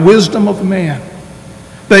by the wisdom of man.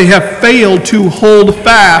 They have failed to hold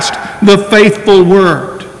fast the faithful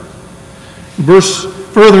word.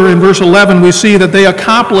 Further in verse 11, we see that they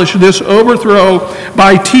accomplish this overthrow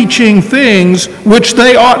by teaching things which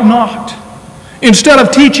they ought not. Instead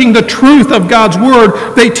of teaching the truth of God's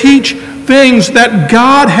word, they teach things that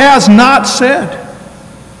God has not said.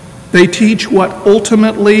 They teach what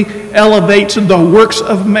ultimately elevates the works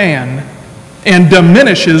of man and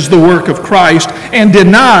diminishes the work of Christ and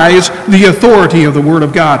denies the authority of the Word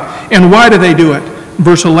of God. And why do they do it?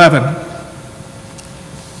 Verse 11.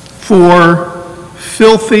 For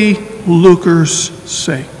filthy lucre's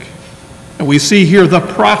sake. And we see here the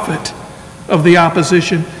prophet of the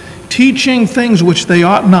opposition teaching things which they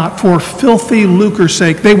ought not for filthy lucre's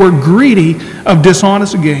sake. They were greedy of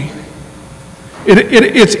dishonest gain.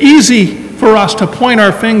 It's easy for us to point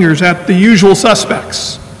our fingers at the usual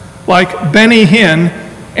suspects, like Benny Hinn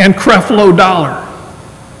and Creflo Dollar,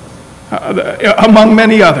 among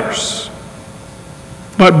many others.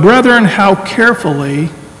 But brethren, how carefully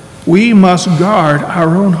we must guard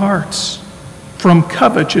our own hearts from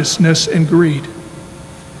covetousness and greed.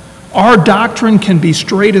 Our doctrine can be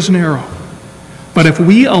straight as an arrow, but if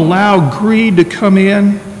we allow greed to come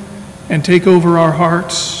in and take over our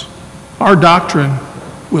hearts, our doctrine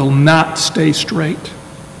will not stay straight.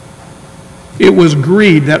 It was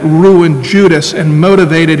greed that ruined Judas and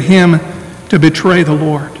motivated him to betray the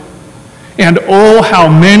Lord. And oh, how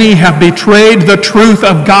many have betrayed the truth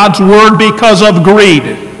of God's word because of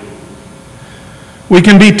greed. We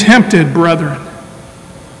can be tempted, brethren,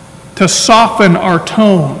 to soften our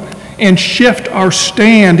tone and shift our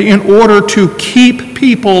stand in order to keep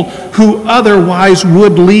people who otherwise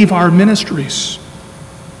would leave our ministries.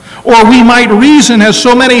 Or we might reason, as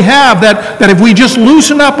so many have, that if we just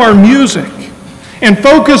loosen up our music and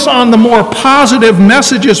focus on the more positive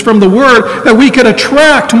messages from the Word, that we could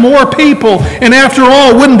attract more people. And after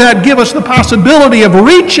all, wouldn't that give us the possibility of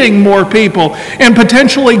reaching more people and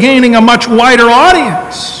potentially gaining a much wider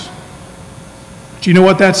audience? Do you know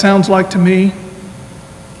what that sounds like to me?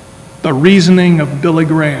 The reasoning of Billy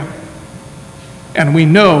Graham. And we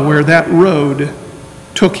know where that road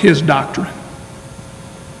took his doctrine.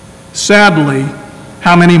 Sadly,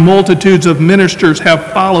 how many multitudes of ministers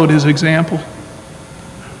have followed his example.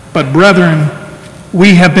 But brethren,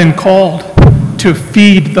 we have been called to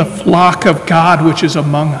feed the flock of God which is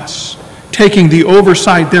among us, taking the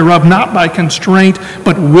oversight thereof not by constraint,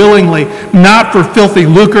 but willingly, not for filthy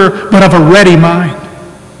lucre, but of a ready mind.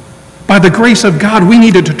 By the grace of God, we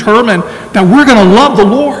need to determine that we're going to love the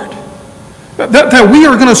Lord. That we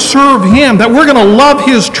are going to serve Him, that we're going to love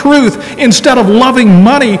His truth instead of loving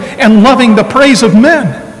money and loving the praise of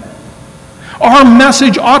men. Our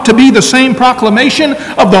message ought to be the same proclamation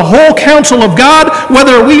of the whole counsel of God,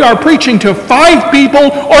 whether we are preaching to 5 people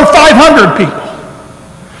or 500 people.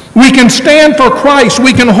 We can stand for Christ.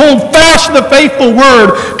 We can hold fast the faithful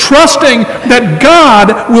word, trusting that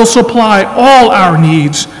God will supply all our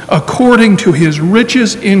needs according to His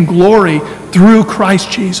riches in glory through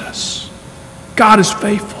Christ Jesus. God is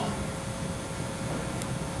faithful.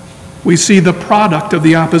 We see the product of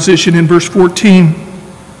the opposition in verse 14.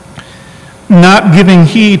 Not giving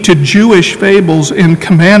heed to Jewish fables and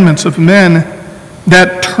commandments of men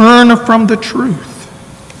that turn from the truth.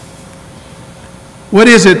 What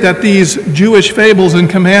is it that these Jewish fables and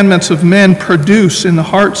commandments of men produce in the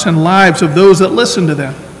hearts and lives of those that listen to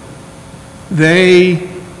them? They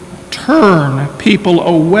turn people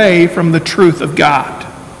away from the truth of God.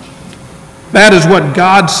 That is what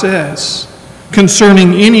God says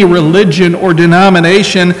concerning any religion or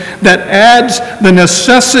denomination that adds the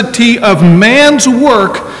necessity of man's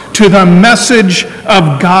work to the message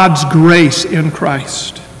of God's grace in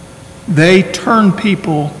Christ. They turn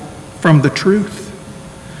people from the truth.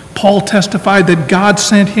 Paul testified that God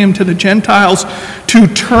sent him to the Gentiles to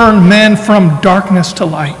turn men from darkness to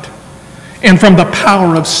light and from the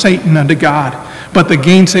power of Satan unto God. But the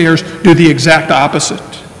gainsayers do the exact opposite.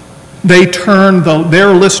 They turn their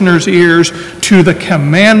listeners' ears to the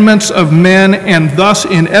commandments of men, and thus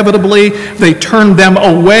inevitably they turn them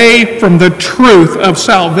away from the truth of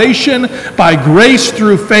salvation by grace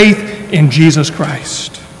through faith in Jesus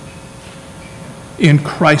Christ. In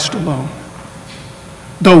Christ alone.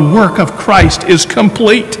 The work of Christ is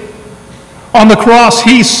complete. On the cross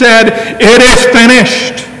He said, "It is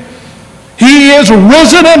finished." He is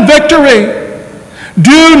risen in victory.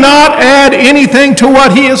 Do not add anything to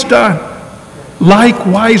what He has done.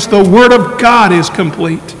 Likewise, the Word of God is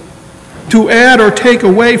complete. To add or take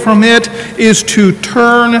away from it is to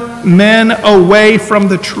turn men away from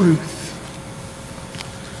the truth.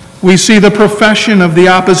 We see the profession of the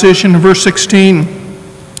opposition in verse 16.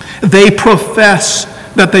 They profess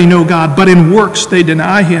that they know God, but in works they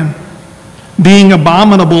deny him, being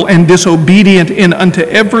abominable and disobedient in unto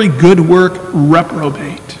every good work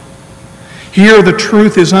reprobate. Here the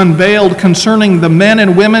truth is unveiled concerning the men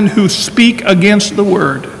and women who speak against the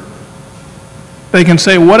word. They can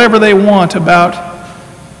say whatever they want about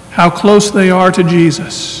how close they are to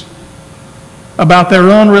Jesus, about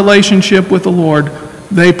their own relationship with the Lord.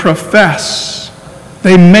 They profess.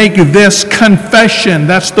 They make this confession.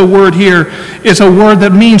 That's the word here. It's a word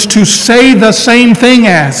that means to say the same thing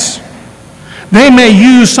as. They may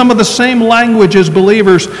use some of the same language as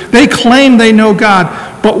believers. They claim they know God,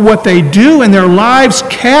 but what they do in their lives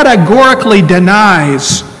categorically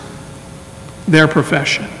denies their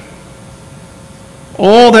profession.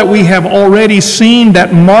 All that we have already seen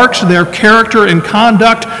that marks their character and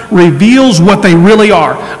conduct reveals what they really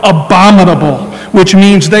are: abominable, which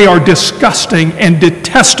means they are disgusting and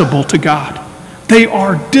detestable to God. They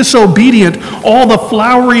are disobedient. All the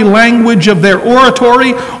flowery language of their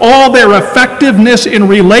oratory, all their effectiveness in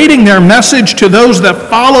relating their message to those that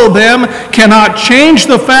follow them cannot change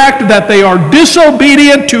the fact that they are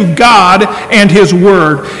disobedient to God and his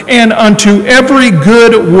word, and unto every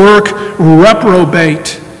good work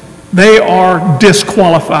reprobate. They are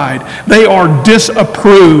disqualified. They are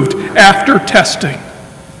disapproved after testing.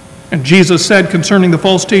 And Jesus said concerning the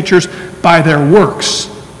false teachers, by their works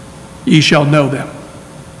ye shall know them.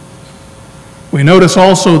 We notice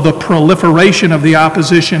also the proliferation of the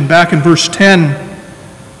opposition back in verse 10.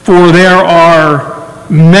 For there are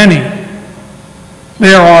many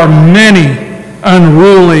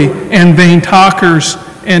unruly and vain talkers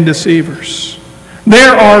and deceivers.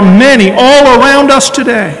 There are many all around us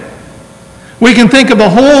today. We can think of the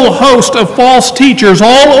whole host of false teachers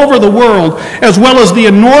all over the world, as well as the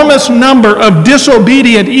enormous number of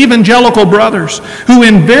disobedient evangelical brothers who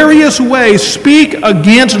in various ways speak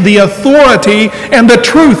against the authority and the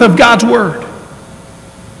truth of God's Word.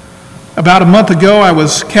 About a month ago, I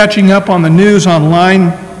was catching up on the news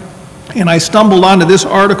online, and I stumbled onto this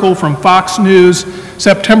article from Fox News,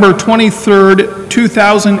 September 23rd,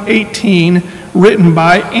 2018, written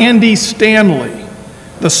by Andy Stanley,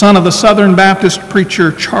 the son of the Southern Baptist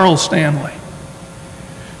preacher Charles Stanley.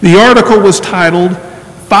 The article was titled,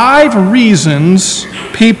 5 Reasons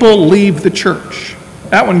People Leave the Church.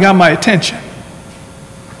 That one got my attention.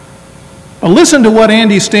 Well, listen to what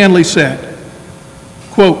Andy Stanley said.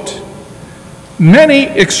 Quote, many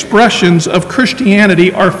expressions of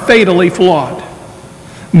Christianity are fatally flawed.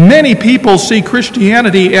 Many people see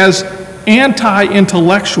Christianity as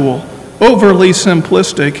anti-intellectual, overly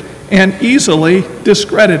simplistic, and easily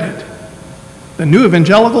discredited. The new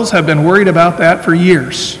evangelicals have been worried about that for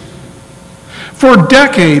years. For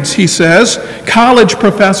decades, he says, college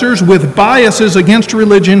professors with biases against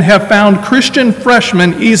religion have found Christian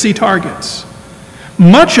freshmen easy targets.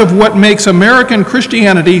 Much of what makes American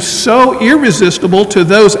Christianity so irresistible to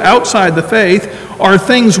those outside the faith are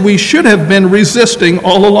things we should have been resisting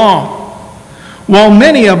all along. While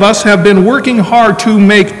many of us have been working hard to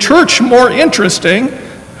make church more interesting,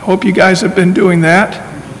 I hope you guys have been doing that.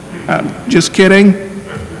 Just kidding.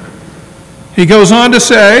 He goes on to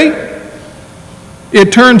say,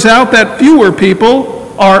 it turns out that fewer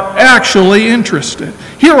people are actually interested.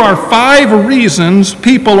 Here are 5 reasons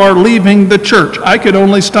people are leaving the church. I could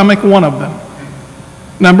only stomach one of them.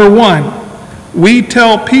 Number 1, we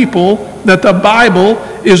tell people that the Bible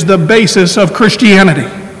is the basis of Christianity.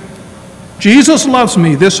 Jesus loves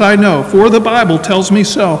me, this I know, for the Bible tells me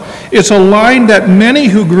so. It's a line that many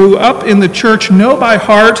who grew up in the church know by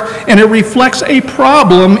heart, and it reflects a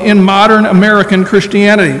problem in modern American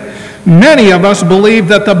Christianity. Many of us believe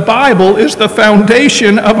that the Bible is the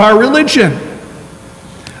foundation of our religion.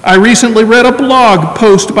 I recently read a blog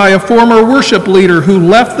post by a former worship leader who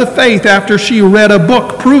left the faith after she read a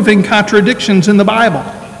book proving contradictions in the Bible.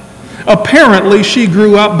 Apparently, she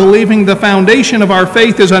grew up believing the foundation of our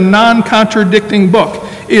faith is a non-contradicting book.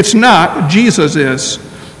 It's not, Jesus is.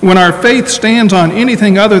 When our faith stands on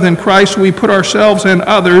anything other than Christ, we put ourselves and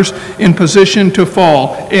others in position to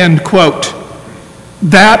fall. End quote.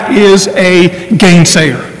 That is a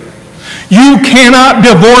gainsayer. You cannot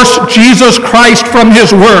divorce Jesus Christ from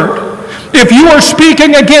his word. If you are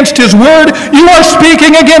speaking against his word, you are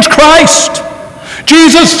speaking against Christ.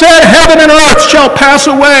 Jesus said, heaven and earth shall pass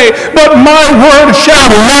away, but my word shall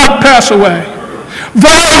not pass away.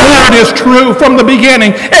 Thy word is true from the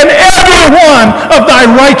beginning, and every one of thy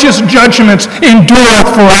righteous judgments endureth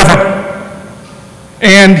forever.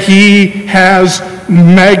 And he has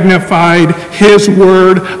magnified his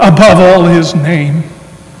word above all his name.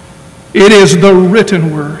 It is the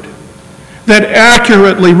written word. that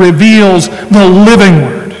accurately reveals the living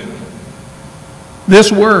Word.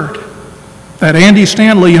 This Word that Andy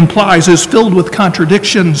Stanley implies is filled with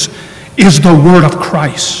contradictions is the Word of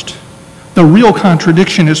Christ. The real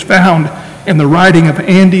contradiction is found in the writing of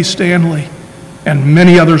Andy Stanley and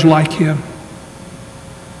many others like him.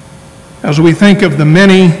 As we think of the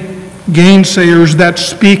many gainsayers that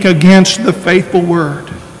speak against the faithful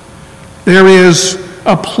Word, there is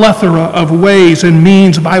a plethora of ways and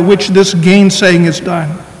means by which this gainsaying is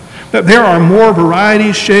done. That there are more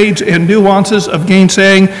varieties, shades, and nuances of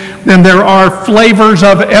gainsaying than there are flavors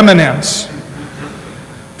of M&Ms.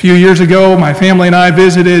 A few years ago, my family and I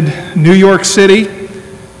visited New York City,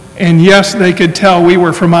 and yes, they could tell we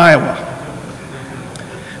were from Iowa.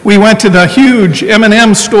 We went to the huge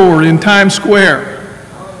M&M store in Times Square.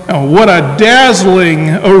 Oh, what a dazzling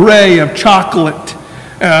array of chocolate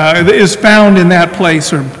is found in that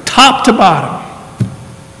place, from top to bottom.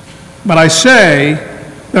 But I say,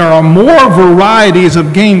 there are more varieties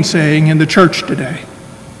of gainsaying in the church today.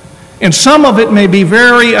 And some of it may be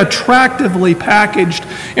very attractively packaged,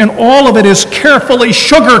 and all of it is carefully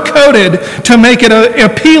sugar-coated to make it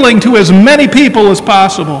appealing to as many people as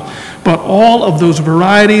possible. But all of those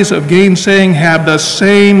varieties of gainsaying have the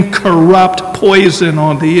same corrupt poison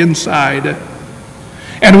on the inside.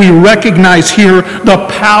 And we recognize here the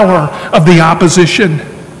power of the opposition.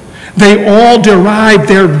 They all derive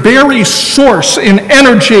their very source and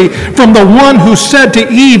energy from the one who said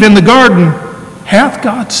to Eve in the garden, "Hath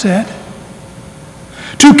God said?"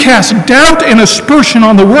 To cast doubt and aspersion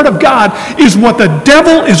on the Word of God is what the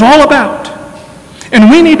devil is all about. And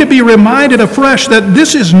we need to be reminded afresh that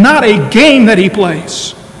this is not a game that he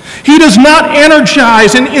plays. He does not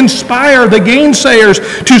energize and inspire the gainsayers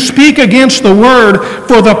to speak against the Word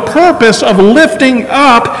for the purpose of lifting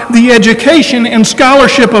up the education and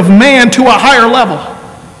scholarship of man to a higher level.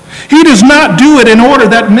 He does not do it in order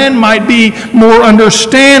that men might be more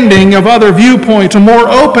understanding of other viewpoints, and more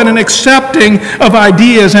open and accepting of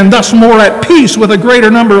ideas, and thus more at peace with a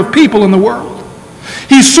greater number of people in the world.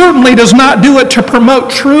 He certainly does not do it to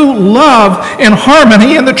promote true love and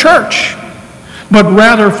harmony in the church. But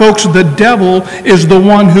rather, folks, the devil is the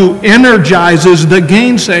one who energizes the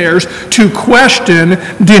gainsayers to question,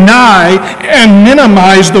 deny, and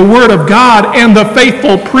minimize the Word of God and the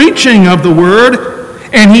faithful preaching of the Word.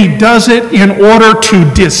 And he does it in order to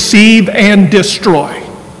deceive and destroy.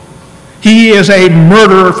 He is a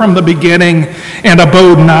murderer from the beginning and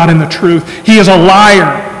abode not in the truth. He is a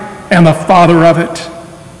liar and the father of it.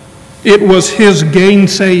 It was his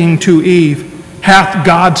gainsaying to Eve, "Hath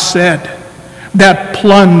God said?" that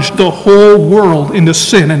plunged the whole world into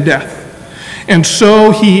sin and death. And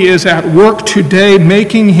so he is at work today,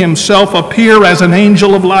 making himself appear as an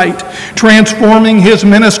angel of light, transforming his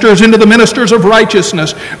ministers into the ministers of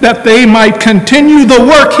righteousness, that they might continue the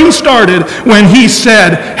work he started when he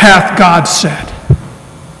said, "Hath God said?"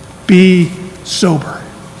 Be sober,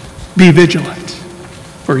 be vigilant,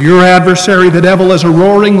 for your adversary, the devil, as a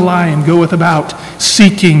roaring lion, goeth about,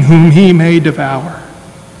 seeking whom he may devour.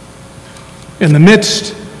 In the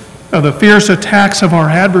midst of the fierce attacks of our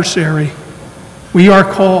adversary, we are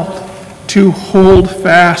called to hold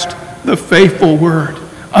fast the faithful Word,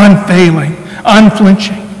 unfailing,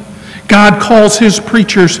 unflinching. God calls his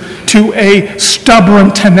preachers to a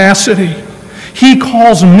stubborn tenacity. He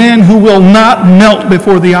calls men who will not melt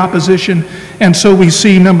before the opposition. And so we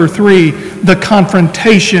see, number 3, the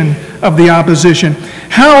confrontation of the opposition.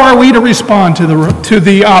 How are we to respond to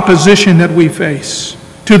the opposition that we face,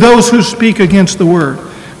 to those who speak against the Word?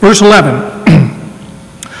 Verse 11.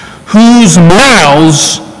 Whose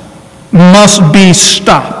mouths must be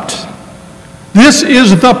stopped. This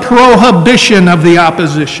is the prohibition of the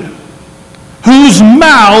opposition. Whose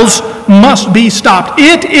mouths must be stopped.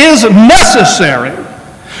 It is necessary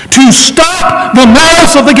to stop the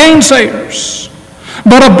mouths of the gainsayers.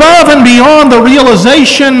 But above and beyond the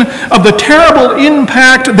realization of the terrible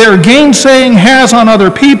impact their gainsaying has on other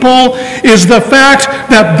people is the fact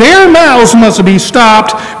that their mouths must be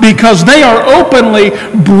stopped because they are openly,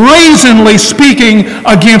 brazenly speaking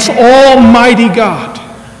against Almighty God.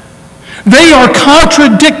 They are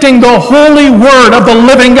contradicting the holy Word of the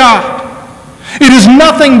living God. It is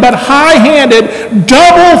nothing but high-handed,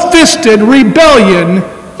 double-fisted rebellion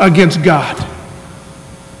against God.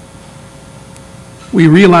 We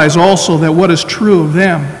realize also that what is true of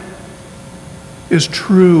them is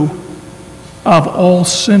true of all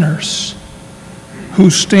sinners who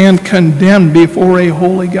stand condemned before a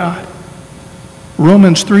holy God.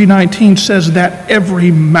 Romans 3:19 says that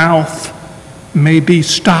every mouth may be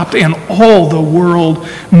stopped and all the world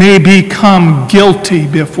may become guilty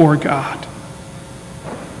before God.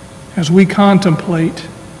 as we contemplate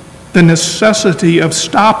the necessity of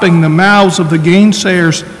stopping the mouths of the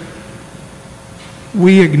gainsayers,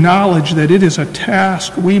 we acknowledge that it is a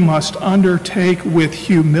task we must undertake with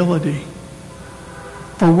humility.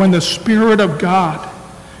 For when the Spirit of God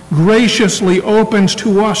graciously opens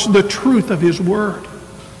to us the truth of His Word,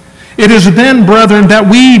 it is then, brethren, that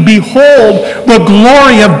we behold the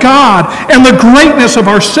glory of God and the greatness of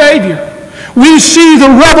our Savior. We see the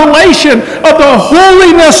revelation of the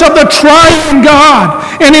holiness of the triune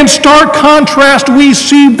God. And in stark contrast, we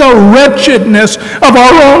see the wretchedness of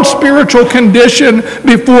our own spiritual condition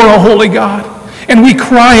before a holy God. And we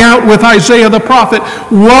cry out with Isaiah the prophet,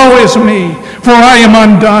 "Woe is me, for I am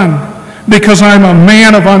undone, because I am a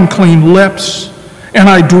man of unclean lips, and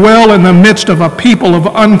I dwell in the midst of a people of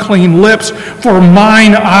unclean lips, for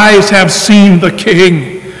mine eyes have seen the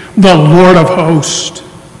King, the Lord of hosts."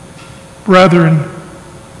 Brethren,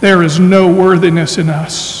 there is no worthiness in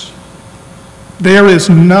us. There is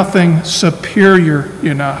nothing superior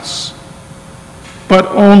in us.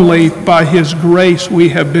 But only by His grace we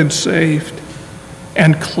have been saved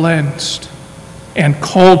and cleansed and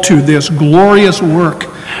called to this glorious work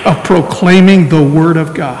of proclaiming the Word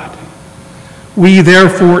of God. We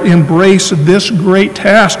therefore embrace this great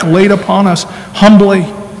task laid upon us humbly,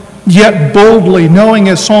 yet boldly, knowing,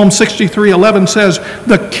 as Psalm 63:11 says,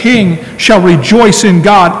 "The king shall rejoice in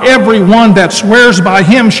God. Every one that swears by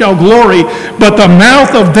Him shall glory. But the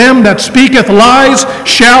mouth of them that speaketh lies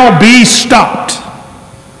shall be stopped."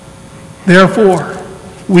 Therefore,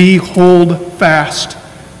 we hold fast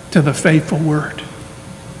to the faithful word.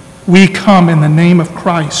 We come in the name of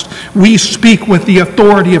Christ. We speak with the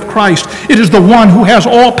authority of Christ. It is the one who has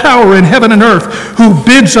all power in heaven and earth who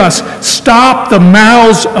bids us stop the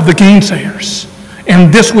mouths of the gainsayers.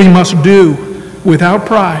 And this we must do without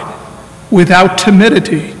pride, without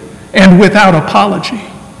timidity, and without apology.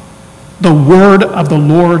 The word of the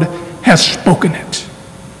Lord has spoken it.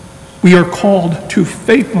 We are called to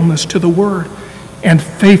faithfulness to the word and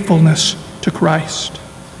faithfulness to Christ.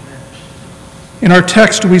 In our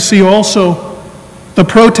text, we see also the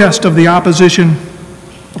protest of the opposition.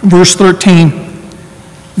 Verse 13,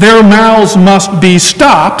 "Their mouths must be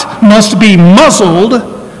stopped, must be muzzled,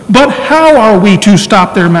 but how are we to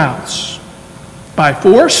stop their mouths? By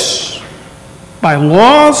force? By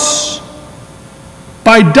laws?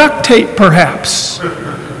 By duct tape, perhaps?"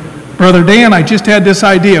 Brother Dan, I just had this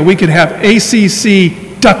idea. We could have ACC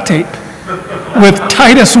duct tape with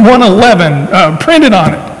Titus 1:11 printed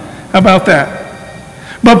on it. How about that?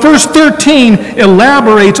 But verse 13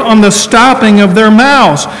 elaborates on the stopping of their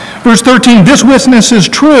mouths. Verse 13, "This witness is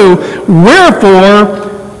true, wherefore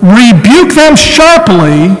rebuke them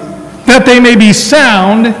sharply, that they may be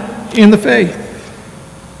sound in the faith."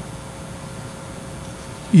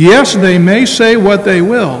 Yes, they may say what they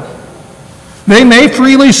will. They may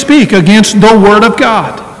freely speak against the Word of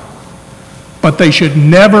God. But they should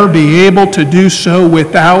never be able to do so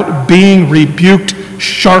without being rebuked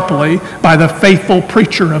sharply by the faithful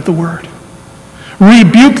preacher of the Word.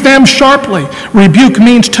 Rebuke them sharply. Rebuke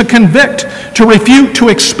means to convict, to refute, to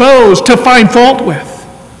expose, to find fault with.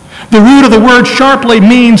 The root of the word sharply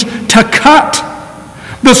means to cut.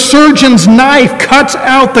 The surgeon's knife cuts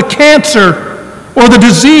out the cancer or the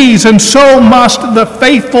disease, and so must the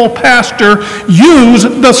faithful pastor use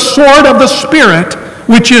the sword of the Spirit,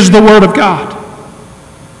 which is the Word of God.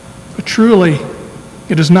 But truly,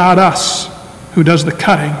 it is not us who does the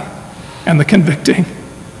cutting and the convicting.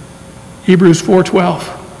 Hebrews 4:12,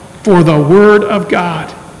 "For the Word of God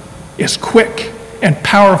is quick and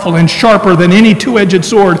powerful and sharper than any two-edged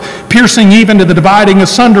sword, piercing even to the dividing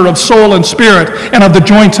asunder of soul and spirit and of the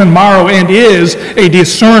joints and marrow, and is a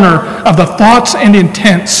discerner of the thoughts and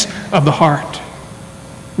intents of the heart."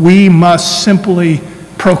 We must simply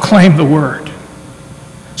proclaim the Word.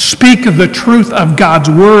 Speak the truth of God's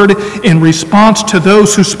Word in response to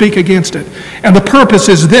those who speak against it. And the purpose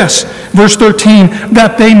is this, verse 13,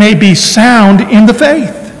 "that they may be sound in the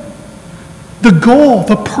faith." The goal,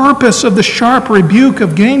 the purpose of the sharp rebuke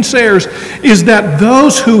of gainsayers is that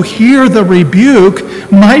those who hear the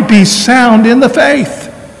rebuke might be sound in the faith.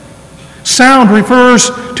 Sound refers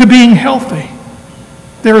to being healthy.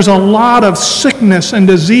 There is a lot of sickness and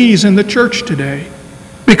disease in the church today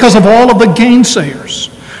because of all of the gainsayers.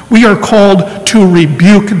 We are called to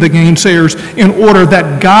rebuke the gainsayers in order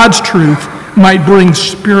that God's truth might bring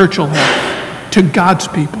spiritual health to God's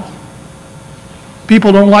people.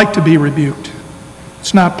 People don't like to be rebuked.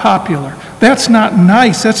 It's not popular. That's not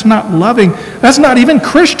nice. That's not loving. That's not even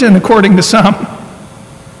Christian, according to some.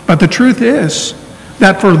 But the truth is,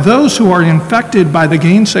 that for those who are infected by the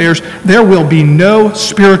gainsayers, there will be no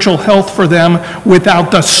spiritual health for them without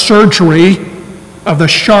the surgery of the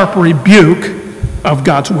sharp rebuke of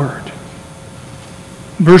God's word.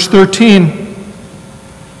 Verse 13,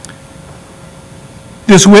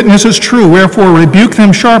 this witness is true, wherefore rebuke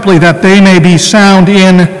them sharply that they may be sound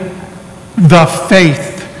in the faith.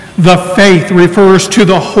 The faith refers to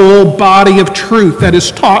the whole body of truth that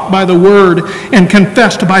is taught by the word and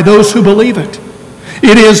confessed by those who believe it.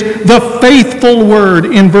 It is the faithful word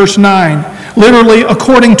in verse 9, literally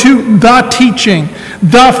according to the teaching,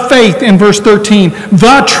 the faith in verse 13,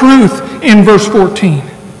 the truth in verse 14.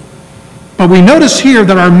 But we notice here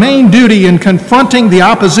that our main duty in confronting the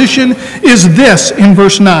opposition is this in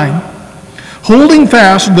verse 9, holding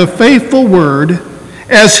fast the faithful word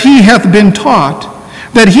as he hath been taught,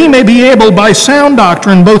 that he may be able by sound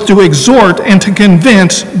doctrine both to exhort and to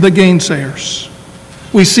convince the gainsayers.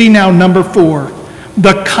 We see now number 4,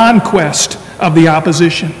 the conquest of the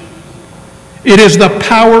opposition. It is the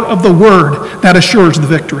power of the word that assures the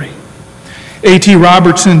victory. A.T.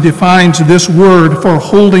 Robertson defines this word for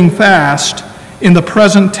holding fast in the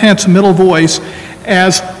present tense middle voice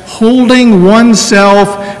as holding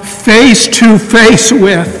oneself face to face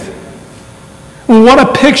with. What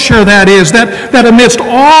a picture that is, that amidst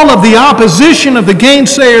all of the opposition of the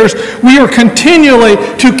gainsayers, we are continually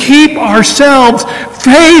to keep ourselves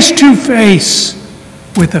face to face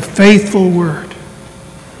with the faithful word.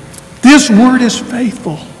 This word is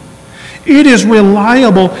faithful. It is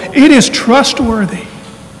reliable. It is trustworthy.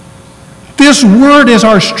 This word is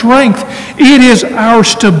our strength. It is our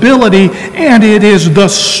stability, and it is the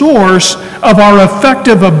source of our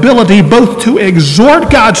effective ability both to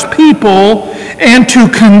exhort God's people and to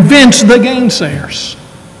convince the gainsayers.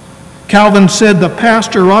 Calvin said the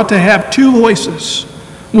pastor ought to have 2 voices,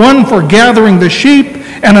 one for gathering the sheep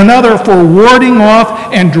and another for warding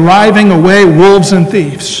off and driving away wolves and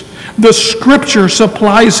thieves. The Scripture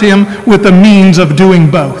supplies him with the means of doing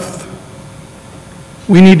both.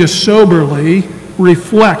 We need to soberly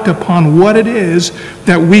reflect upon what it is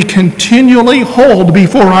that we continually hold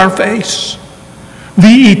before our face.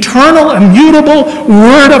 The eternal, immutable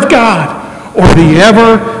Word of God, or the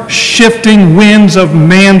ever-shifting winds of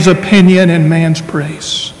man's opinion and man's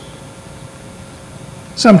praise.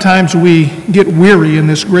 Sometimes we get weary in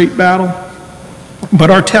this great battle,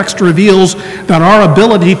 but our text reveals that our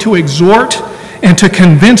ability to exhort and to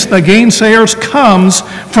convince the gainsayers comes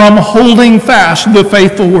from holding fast the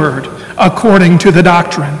faithful word according to the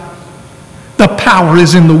doctrine. The power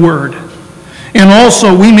is in the word. And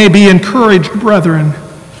also we may be encouraged, brethren,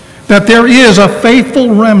 that there is a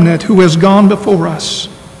faithful remnant who has gone before us,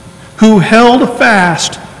 who held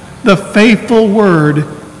fast the faithful word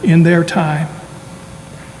in their time.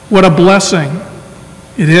 What a blessing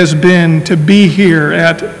it has been to be here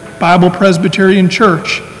at Bible Presbyterian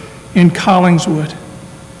Church in Collingswood.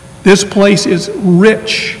 This place is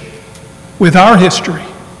rich with our history.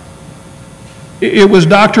 It was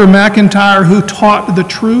Dr. McIntyre who taught the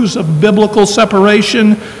truths of biblical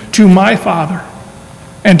separation to my father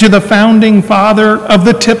and to the founding father of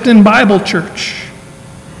the Tipton Bible Church.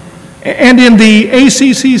 And in the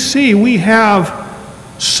ACCC, we have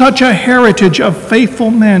such a heritage of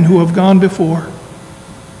faithful men who have gone before.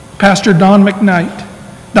 Pastor Don McKnight,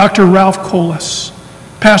 Dr. Ralph Colas,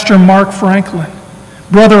 Pastor Mark Franklin,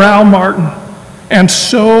 Brother Al Martin, and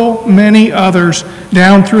so many others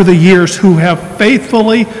down through the years who have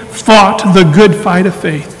faithfully fought the good fight of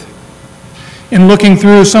faith. In looking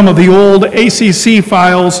through some of the old ACC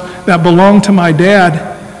files that belonged to my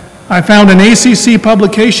dad, I found an ACC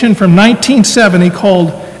publication from 1970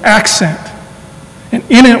 called Accent. And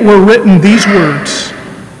in it were written these words,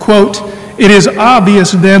 quote, "It is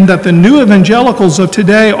obvious then that the new evangelicals of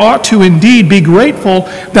today ought to indeed be grateful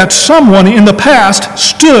that someone in the past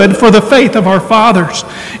stood for the faith of our fathers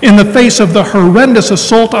in the face of the horrendous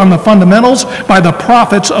assault on the fundamentals by the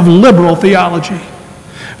prophets of liberal theology.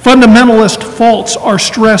 Fundamentalist faults are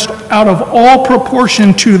stressed out of all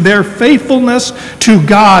proportion to their faithfulness to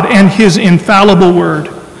God and His infallible word.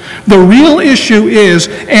 The real issue is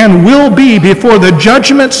and will be before the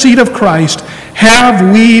judgment seat of Christ,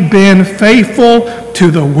 have we been faithful to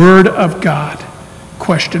the word of God?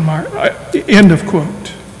 Question mark. End of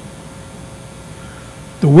quote.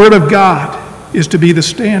 The word of God is to be the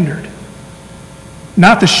standard,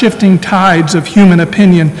 not the shifting tides of human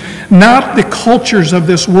opinion, not the cultures of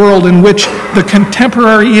this world in which the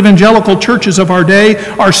contemporary evangelical churches of our day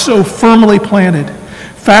are so firmly planted,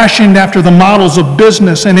 fashioned after the models of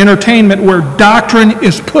business and entertainment where doctrine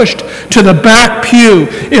is pushed to the back pew,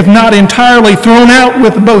 if not entirely thrown out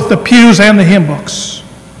with both the pews and the hymn books.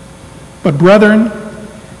 But brethren,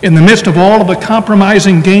 In the midst of all of the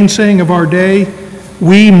compromising gainsaying of our day,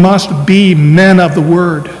 we must be men of the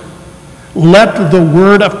Word. Let the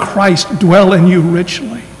Word of Christ dwell in you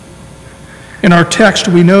richly. In our text,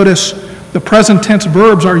 we notice the present tense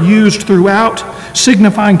verbs are used throughout,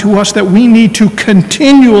 signifying to us that we need to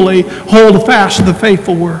continually hold fast the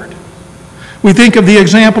faithful Word. We think of the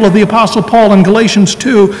example of the Apostle Paul in Galatians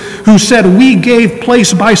 2, who said, "We gave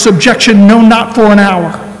place by subjection, no, not for an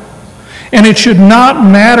hour." And it should not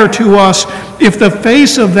matter to us if the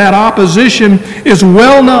face of that opposition is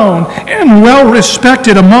well known and well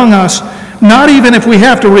respected among us, not even if we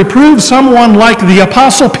have to reprove someone like the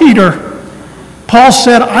Apostle Peter. Paul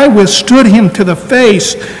said, "I withstood him to the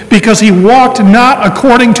face because he walked not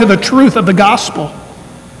according to the truth of the gospel."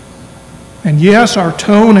 And yes, our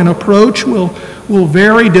tone and approach will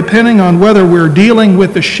vary depending on whether we're dealing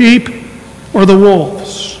with the sheep or the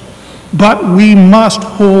wolves. But we must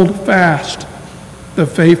hold fast the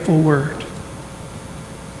faithful Word.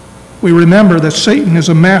 We remember that Satan is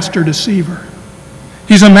a master deceiver.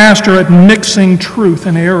 He's a master at mixing truth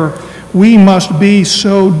and error. We must be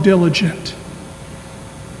so diligent,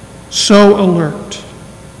 so alert.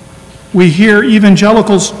 We hear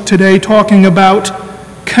evangelicals today talking about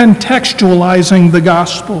contextualizing the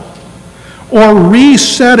gospel or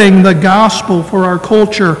resetting the gospel for our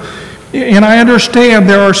culture. And I understand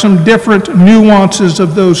there are some different nuances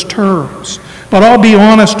of those terms. But I'll be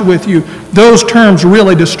honest with you, those terms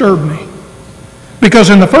really disturb me. Because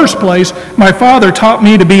in the first place, my father taught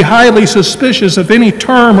me to be highly suspicious of any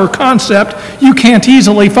term or concept you can't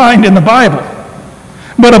easily find in the Bible.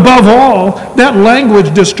 But above all, that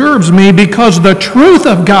language disturbs me because the truth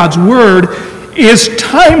of God's Word is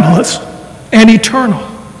timeless and eternal.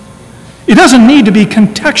 It doesn't need to be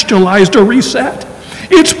contextualized or reset.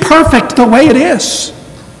 It's perfect the way it is.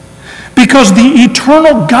 Because the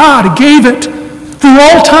eternal God gave it through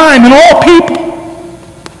all time and all people.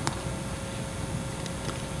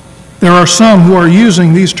 There are some who are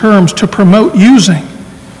using these terms to promote using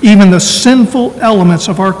even the sinful elements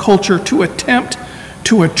of our culture to attempt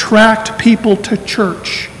to attract people to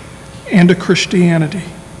church and to Christianity.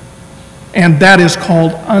 And that is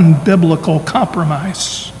called unbiblical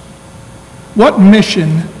compromise. What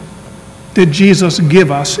mission did Jesus give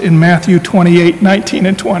us in Matthew 28:19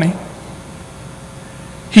 and 20?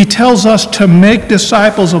 He tells us to make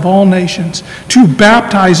disciples of all nations, to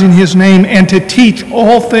baptize in His name, and to teach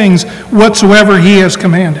all things whatsoever He has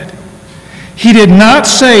commanded. He did not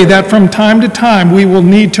say that from time to time we will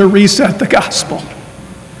need to reset the gospel.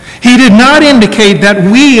 He did not indicate that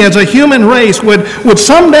we as a human race would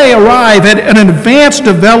someday arrive at an advanced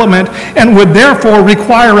development and would therefore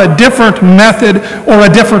require a different method or a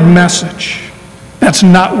different message. That's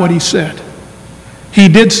not what He said. He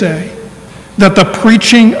did say that the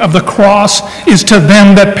preaching of the cross is to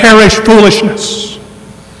them that perish foolishness.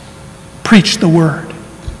 Preach the Word.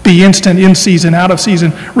 Be instant in season, out of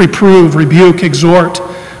season. Reprove, rebuke, exhort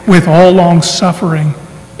with all long suffering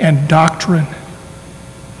and doctrine.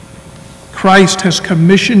 Christ has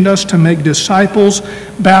commissioned us to make disciples,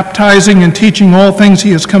 baptizing and teaching all things He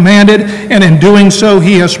has commanded, and in doing so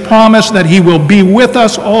He has promised that He will be with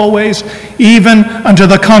us always, even unto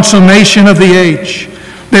the consummation of the age.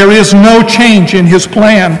 There is no change in His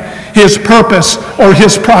plan, His purpose, or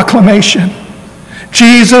His proclamation.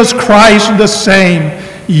 Jesus Christ the same,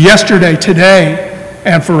 yesterday, today,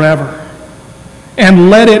 and forever. And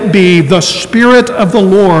let it be the Spirit of the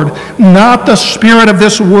Lord, not the spirit of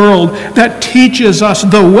this world, that teaches us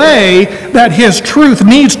the way that His truth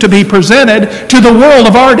needs to be presented to the world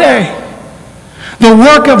of our day. The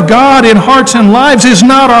work of God in hearts and lives is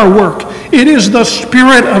not our work. It is the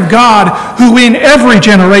Spirit of God who in every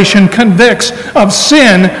generation convicts of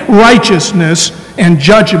sin, righteousness, and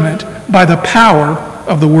judgment by the power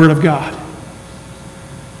of the Word of God.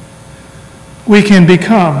 We can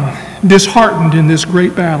become disheartened in this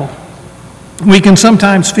great battle. We can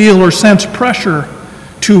sometimes feel or sense pressure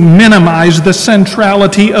to minimize the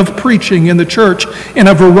centrality of preaching in the church in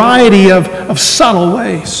a variety of subtle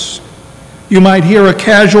ways. You might hear a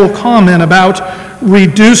casual comment about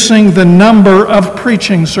reducing the number of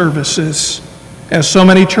preaching services, as so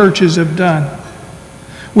many churches have done.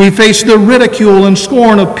 We face the ridicule and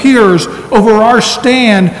scorn of peers over our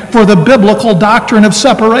stand for the biblical doctrine of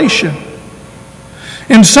separation.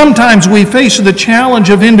 And sometimes we face the challenge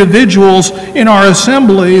of individuals in our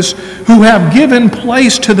assemblies who have given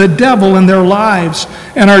place to the devil in their lives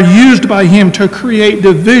and are used by him to create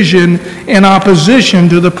division and opposition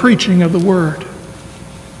to the preaching of the Word.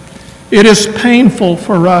 It is painful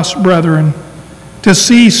for us, brethren, to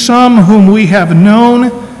see some whom we have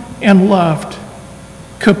known and loved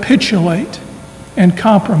capitulate and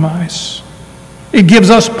compromise. It gives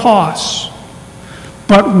us pause.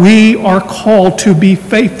 But we are called to be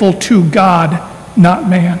faithful to God, not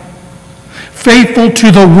man. Faithful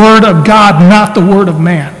to the Word of God, not the Word of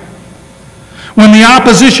man. When the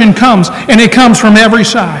opposition comes, and it comes from every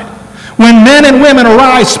side, when men and women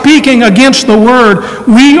arise speaking against the Word,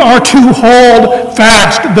 we are to hold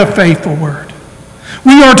fast the faithful Word.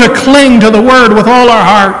 We are to cling to the Word with all our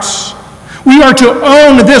hearts. We are to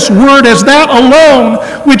own this Word as that alone,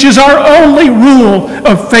 which is our only rule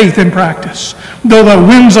of faith and practice. Though the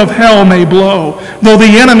winds of hell may blow, though the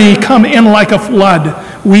enemy come in like a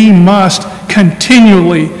flood, we must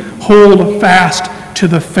continually hold fast to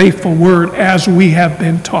the faithful Word as we have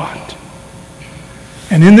been taught.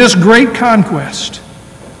 And in this great conquest,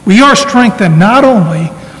 we are strengthened not only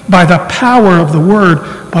by the power of the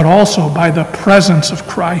Word, but also by the presence of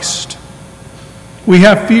Christ. We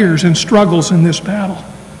have fears and struggles in this battle.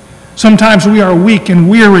 Sometimes we are weak and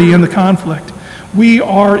weary in the conflict. We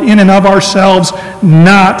are in and of ourselves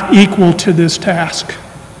not equal to this task.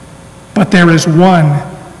 But there is one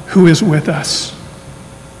who is with us,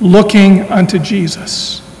 looking unto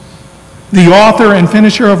Jesus, the author and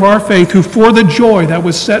finisher of our faith, who for the joy that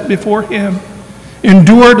was set before him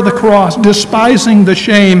endured the cross, despising the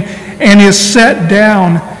shame, and is set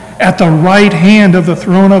down at the right hand of the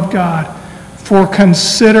throne of God. For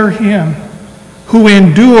consider him who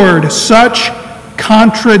endured such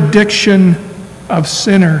contradiction of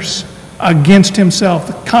sinners against himself.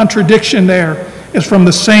 The contradiction there is from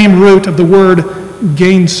the same root of the word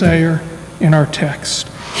gainsayer in our text.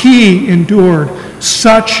 He endured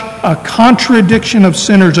such a contradiction of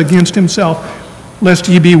sinners against himself, lest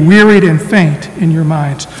ye be wearied and faint in your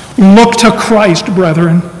minds. Look to Christ,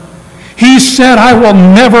 brethren. He said, I will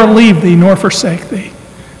never leave thee nor forsake thee,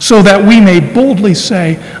 so that we may boldly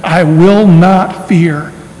say, I will not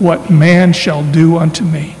fear what man shall do unto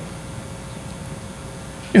me.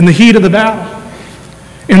 In the heat of the battle,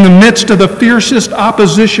 in the midst of the fiercest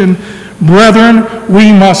opposition, brethren,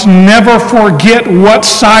 we must never forget what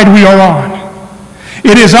side we are on.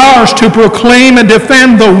 It is ours to proclaim and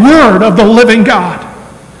defend the word of the living God.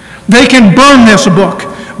 They can burn this book,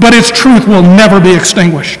 but its truth will never be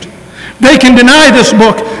extinguished. They can deny this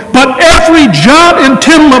book, but every jot and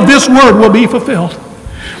tittle of this word will be fulfilled.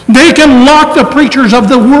 They can lock the preachers of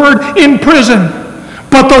the word in prison,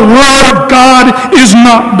 but the word of God is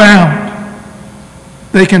not bound.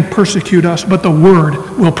 They can persecute us, but the word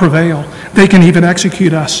will prevail. They can even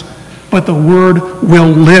execute us, but the word will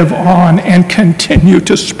live on and continue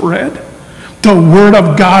to spread. The word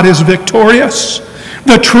of God is victorious.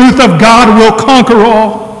 The truth of God will conquer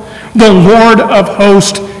all. The Lord of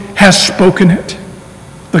hosts has spoken it.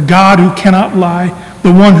 The God who cannot lie,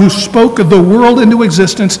 the one who spoke the world into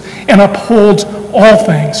existence and upholds all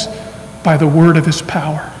things by the word of his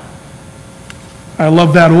power. I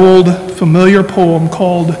love that old familiar poem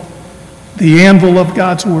called The Anvil of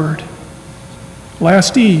God's Word.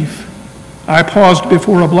 Last eve, I paused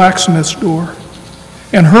before a blacksmith's door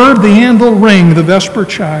and heard the anvil ring the vesper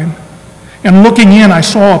chime. And looking in, I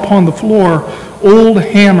saw upon the floor old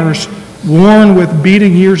hammers worn with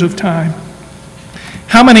beating years of time.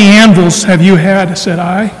 How many anvils have you had, said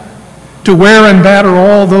I, to wear and batter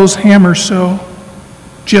all those hammers so?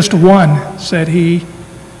 Just one, said he,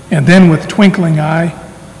 and then with twinkling eye,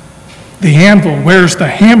 the anvil wears the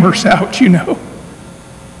hammers out, you know.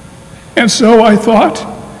 And so I thought,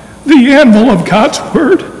 the anvil of God's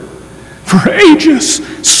word, for ages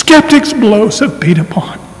skeptics' blows have beat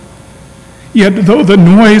upon. Yet though the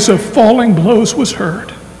noise of falling blows was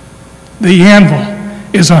heard, the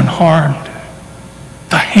anvil is unharmed,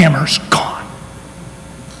 the hammer's gone.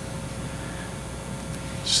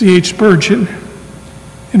 C.H. Spurgeon,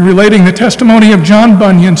 in relating the testimony of John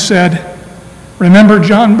Bunyan, said, remember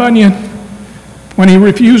John Bunyan, when he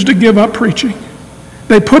refused to give up preaching,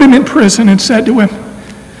 they put him in prison and said to him,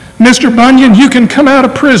 Mr. Bunyan, you can come out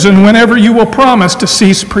of prison whenever you will promise to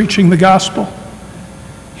cease preaching the gospel.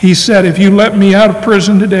 He said, if you let me out of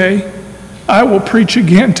prison today, I will preach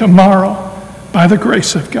again tomorrow by the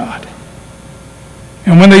grace of God.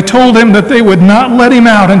 And when they told him that they would not let him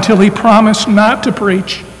out until he promised not to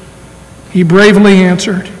preach, he bravely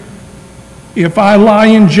answered, if I lie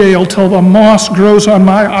in jail till the moss grows on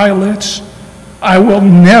my eyelids, I will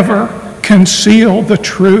never conceal the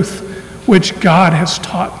truth which God has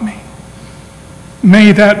taught me.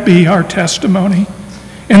 May that be our testimony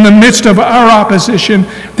in the midst of our opposition,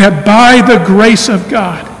 that by the grace of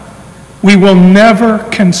God, we will never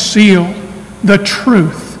conceal the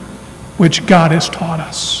truth which God has taught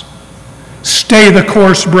us. Stay the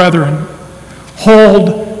course, brethren.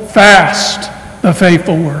 Hold fast the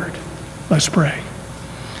faithful word. Let's pray.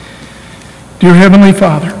 Dear Heavenly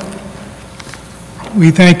Father, we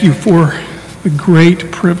thank you for the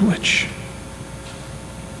great privilege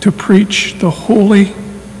to preach the holy,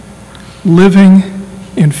 living,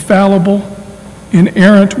 infallible,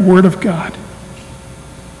 inerrant Word of God.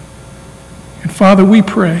 And Father, we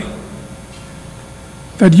pray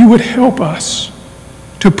that you would help us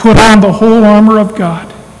to put on the whole armor of God,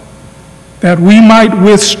 that we might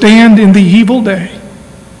withstand in the evil day,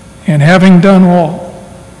 and having done all,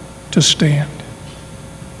 to stand.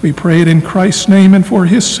 We pray it in Christ's name and for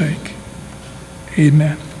his sake.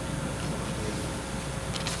 Amen.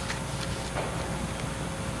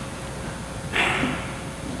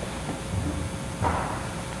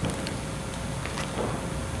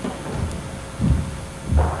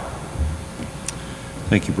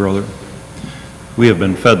 Thank you, brother. We have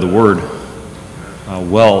been fed the word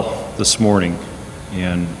well this morning,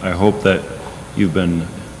 and I hope that you've been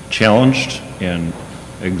challenged and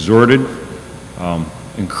exhorted,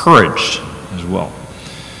 encouraged as well.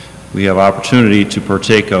 We have opportunity to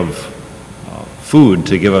partake of food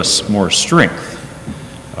to give us more strength.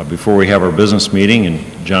 Before we have our business meeting,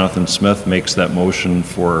 and Jonathan Smith makes that motion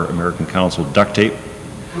for American Council duct tape.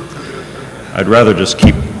 I'd rather just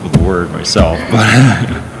keep with the word myself,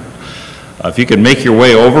 but if you could make your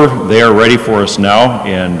way over, they are ready for us now,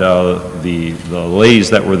 and the ladies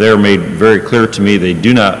that were there made very clear to me they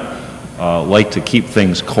do not like to keep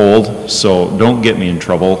things cold, so don't get me in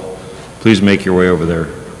trouble. Please make your way over there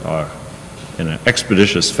in an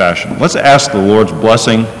expeditious fashion. Let's ask the Lord's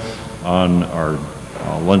blessing on our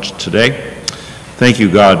lunch today. Thank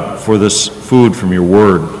you, God, for this food from your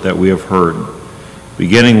word that we have heard.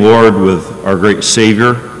 Beginning, Lord, with our great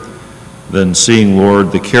Savior, then seeing,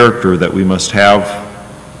 Lord, the character that we must have,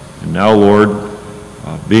 and now, Lord,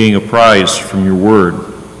 being apprised from your word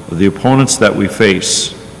of the opponents that we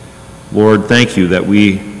face. Lord, thank you that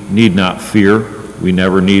we need not fear, we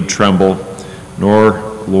never need tremble, nor,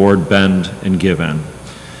 Lord, bend and give in.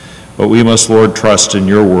 But we must, Lord, trust in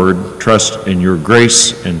your word, trust in your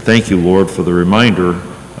grace, and thank you, Lord, for the reminder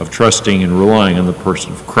of trusting and relying on the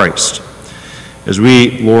person of Christ. As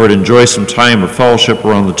we, Lord, enjoy some time of fellowship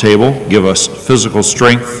around the table, give us physical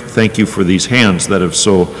strength. Thank you for these hands that have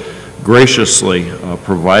so graciously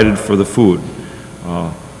provided for the food.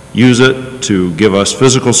 Use it to give us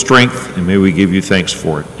physical strength, and may we give you thanks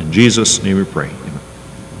for it. In Jesus' name we pray. Amen.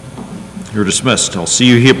 You're dismissed. I'll see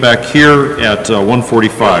you back here at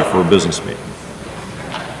 1:45 for a business meeting.